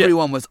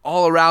 Everyone was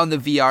all around the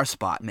VR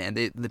spot, man.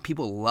 The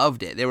people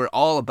loved it. They were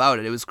all about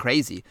it. It was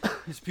crazy.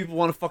 These people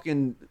want to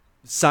fucking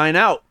sign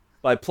out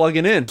by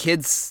plugging in.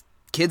 Kids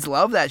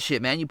love that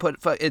shit, man. You put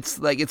it's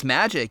like it's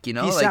magic, you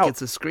know? Peace like out.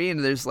 it's a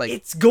screen. There's like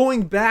It's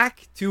going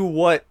back to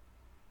what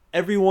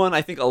everyone,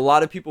 I think a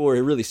lot of people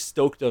were really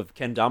stoked of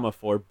Kendama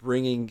for,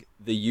 bringing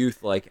the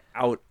youth like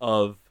out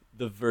of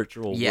the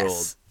virtual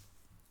world.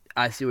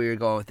 I see where you're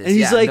going with this. And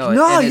he's Yeah, like,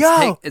 no, and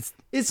yo, it's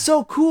it's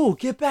so cool.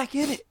 Get back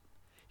in it.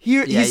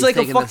 Here, Yeah, he's like a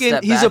taking the fucking,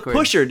 step he's backwards. a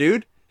pusher,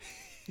 dude.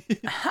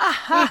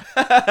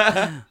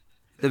 the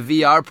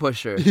VR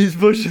pusher. He's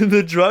pushing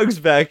the drugs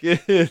back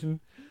in.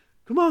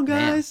 Come on,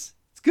 Man. guys.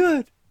 It's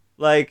good.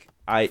 Like,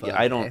 I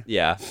Fuck, don't, eh?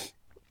 yeah.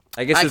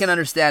 I guess I it's can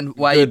understand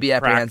why good you'd be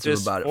apprehensive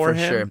practice about it for for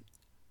him. sure.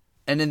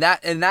 And in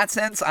that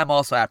sense, I'm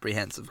also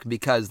apprehensive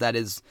because that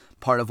is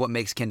part of what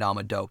makes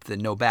kendama dope. The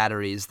no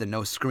batteries, the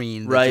no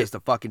screen, Right. just a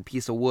fucking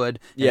piece of wood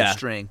and Yeah. a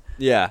string.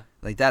 Yeah.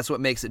 Like that's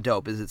what makes it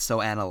dope. Is it's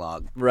so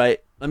analog. Right.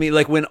 I mean,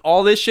 like when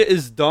all this shit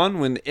is done,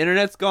 when the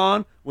internet's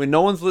gone, when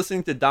no one's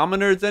listening to Dama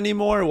Nerds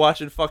anymore,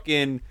 watching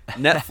fucking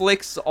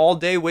Netflix all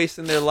day,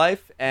 wasting their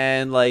life,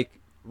 and like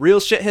real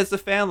shit hits the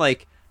fan,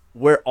 like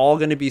we're all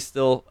gonna be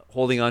still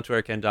holding on to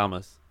our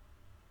kendamas.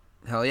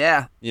 Hell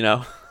yeah. You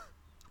know.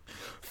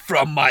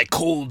 From my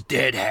cold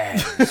dead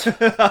hands.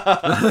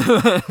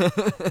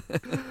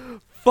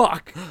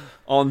 Fuck.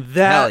 On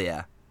that Hell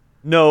yeah.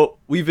 note,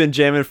 we've been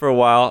jamming for a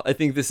while. I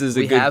think this is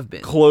a We good have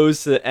been.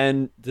 close to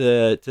end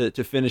to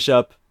finish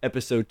up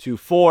episode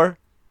 2-4.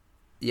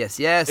 Yes,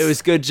 yes. It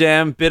was good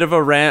jam, bit of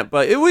a rant,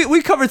 but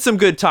we covered some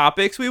good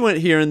topics. We went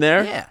here and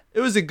there. Yeah. It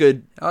was a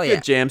good Oh, yeah.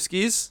 good jam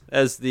skis,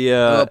 as the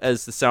Well-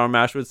 as the Sour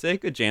Mash would say.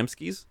 Good jam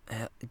skis.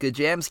 good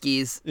jam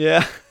skis.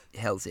 Yeah.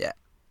 Hells yeah.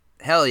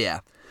 Hell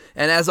yeah.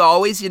 And as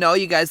always, you know,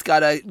 you guys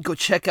gotta go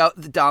check out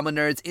the Dama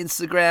Nerds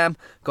Instagram.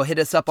 Go hit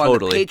us up on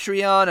Totally. the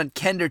Patreon, on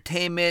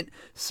Kendertainment.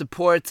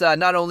 Support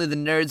not only the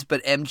nerds,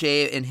 but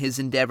MJ in his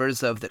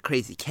endeavors of the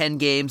Crazy Ken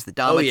games, the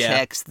Dama Oh, yeah.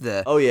 checks,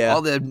 Oh, yeah.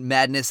 all the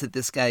madness that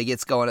this guy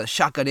gets going.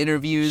 Shotgun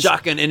interviews.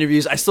 Shotgun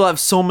interviews. I still have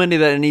so many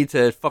that I need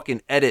to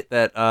fucking edit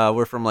that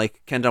were from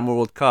like Kendama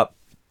World Cup.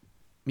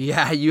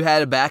 Yeah, you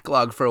had a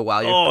backlog for a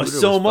while. Your Oh, computer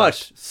so was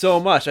much, fucked. so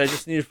much. I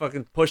just need to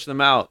fucking push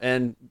them out,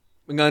 and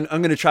I'm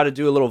gonna try to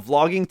do a little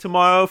vlogging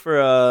tomorrow for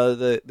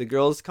the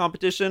girls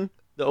competition,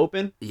 the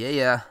Open.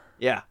 Yeah.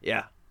 Yeah.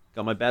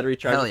 Got my battery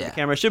charged Hell for yeah. the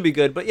camera. Should be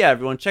good. But yeah,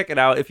 everyone, check it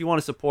out. If you want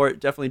to support,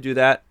 definitely do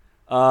that.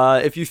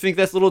 If you think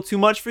that's a little too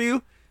much for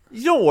you,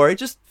 don't worry.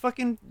 Just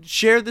fucking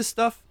share this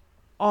stuff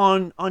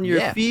on your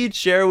Yeah. feed.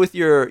 Share with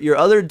your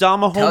other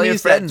Dama Tell your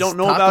homies friends. that don't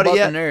know Talk about it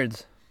yet. the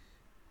nerds.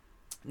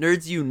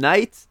 Nerds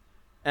unite,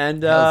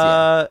 and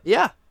Hells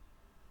yeah,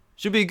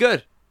 should be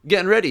good.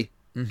 Getting ready.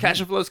 Mm-hmm. Catch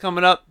and Flow's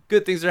coming up.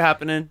 Good things are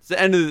happening. It's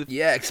the end of the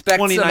Yeah, expect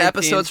some 2019.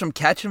 episodes from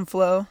Catch and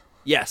Flow.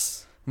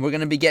 yes. We're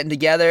gonna be getting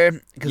together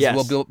because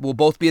Yes. we'll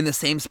both be in the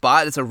same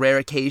spot. It's a rare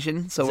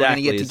occasion, so we're gonna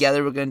get Exactly.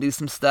 together. We're gonna do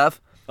some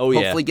stuff. Oh, yeah.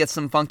 Hopefully, get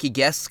some funky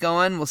guests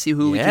going. We'll see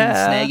who we can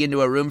Yeah. snag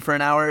into a room for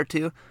an hour or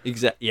two.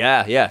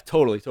 Yeah.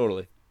 Totally.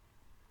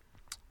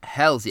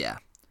 Hells yeah,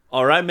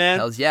 All right, man.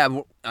 hells yeah.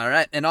 All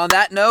right, and on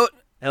that note,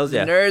 Hells the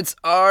yeah. nerds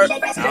are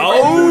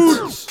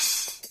Out.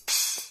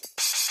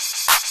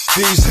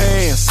 These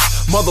hands,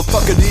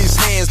 motherfucker, these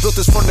hands built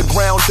this from the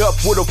ground up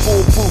with a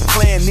foolproof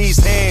plan.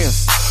 These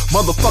hands,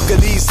 motherfucker,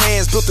 these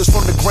hands built this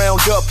from the ground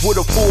up with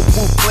a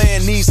foolproof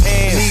plan. These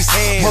hands,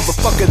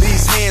 motherfucker,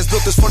 these hands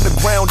built this from the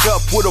ground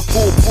up with a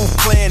foolproof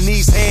plan.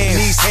 These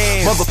hands,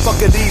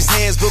 motherfucker, these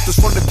hands built this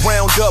from the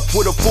ground up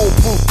with a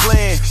foolproof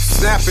plan.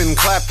 Snapping,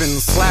 clapping,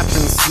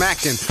 slapping,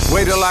 smacking.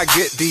 Wait till I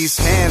get these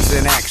hands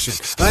in action.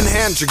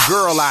 Unhand your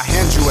girl, I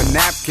hand you a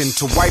napkin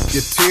to wipe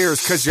your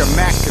tears, cause your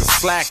Mac is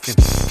slacking.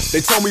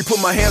 They told me put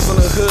my hands on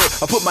the hood.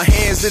 I put my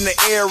hands in the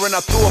air and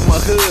I threw up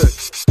my hood.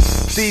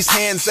 These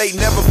hands ain't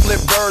never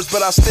flipped birds,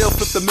 but I still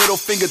flip the middle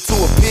finger to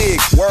a pig.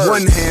 Word.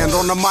 One hand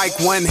on the mic,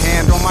 one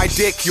hand on my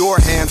dick. Your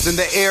hands in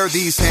the air,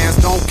 these hands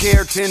don't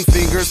care. 10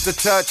 fingers to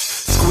touch,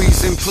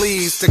 squeeze and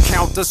please to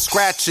count the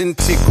scratch and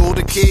tickle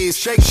the keys.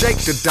 Shake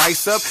the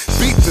dice up,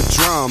 beat the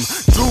drum,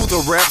 do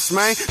the reps,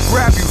 man.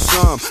 Grab you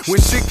some. When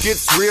shit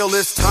gets real,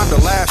 it's time to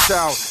lash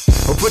out.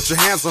 Or put your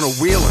hands on a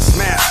wheel and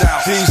smash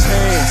out. These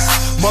hands,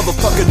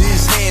 motherfucker,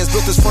 these hands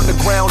built this from the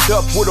ground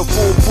up with a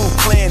foolproof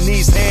plan.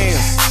 These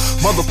hands,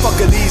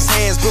 motherfucker, these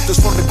hands built this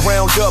from the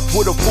ground up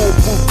with a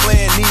foolproof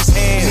plan. These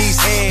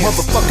hands,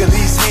 motherfucker,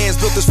 these hands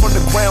built this from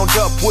the ground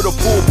up with a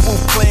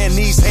foolproof plan.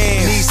 These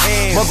hands,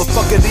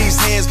 motherfucker, these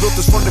hands built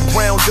this from the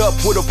ground up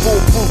with a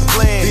foolproof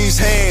plan. These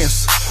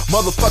hands.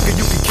 Motherfucker,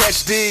 you can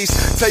catch these.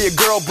 Tell your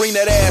girl, bring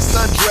that ass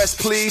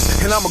undressed, please.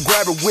 And I'ma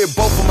grab it with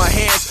both of my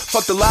hands.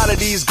 Fucked a lot of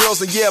these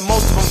girls, and yeah,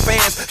 most of them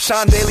fans.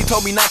 Sean Daly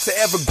told me not to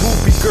ever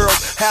groupie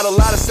girls. Had a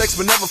lot of sex,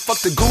 but never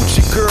fucked a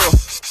Gucci girl.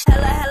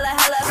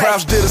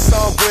 Crouch did a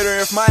song with her.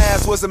 If my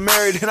ass wasn't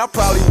married, then I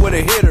probably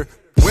would've hit her.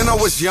 When I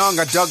was young,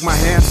 I dug my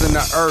hands in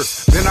the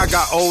earth. Then I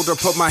got older,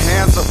 put my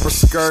hands up her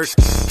skirt.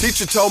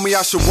 Teacher told me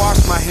I should wash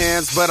my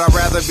hands, but I'd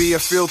rather be a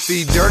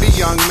filthy, dirty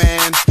young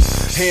man.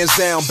 Hands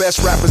down,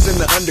 best rappers in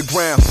the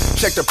underground.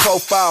 Check the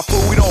profile, fool,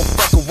 we don't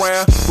fuck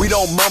around. We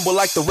don't mumble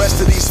like the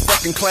rest of these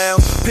fucking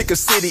clowns. Pick a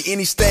city,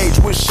 any stage,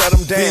 we'll shut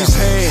them down. These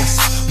hands,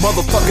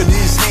 motherfucker,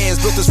 these hands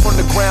built this from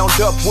the ground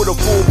up with a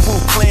foolproof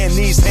plan.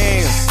 These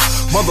hands,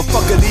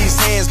 motherfucker, these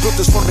hands built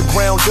this from the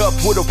ground up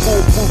with a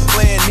foolproof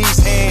plan. These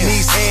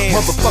hands,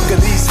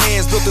 motherfucker, these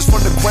hands built this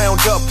from the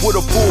ground up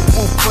with a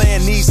foolproof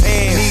plan. These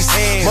hands,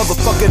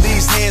 motherfucker,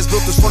 these hands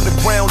built this from the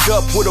ground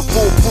up with a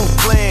foolproof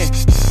plan.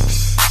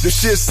 This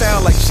shit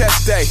sound like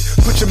chest day.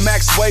 Put your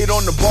max weight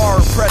on the bar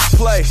and press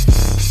play.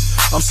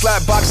 I'm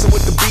slap boxing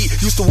with the beat.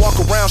 Used to walk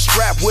around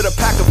strapped with a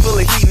pack full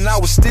of heat, and I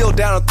was still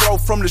down to throw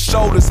from the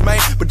shoulders, man.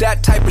 But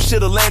that type of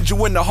shit'll land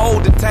you in the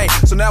holding tank.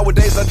 So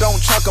nowadays I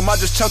don't chunk 'em, I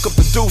just chunk up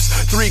the deuce.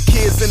 3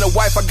 kids and a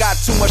wife, I got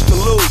too much to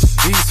lose.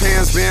 These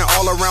hands been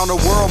all around the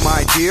world,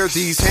 my dear.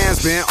 These hands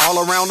been all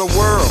around the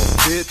world,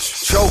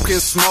 bitch. Choking,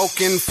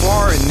 smoking,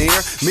 far and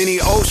near. Many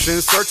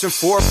oceans searching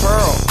for a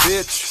pearl,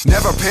 bitch.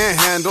 Never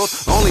panhandled,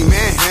 only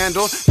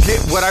manhandled. Get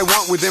what I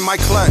want within my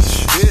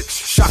clutch, bitch.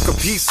 Shock a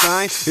peace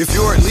sign if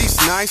you're at least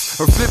nice.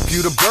 Or flip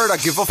you the bird, I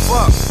give a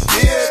fuck,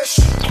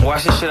 bitch.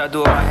 Watch this shit I do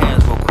with my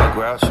hands real quick,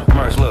 Grouch.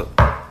 Merch, look.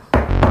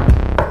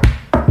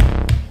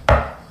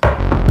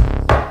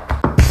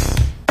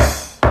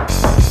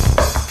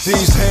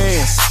 These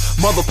hands,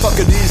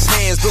 motherfucker, these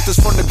hands built this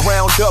from the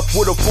ground up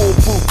with a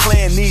foolproof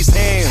plan. These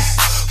hands,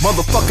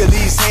 motherfucker,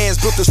 these hands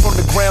built this from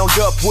the ground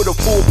up with a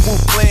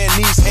foolproof plan.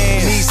 These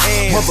hands,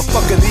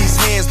 motherfucker, these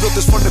hands built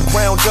this from the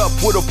ground up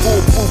with a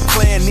foolproof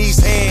plan.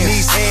 These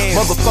hands,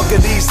 motherfucker,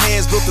 these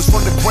hands built this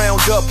from the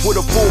ground up with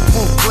a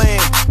foolproof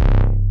plan.